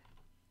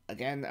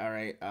 Again,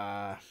 alright,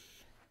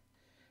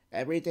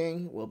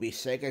 everything will be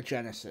Sega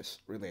Genesis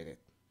related.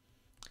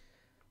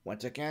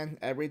 Once again,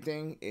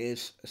 everything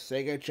is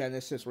Sega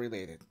Genesis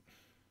related.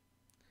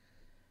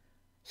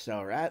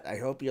 So, Rat, I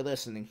hope you're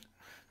listening.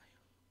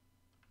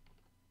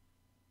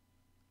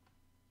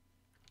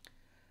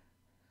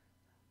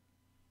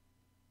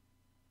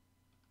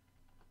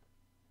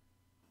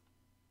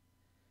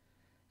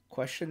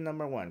 Question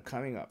number 1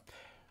 coming up.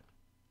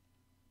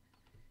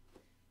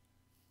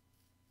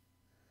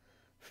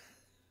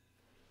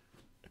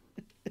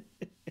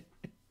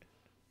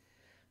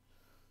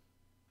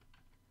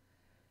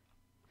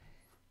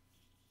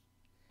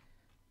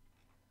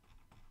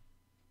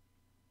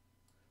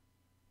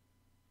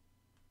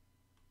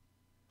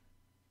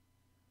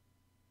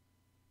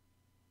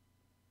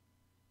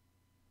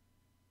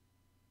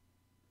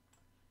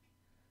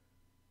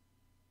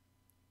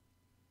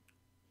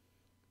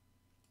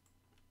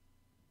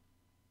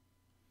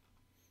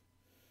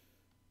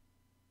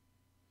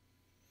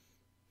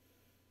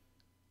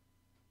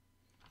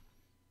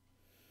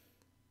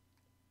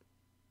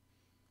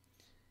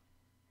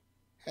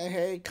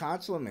 Hey,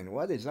 Consulman,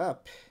 what is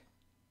up?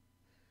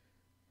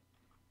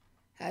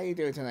 How you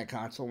doing tonight,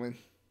 Consulman?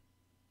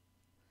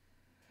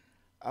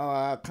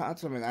 Oh,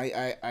 Consulman,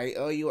 I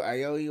owe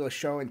you a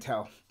show and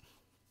tell.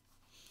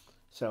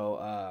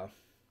 So,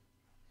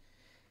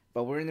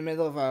 but we're in the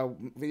middle of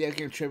video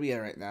game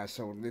trivia right now,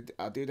 so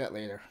I'll do that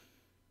later.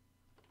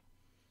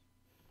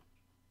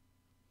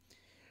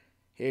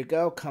 Here you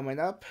go, coming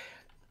up.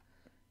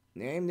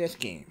 Name this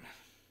game.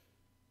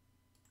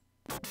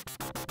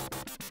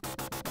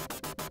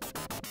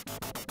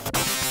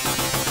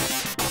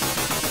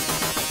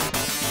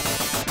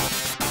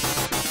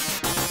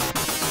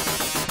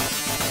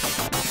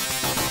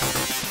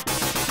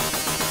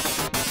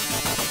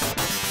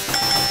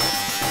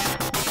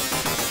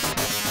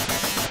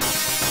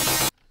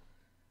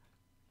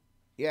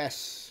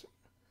 Yes.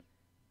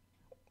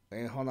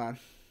 Wait, hold on.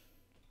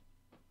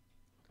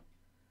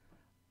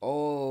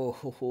 Oh,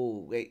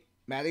 wait.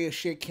 Mario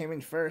Shit came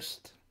in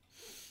first.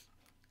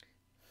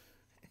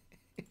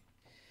 It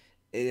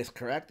is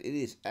correct. It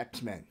is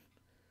X-Men.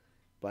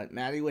 But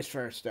Maddie was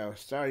first, though.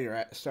 Sorry,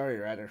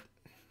 Rather.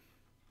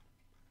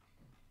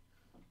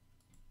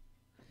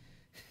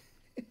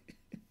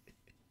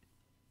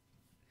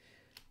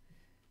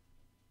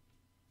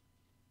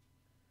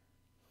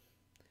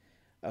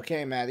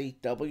 Okay, Maddie,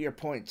 double your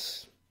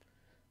points.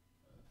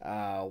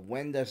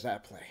 When does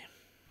that play?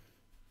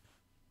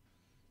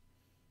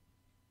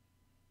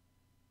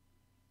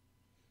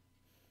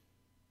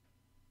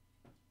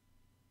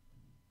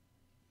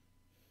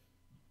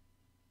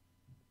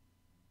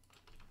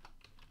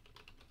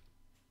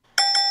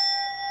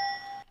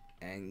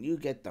 And you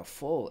get the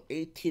full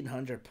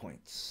 1,800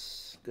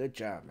 points. Good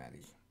job,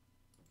 Maddie.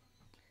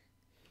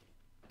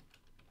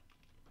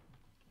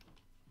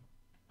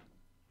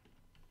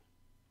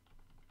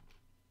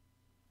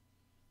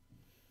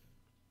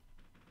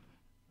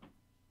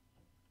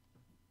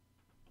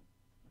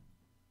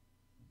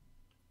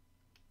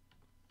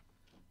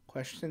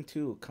 Question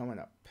 2 coming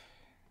up.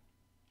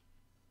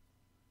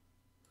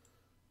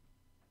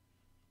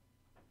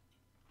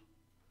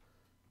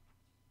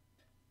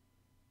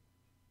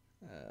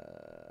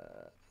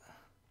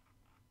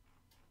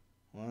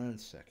 One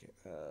second.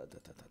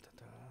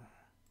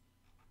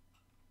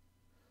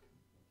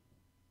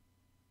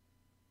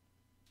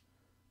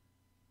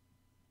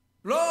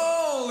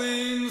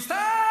 Rolling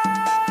Star!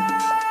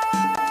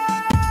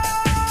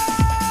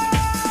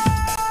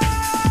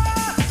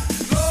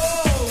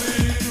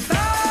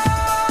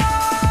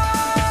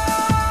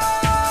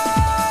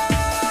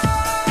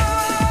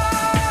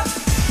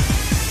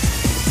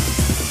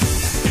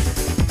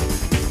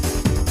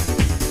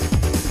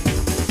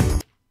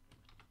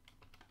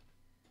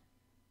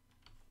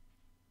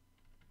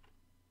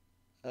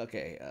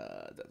 Okay,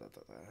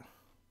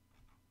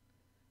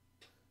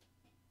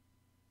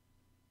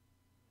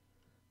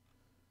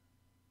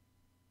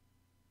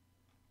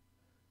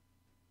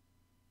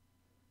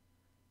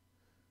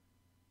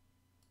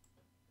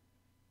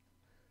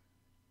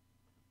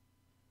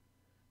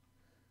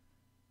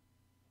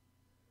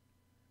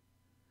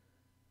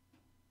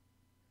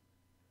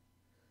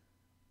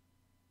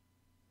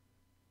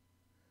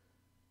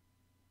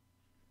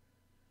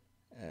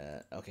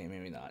 okay,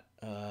 maybe not.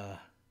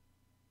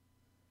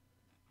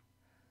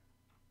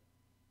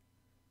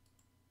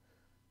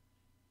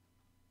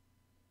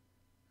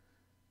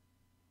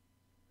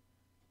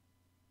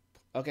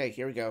 Okay,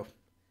 here we go.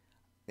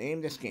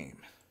 Name this game.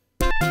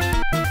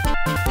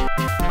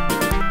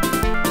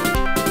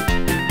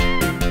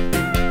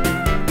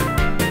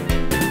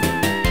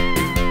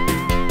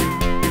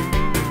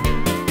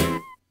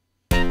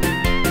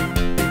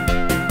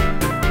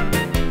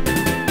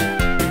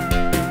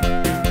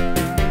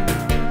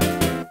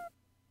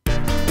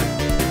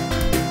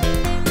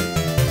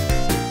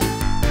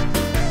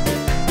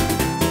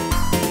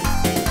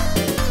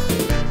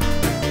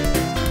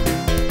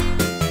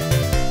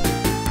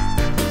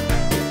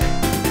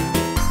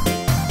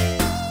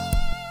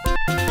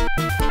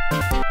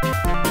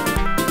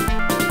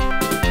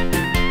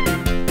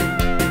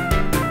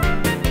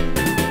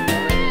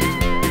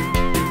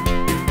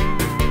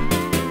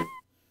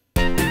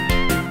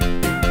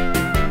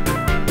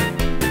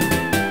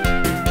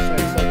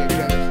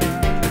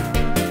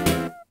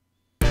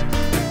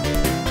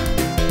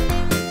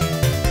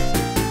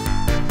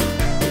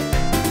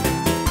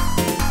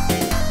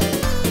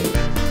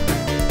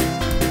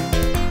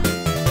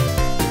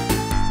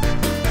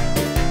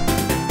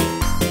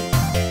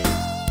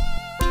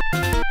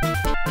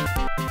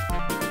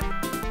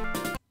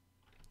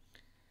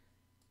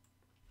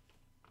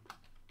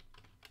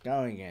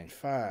 Going in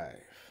 5,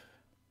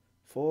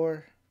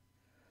 4,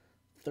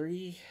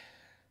 3,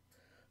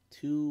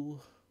 2,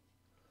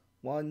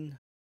 1.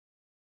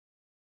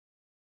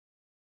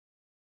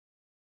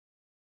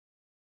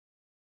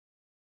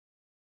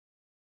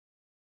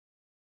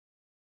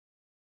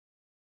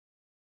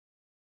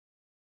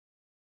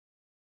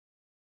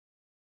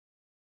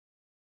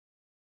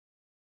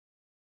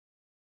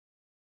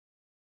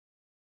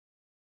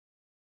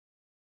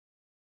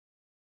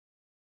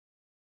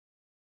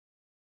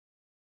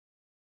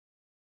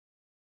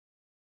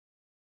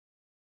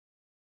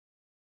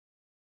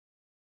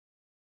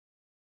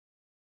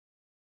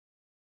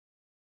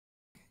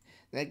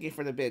 Thank you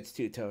for the bits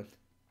too, Toad.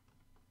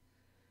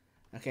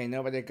 Okay,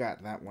 nobody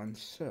got that one,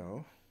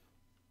 so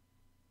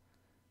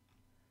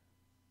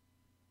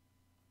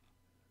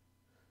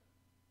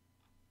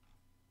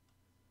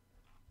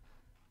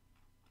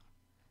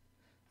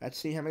let's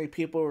see how many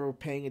people were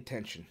paying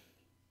attention.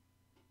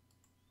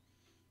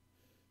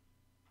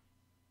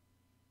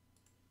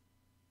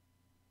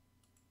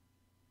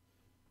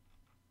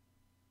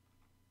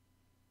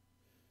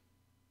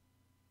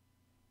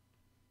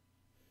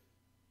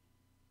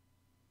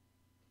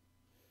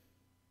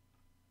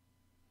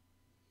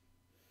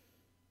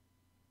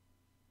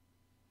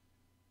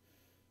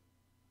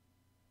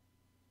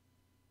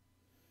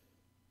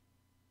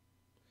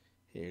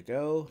 Here you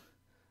go.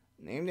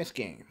 Name this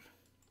game.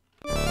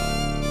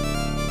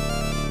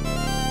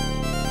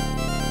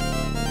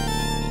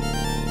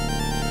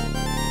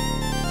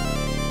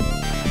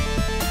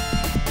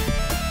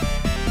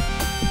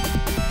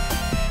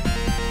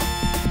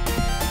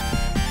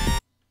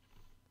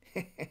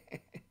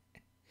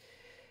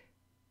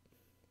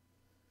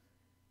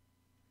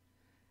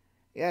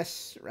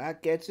 Yes,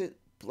 Rat gets it.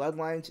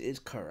 Bloodlines is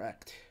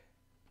correct.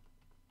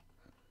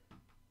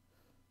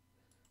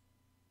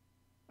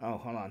 Oh,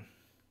 hold on.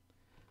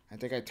 I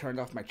think I turned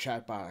off my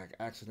chat bot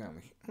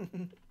accidentally.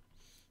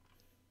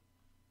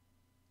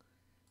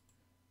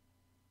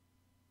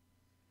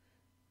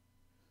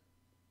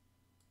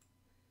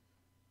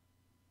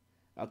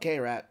 Okay,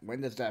 Rat, when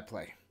does that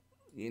play?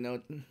 You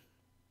know...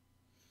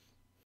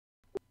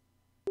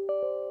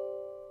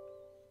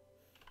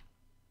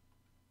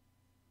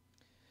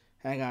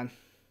 Hang on.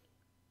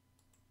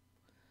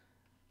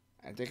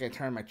 I think I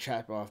turned my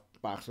chat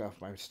box off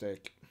by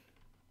mistake.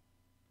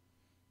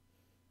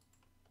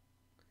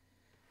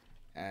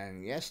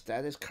 And yes,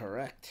 that is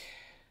correct.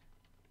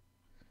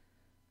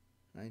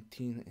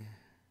 19.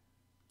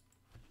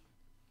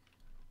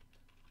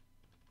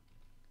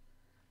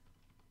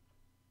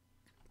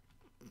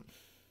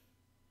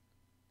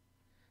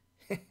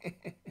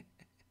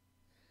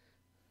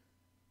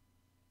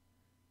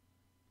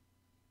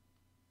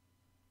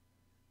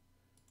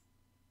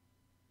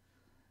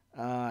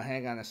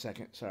 Hang on a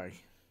second. Sorry.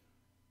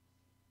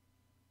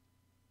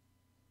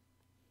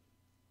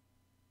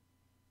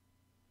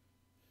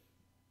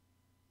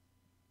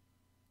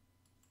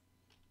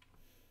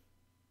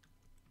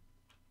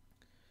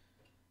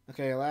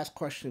 Okay, last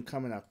question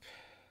coming up.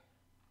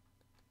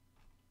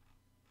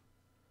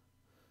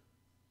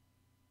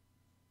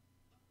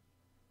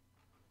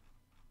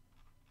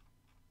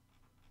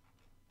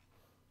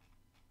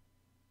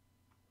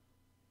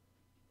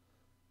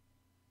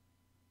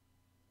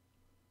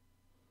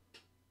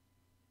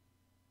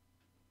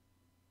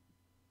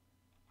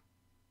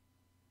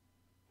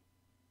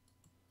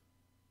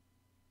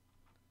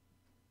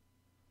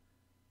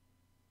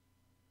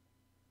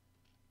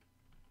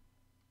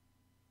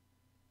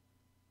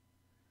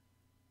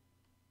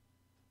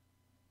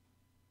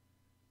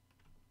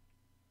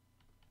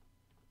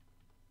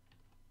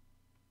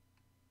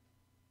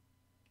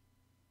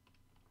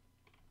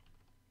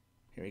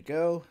 Here we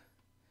go.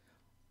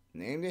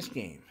 Name this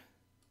game.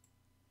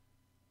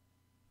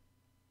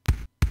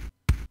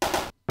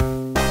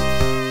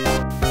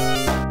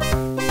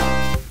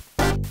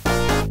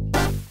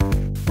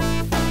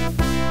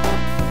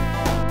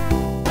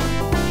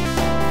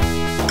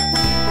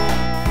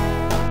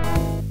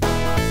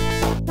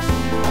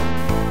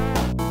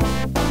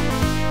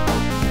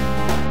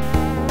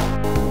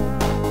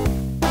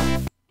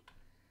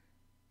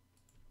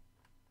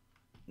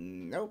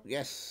 Nope.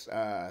 Yes.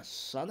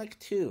 Sonic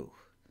 2.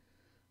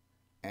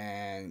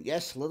 And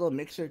yes, Little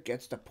Mixer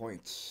gets the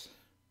points.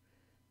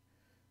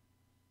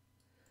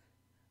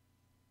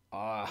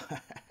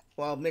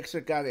 Well,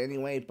 Mixer got it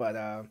anyway, but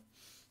oh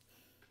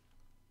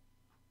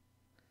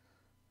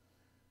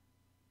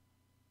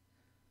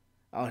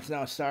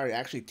no, sorry.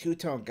 Actually, Two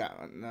Tone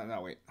got.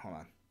 No, wait, hold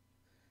on.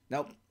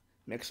 Nope,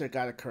 Mixer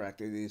got it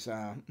correct. It is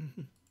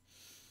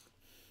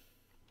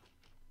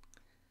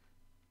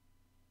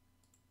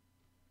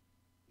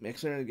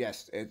Mixer.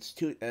 Yes, it's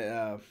two.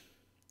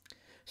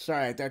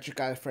 Sorry, I thought you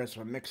got it first,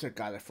 but Mixer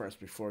got it first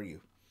before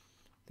you.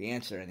 The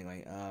answer,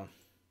 anyway.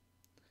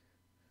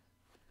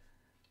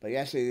 But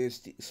yes, it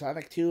is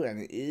Sonic 2,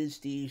 and it is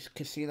the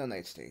Casino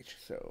Night stage.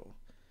 So,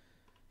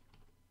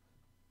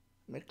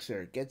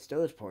 Mixer gets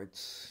those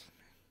points.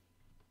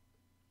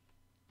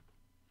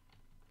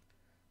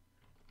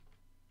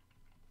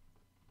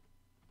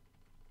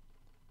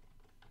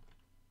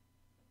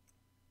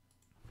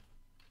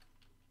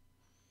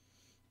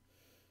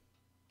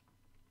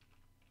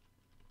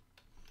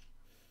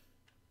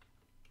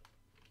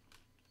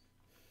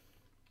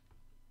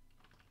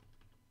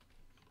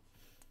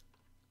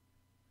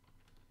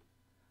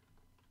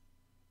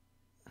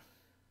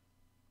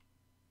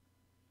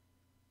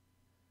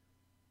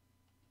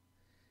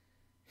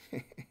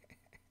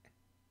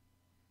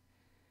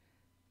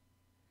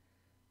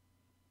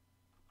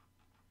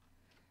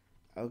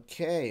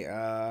 Okay,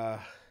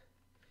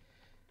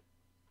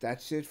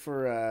 that's it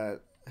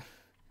for,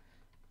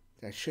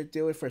 that should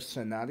do it for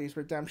Sonati's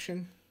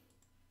Redemption.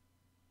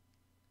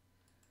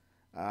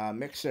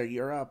 Mixer,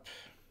 you're up.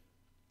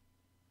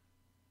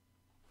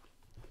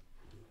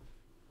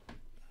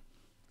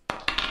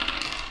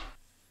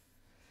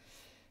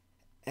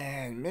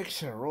 And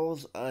Mixer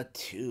rolls a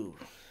 2.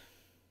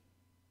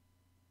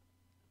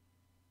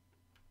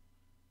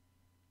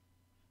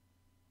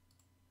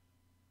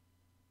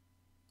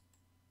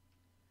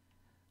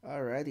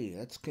 Alrighty,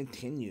 let's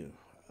continue.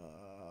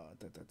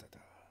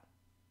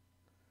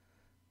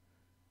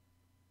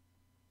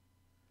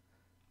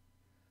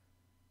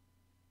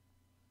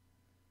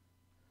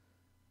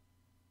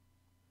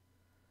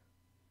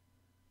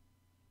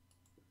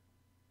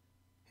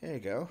 Here you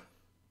go.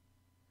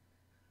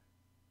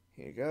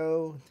 Here you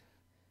go.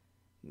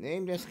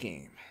 Name this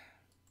game.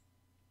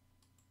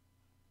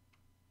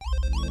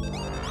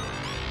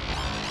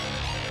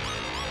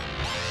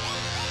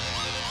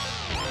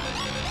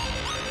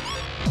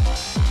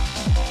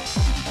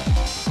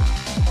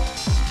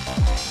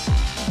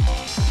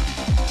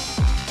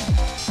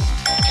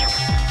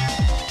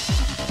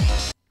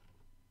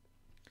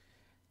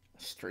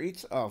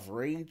 Streets of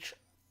Rage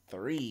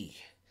 3.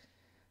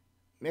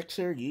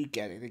 Mixer, you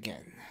get it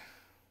again.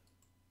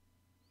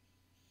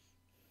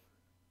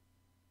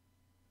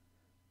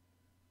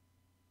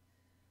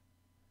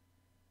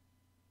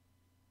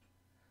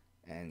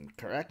 And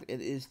correct,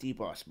 it is the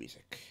boss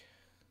music.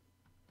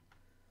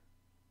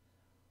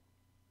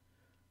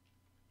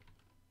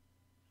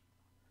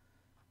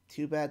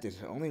 Too bad this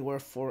is only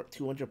worth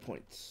 200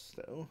 points,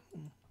 though.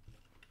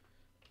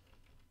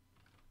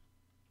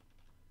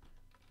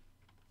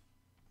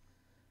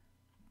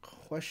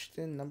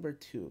 question number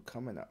 2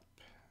 coming up.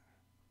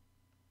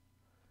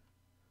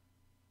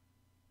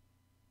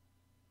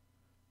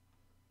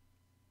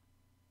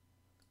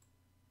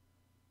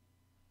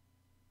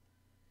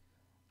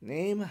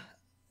 Name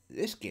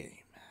this game.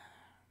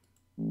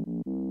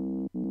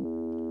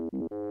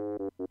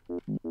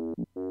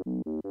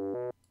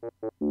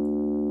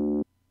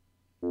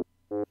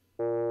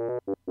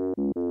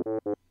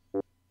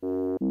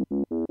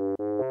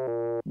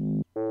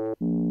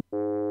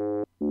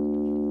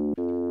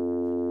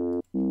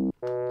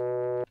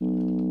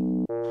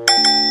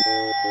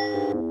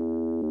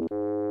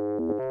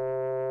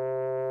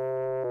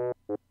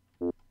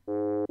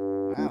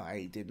 Wow,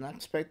 I did not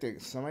expect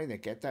somebody to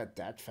get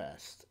that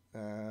fast.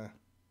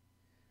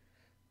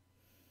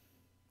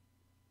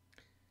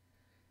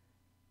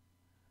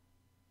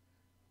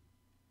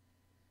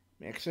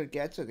 Mixer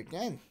gets it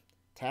again.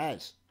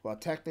 Taz. Well,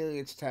 technically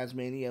it's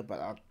Tasmania, but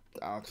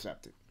I'll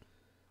accept it.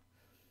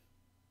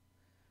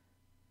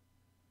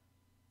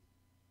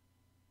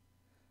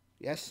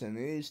 Yes, and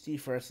it is the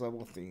first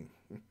level theme.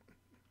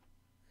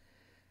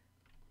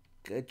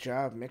 Good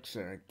job,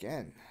 Mixer,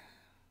 again.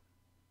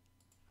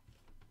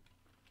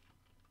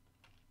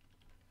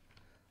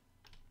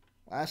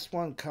 Last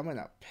one coming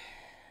up.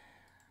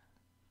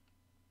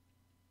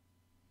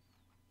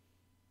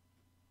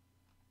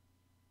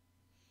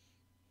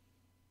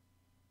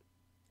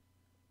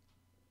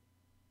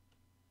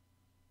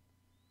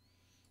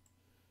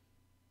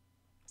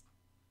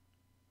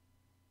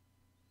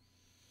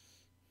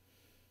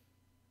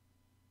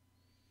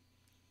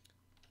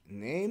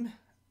 Name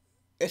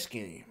this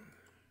game.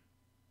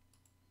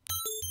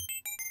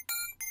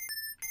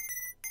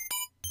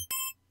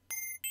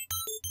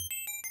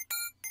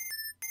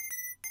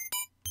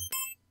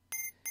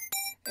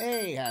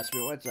 Hey,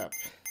 Hasper, what's up?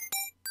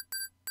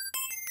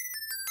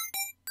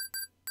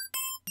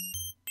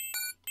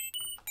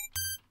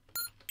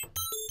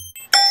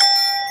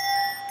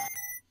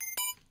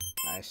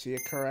 I see a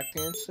correct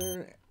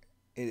answer.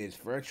 It is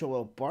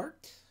Virtual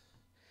Bart.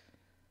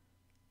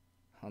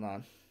 Hold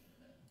on.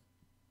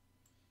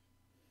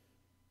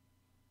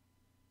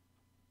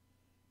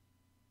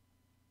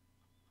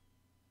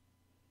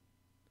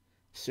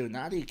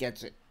 Tsunade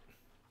gets it.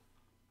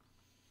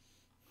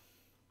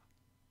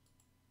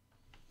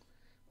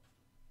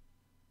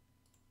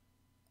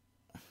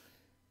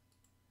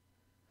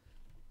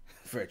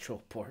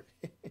 Virtual port.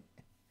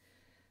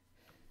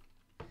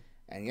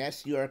 And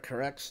yes, you are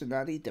correct,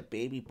 Tsunade, the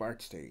Baby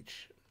Bart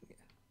stage.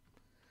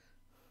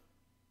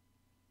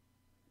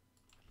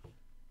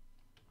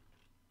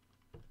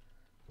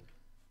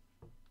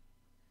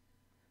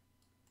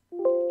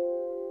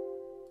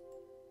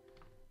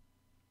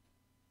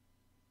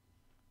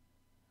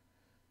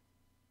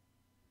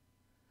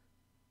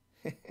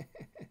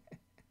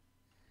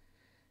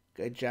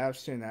 Good job,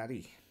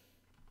 Tsunade.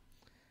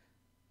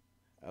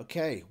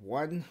 Okay,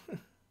 one.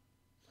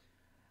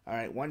 All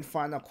right, one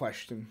final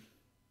question.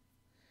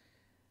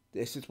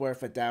 This is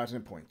worth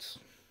 1,000 points.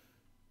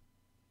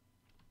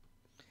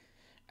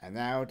 And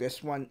now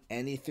this one,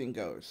 anything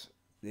goes.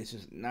 This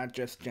is not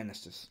just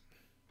Genesis.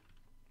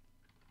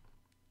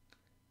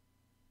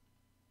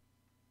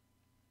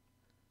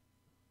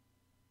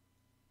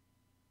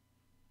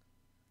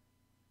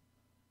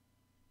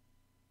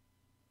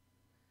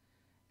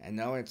 And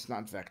no, it's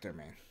not Vector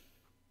Man.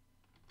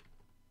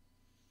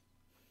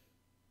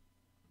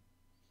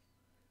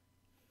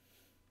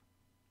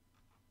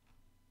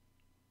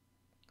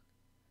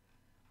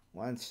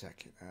 One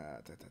second.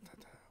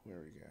 Where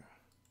we go?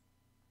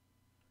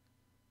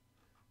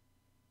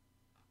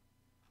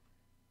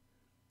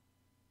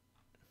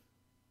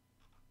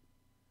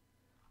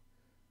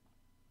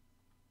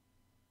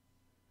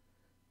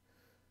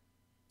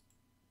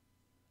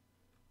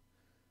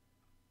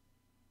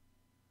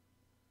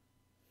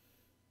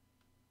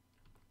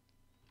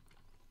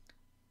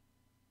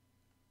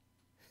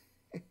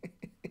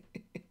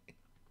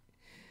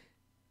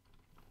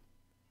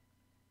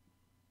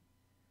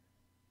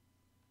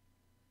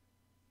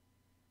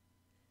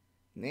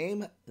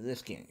 Name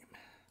this game.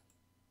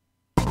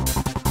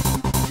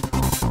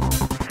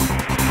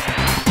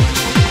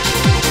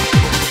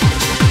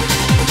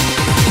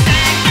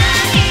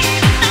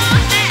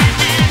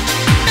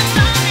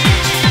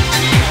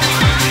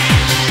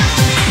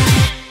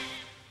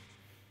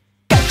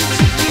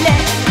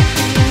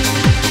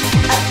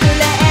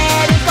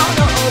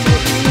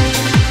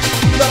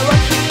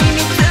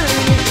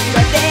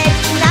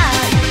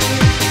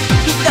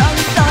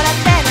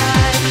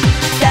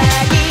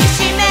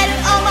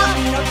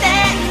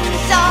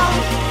 So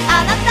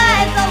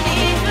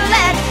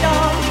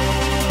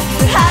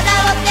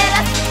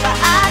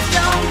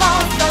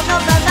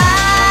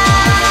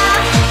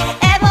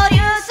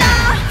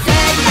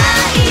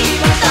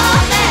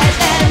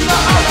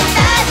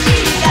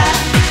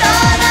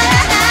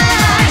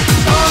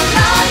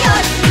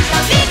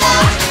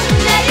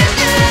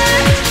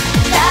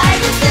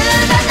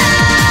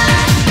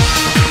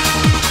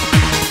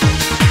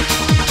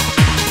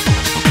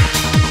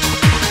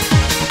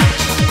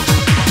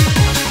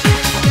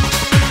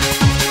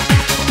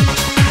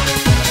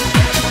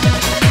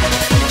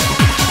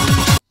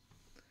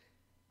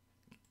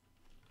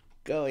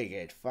play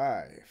again.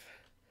 5,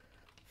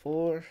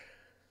 4,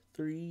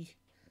 3,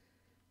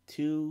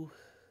 2,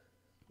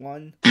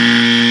 1.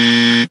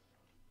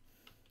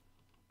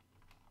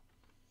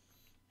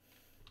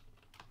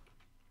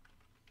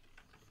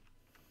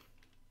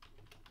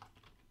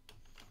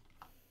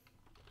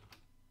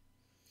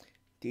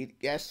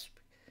 Yes,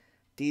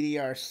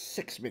 DDR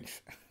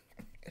 6-bit.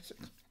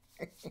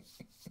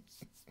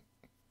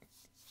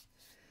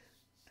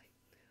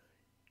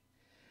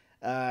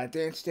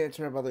 Dance Dance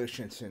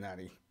Revolution,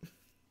 Sonati.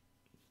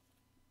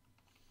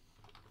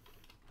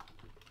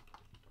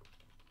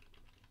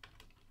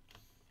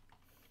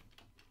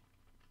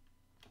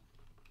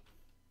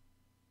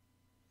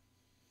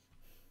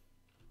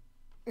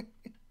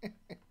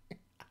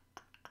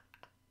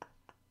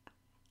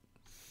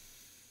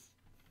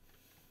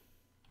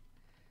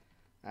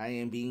 I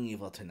am being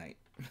evil tonight.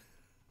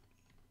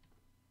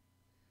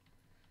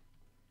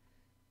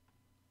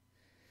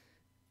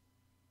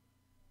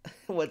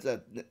 What's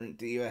up,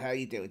 Dio? How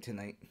you doing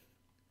tonight?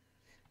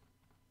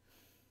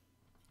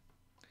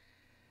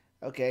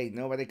 Okay,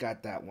 nobody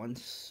got that one,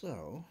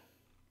 so...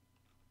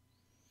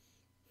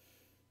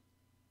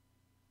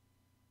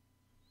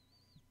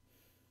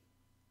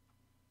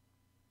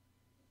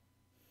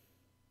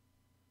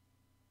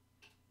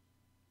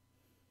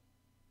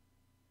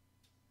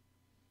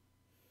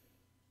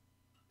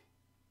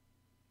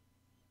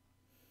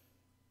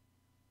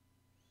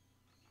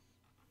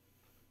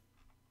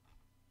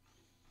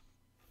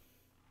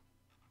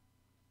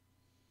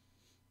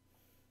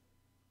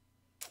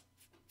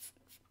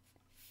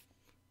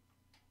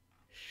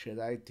 Should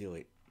I do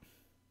it?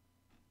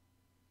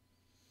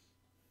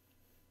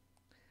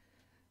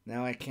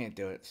 Now I can't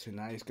do it, so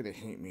now he's gonna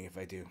hate me if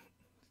I do.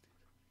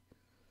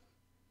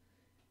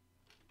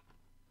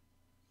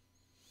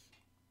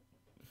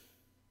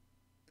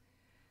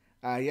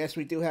 Yes,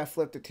 we do have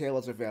Flip the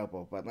Tables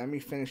available, but let me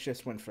finish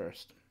this one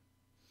first.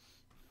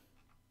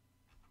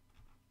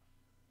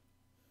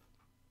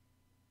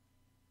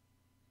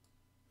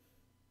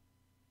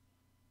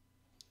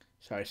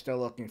 Sorry, still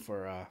looking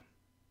for,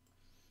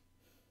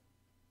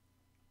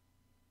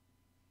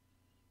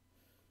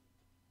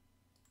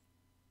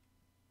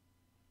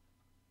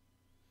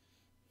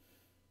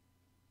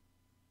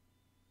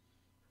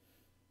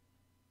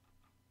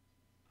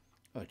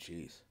 Oh,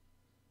 jeez.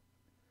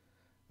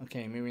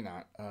 Okay, maybe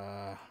not.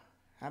 How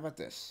about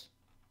this?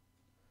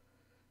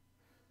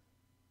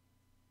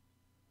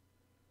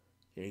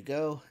 Here you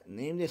go.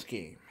 Name this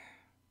game.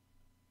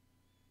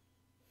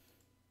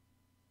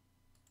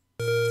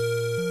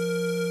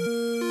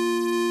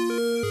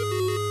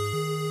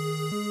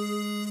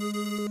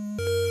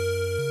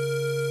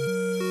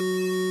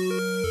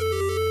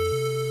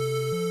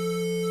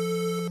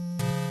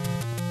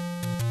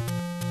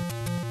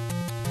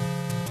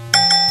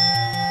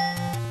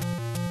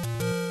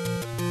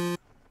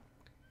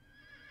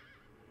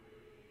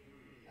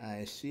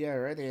 I see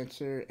our right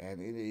answer,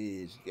 and it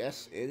is,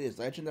 yes, it is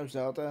Legend of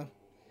Zelda.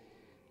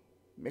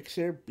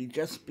 Mixer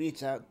just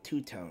beats out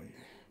Two-Tone.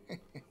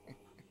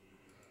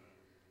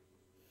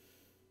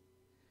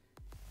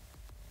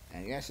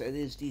 And yes, it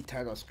is the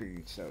title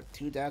screen, so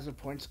 2,000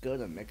 points go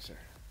to Mixer.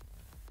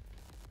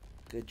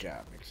 Good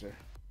job, Mixer.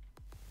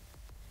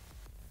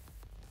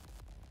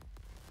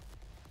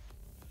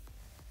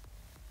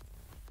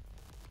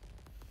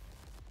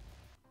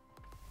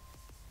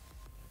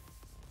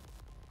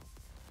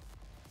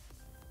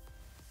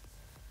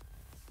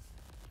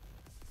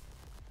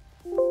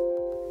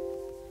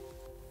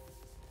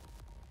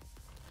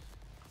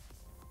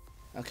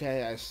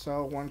 Okay, I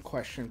saw one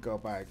question go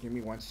by. Give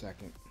me 1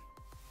 second.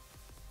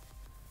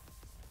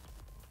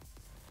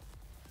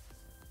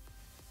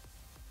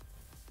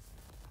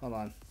 Hold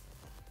on.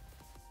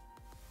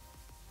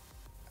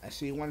 I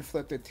see one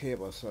Flip the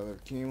Table. So the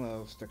game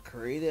was the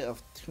creator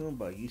of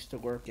Toomba used to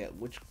work at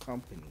which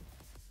company?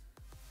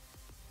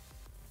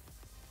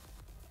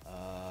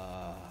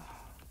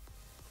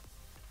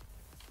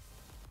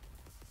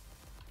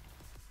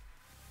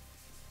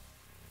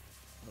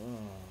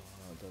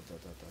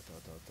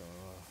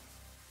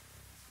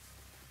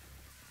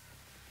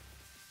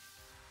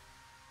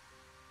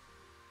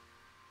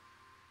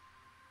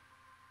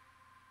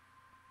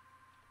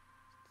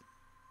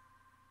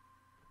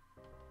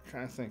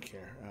 Trying to think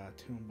here.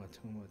 Toomba.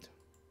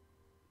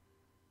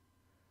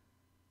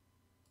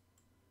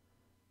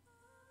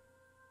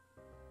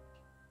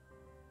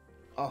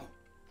 Oh,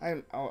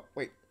 oh,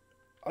 wait.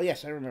 Oh,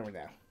 yes, I remember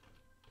now.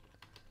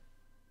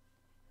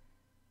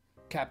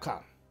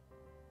 Capcom.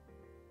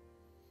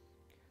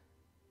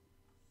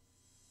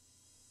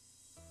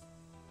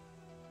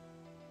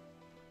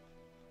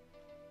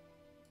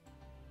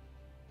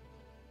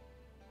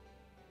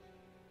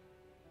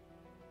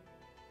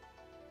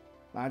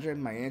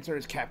 Margarine, my answer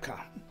is Capcom.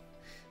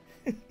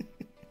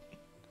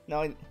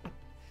 No,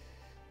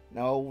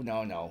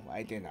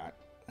 I did not.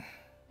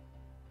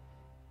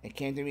 It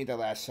came to me the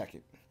last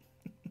second.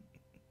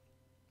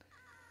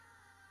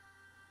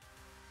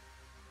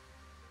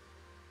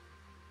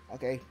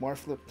 Okay, more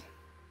flip.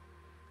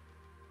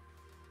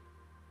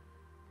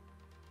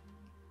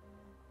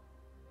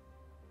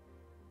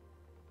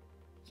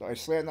 So I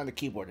slammed on the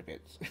keyboard a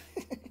bit.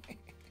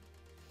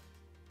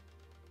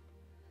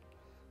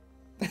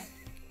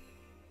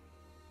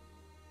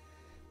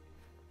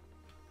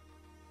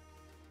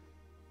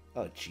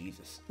 Oh,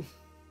 Jesus.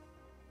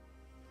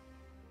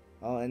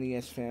 Oh,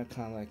 NES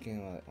Famicom like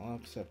game, all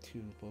except 2,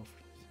 both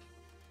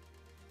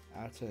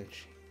outside.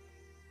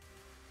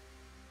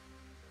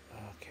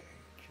 Okay,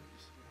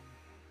 jeez.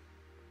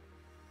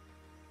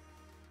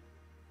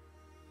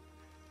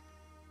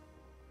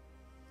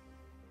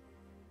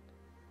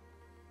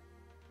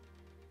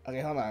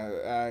 Okay, hold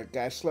on,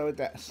 guys. Slow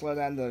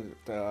down the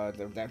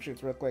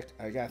redemptions real quick.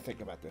 I gotta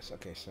think about this.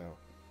 Okay, so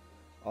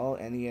all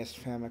NES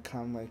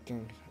Famicom like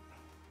game.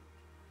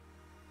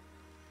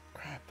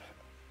 Crap.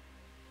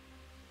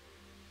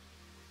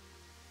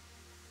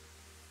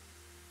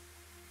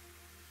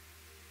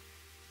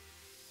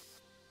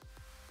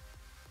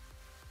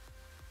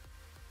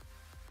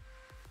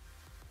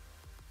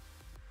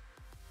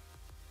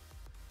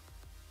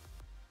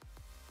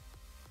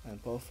 And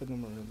both of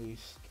them were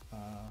released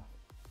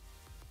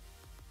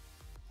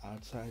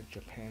outside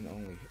Japan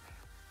only.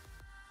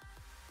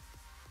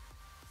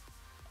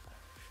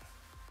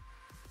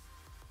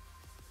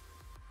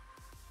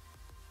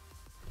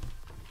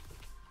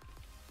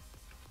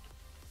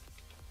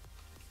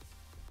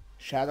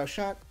 Shadow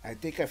Shot? I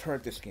think I've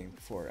heard this game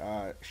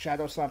before.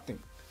 Shadow something.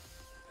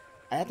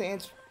 I have to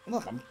answer.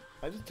 Look,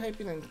 I just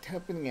typing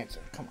the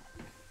answer. Come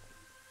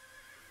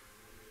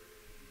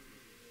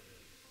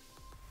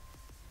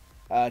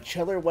on.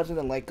 Chiller wasn't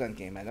a light gun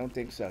game. I don't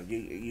think so.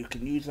 You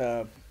can use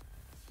a.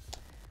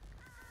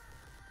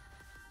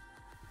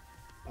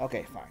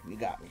 Okay, fine. You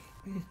got me.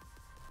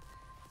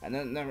 I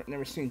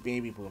never seen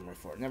Baby Boomer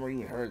before. Never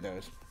even heard of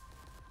those.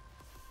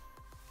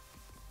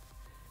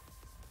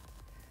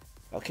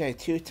 Okay,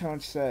 Two Tone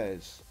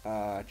says,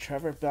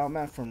 Trevor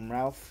Belmont from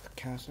Ralph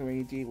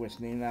Castlevania D was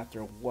named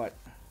after what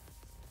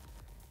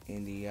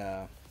in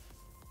the,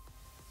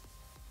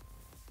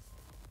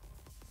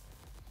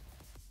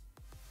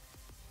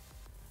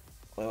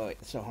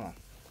 wait, so hold on.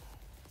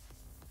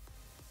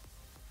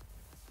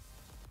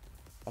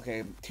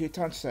 Okay, Two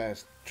Tone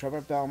says,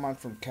 Trevor Belmont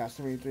from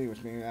Castlevania 3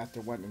 was named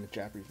after what in the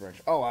Japanese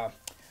version? Oh,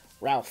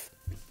 Ralph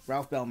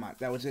Belmont.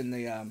 That was in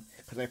the,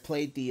 because I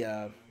played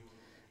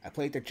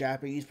the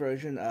Japanese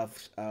version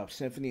of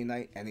Symphony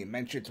Night, and he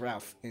mentions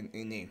Ralph in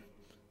name.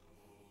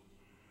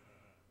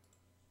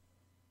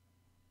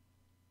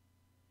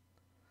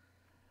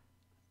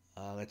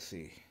 Let's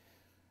see.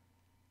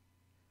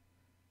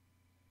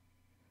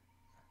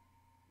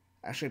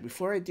 Actually,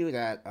 before I do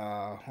that,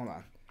 hold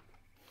on.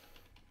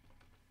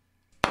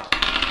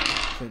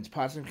 Since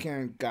Positive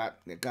Karen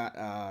positive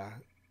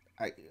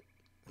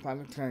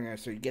Karen,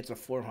 so he gets a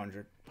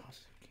 400.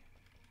 Positive.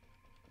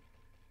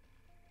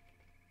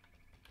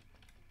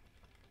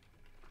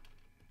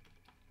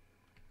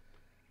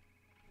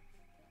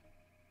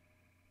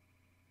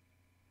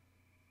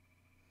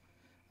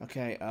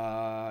 Okay,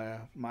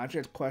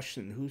 Majid's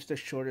question, who's the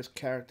shortest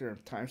character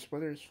of Time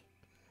Splitters?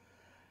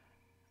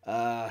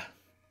 I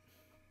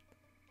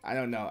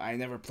don't know. I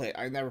never played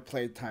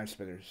Time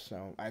Splitters,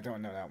 so I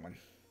don't know that one.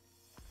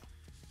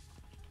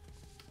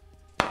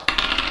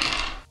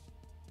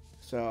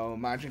 So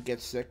Majid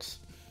gets 6.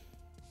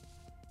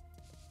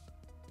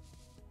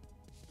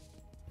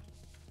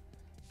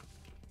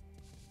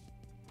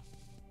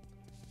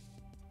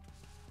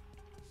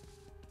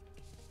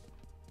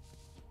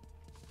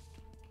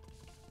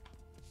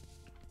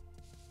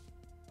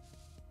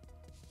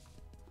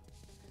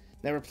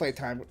 Never played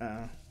Time.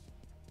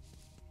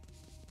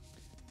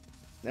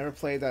 Never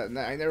played that.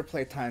 I never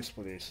played Time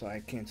Splitters, so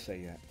I can't say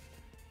yet.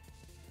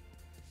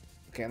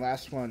 Okay,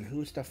 last one.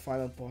 Who's the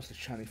final boss of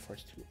Shining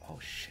Force 2? Oh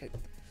shit!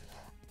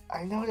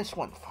 I know this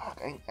one. Fuck!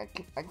 I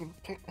can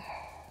pick.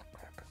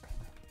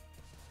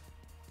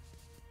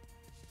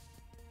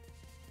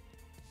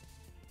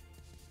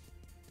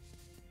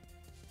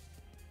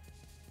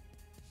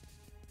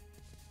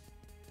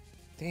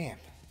 Damn.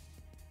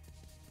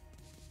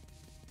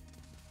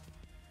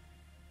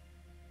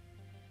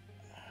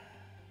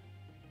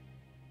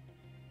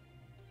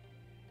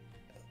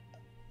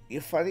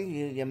 You're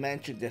funny you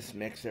mentioned this,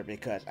 Mixer,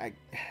 because I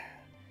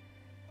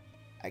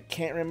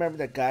can't remember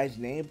the guy's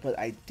name, but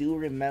I do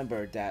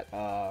remember that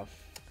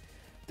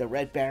the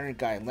Red Baron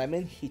guy,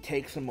 Lemon, he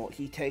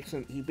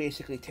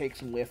basically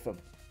takes him with him,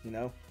 you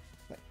know?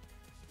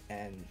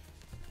 And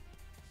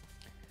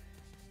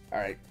all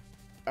right,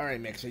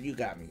 Mixer, you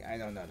got me. I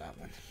don't know that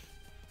one.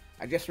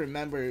 I just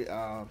remember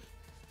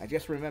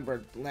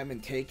Lemon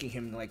taking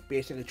him, like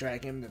basically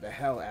dragging him to the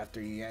hell after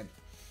the end.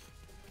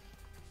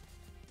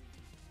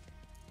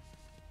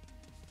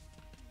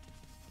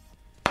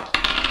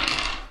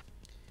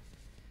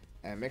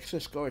 And Mixer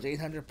scores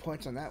 800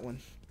 points on that one.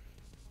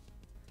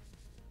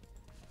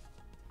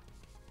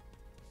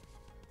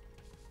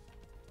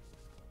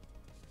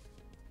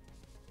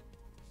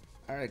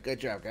 Alright, good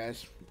job,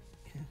 guys.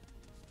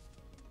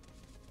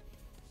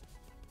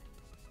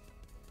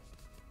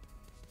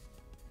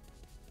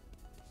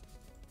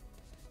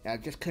 I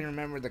just couldn't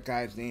remember the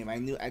guy's name.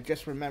 I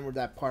just remembered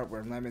that part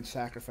where Lemon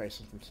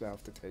sacrifices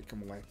himself to take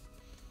him away.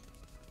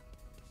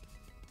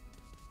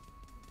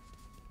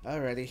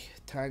 Alrighty,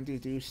 time to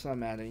do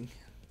some adding.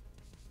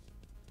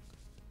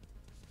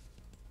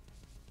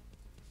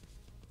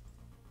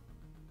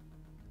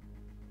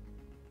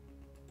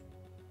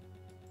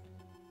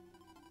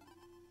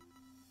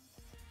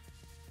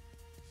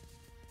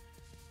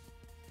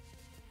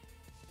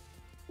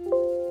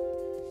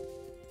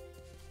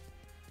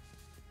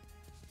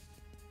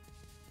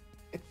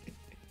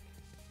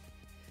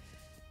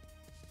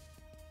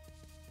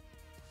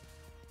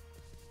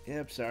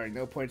 Yep, sorry,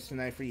 no points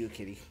tonight for you,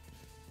 kitty.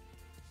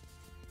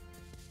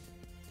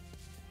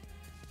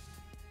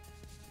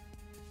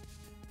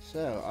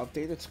 So,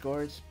 updated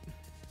scores.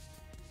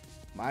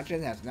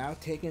 Majin has now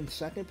taken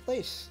second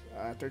place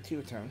after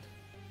two-tone.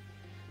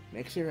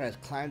 Mixer has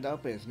climbed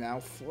up and is now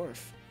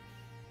fourth.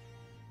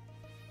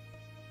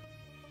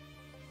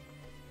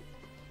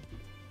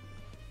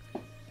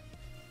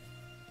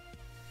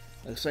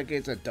 Looks like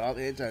it's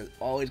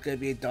always gonna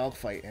be a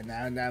dogfight, and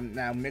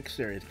now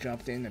Mixer has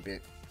jumped in a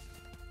bit.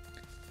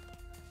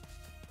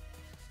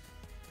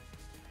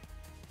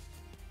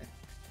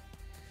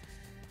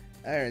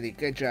 Alrighty,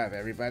 good job,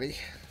 everybody.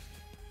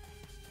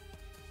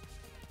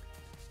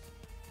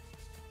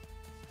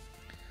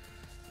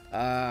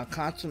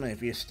 Consummate,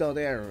 if you're still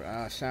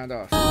there, sound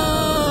off.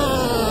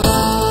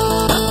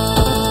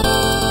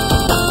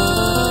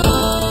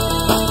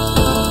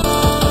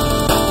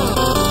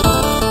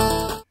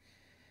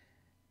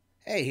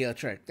 Hey, Heel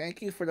Trick,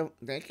 thank you for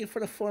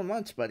the 4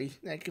 months, buddy.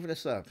 Thank you for the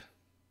sub.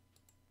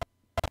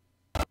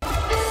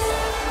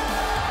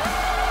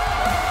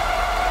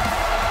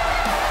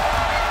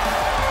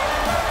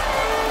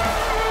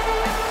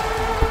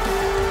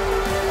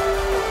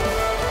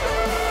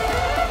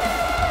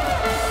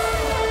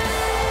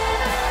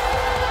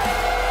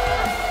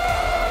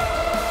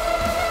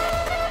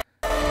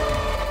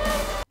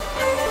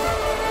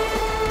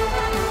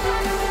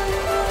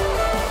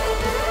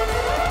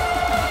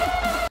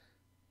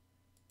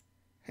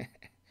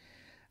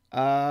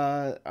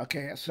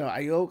 Okay, so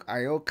I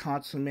owe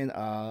Consummate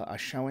a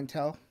show and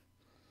tell.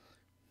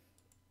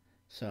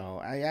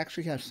 So I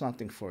actually have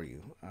something for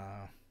you.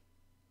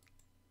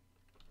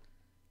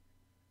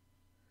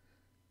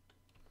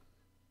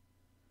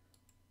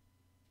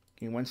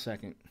 Give me 1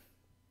 second.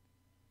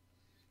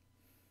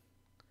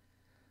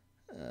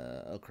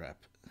 Oh crap.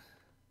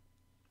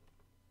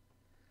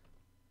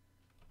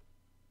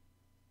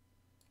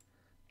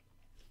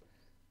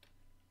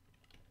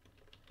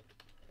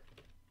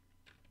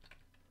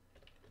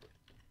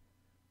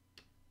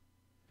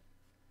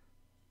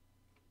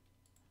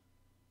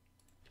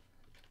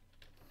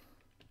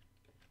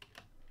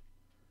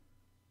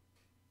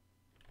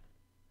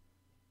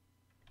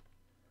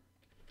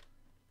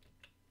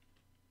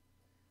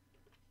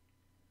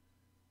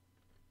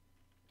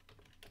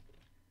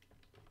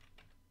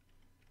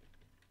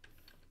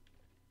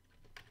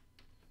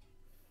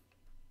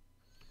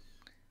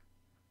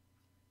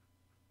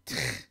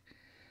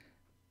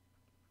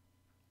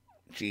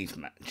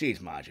 Jeez,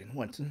 Majin.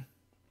 What's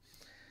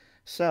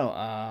so?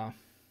 I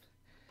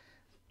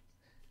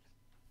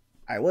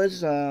was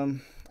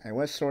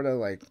sort of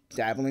like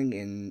dabbling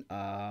in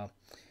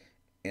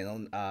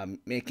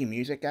making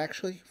music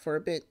actually for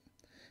a bit,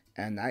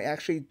 and I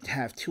actually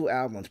have 2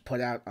 albums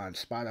put out on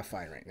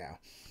Spotify right now.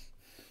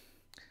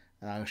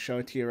 I'll show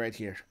it to you right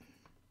here.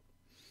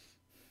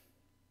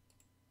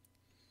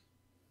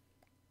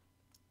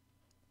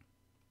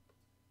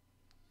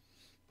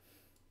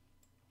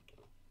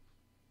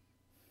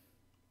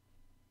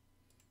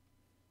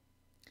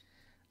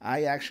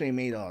 I actually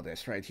made all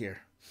this right here.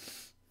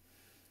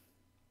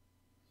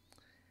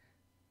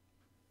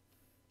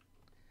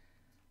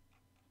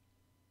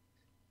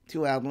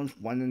 Two albums,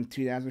 one in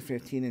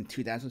 2015 and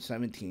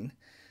 2017.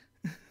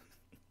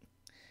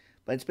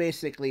 But it's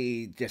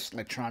basically just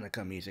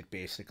electronica music,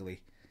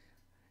 basically.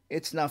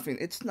 It's nothing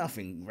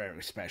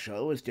very special. I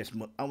was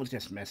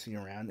just messing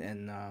around,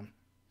 and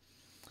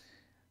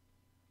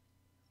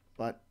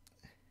but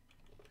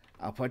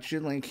I'll put you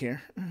a link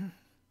here.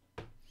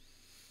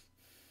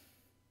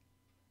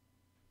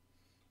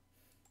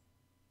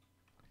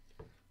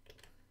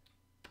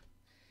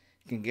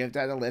 Can give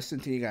that a listen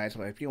to you guys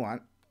if you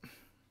want.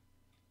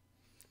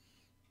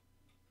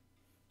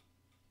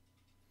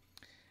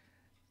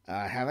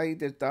 Have I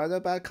thought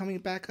about coming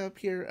back up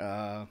here?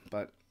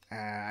 But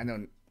I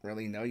don't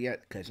really know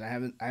yet because I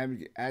haven't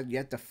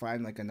yet to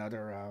find like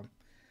another.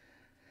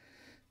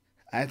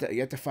 I have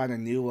yet to find a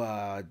new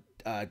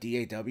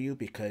DAW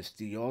because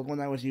the old one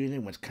I was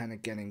using was kind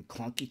of getting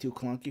too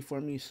clunky for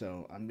me.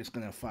 So I'm just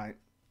gonna find.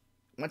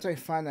 Once I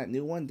find that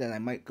new one, then I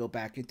might go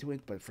back into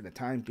it. But for the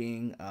time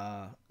being,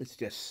 it's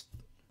just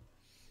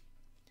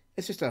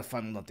a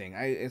fun little thing.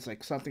 It's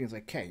like something is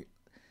like, hey,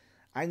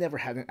 I never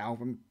had an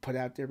album put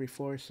out there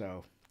before,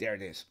 so there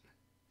it is.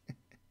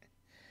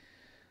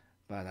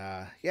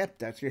 But yep,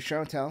 that's your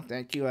show and tell.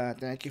 Thank you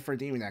for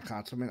redeeming that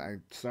compliment.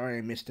 I'm sorry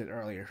I missed it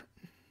earlier.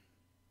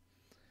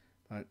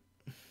 But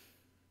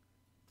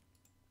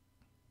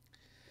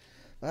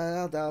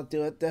Well, that'll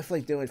do it.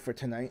 Definitely do it for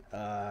tonight.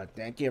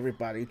 Thank you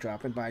everybody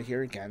dropping by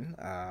here again.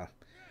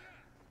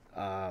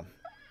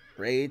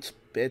 Raids,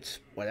 bits,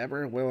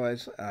 whatever it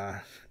was.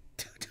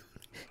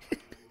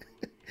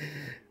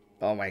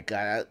 Oh my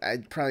god,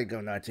 I'd probably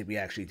go nuts if we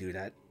actually do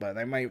that, but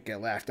I might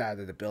get laughed out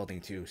of the building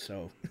too,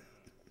 so.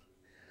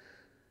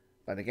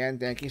 But again,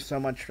 thank you so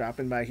much for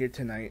dropping by here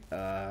tonight.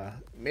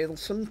 Made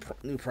some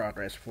new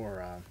progress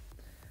for,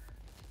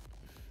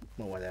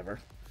 well, whatever.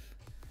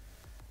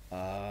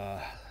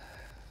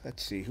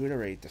 Let's see, who to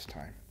raid this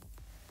time.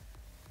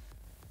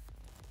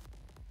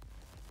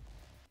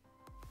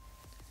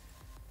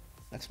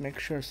 Let's make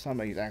sure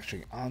somebody's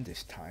actually on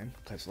this time,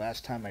 because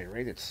last time I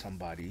raided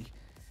somebody,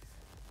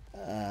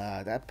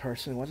 that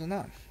person wasn't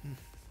on.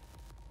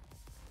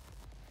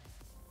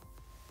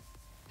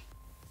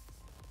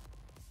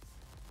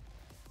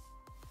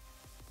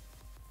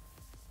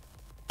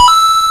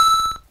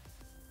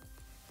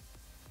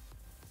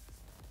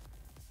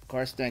 Of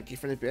course, thank you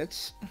for the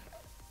bits.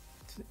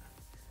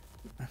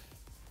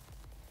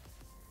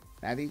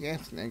 Maddie,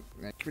 yes, thank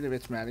you for the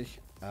bits, Maddie.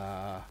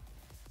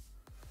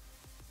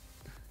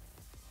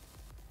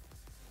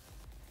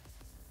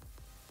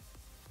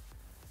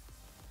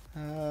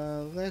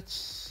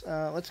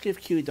 Let's give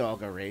Q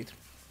Dog a raid.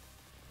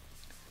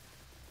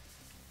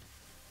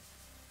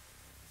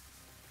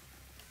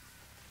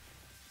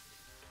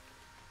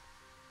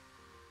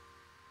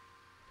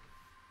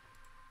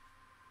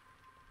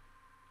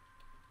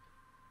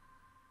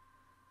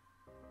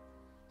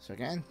 So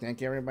again,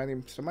 thank you everybody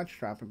so much for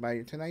dropping by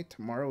here tonight.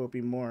 Tomorrow will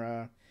be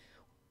more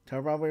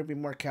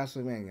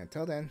Castlevania.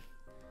 Until then,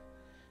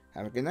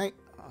 have a good night.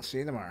 I'll see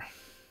you tomorrow.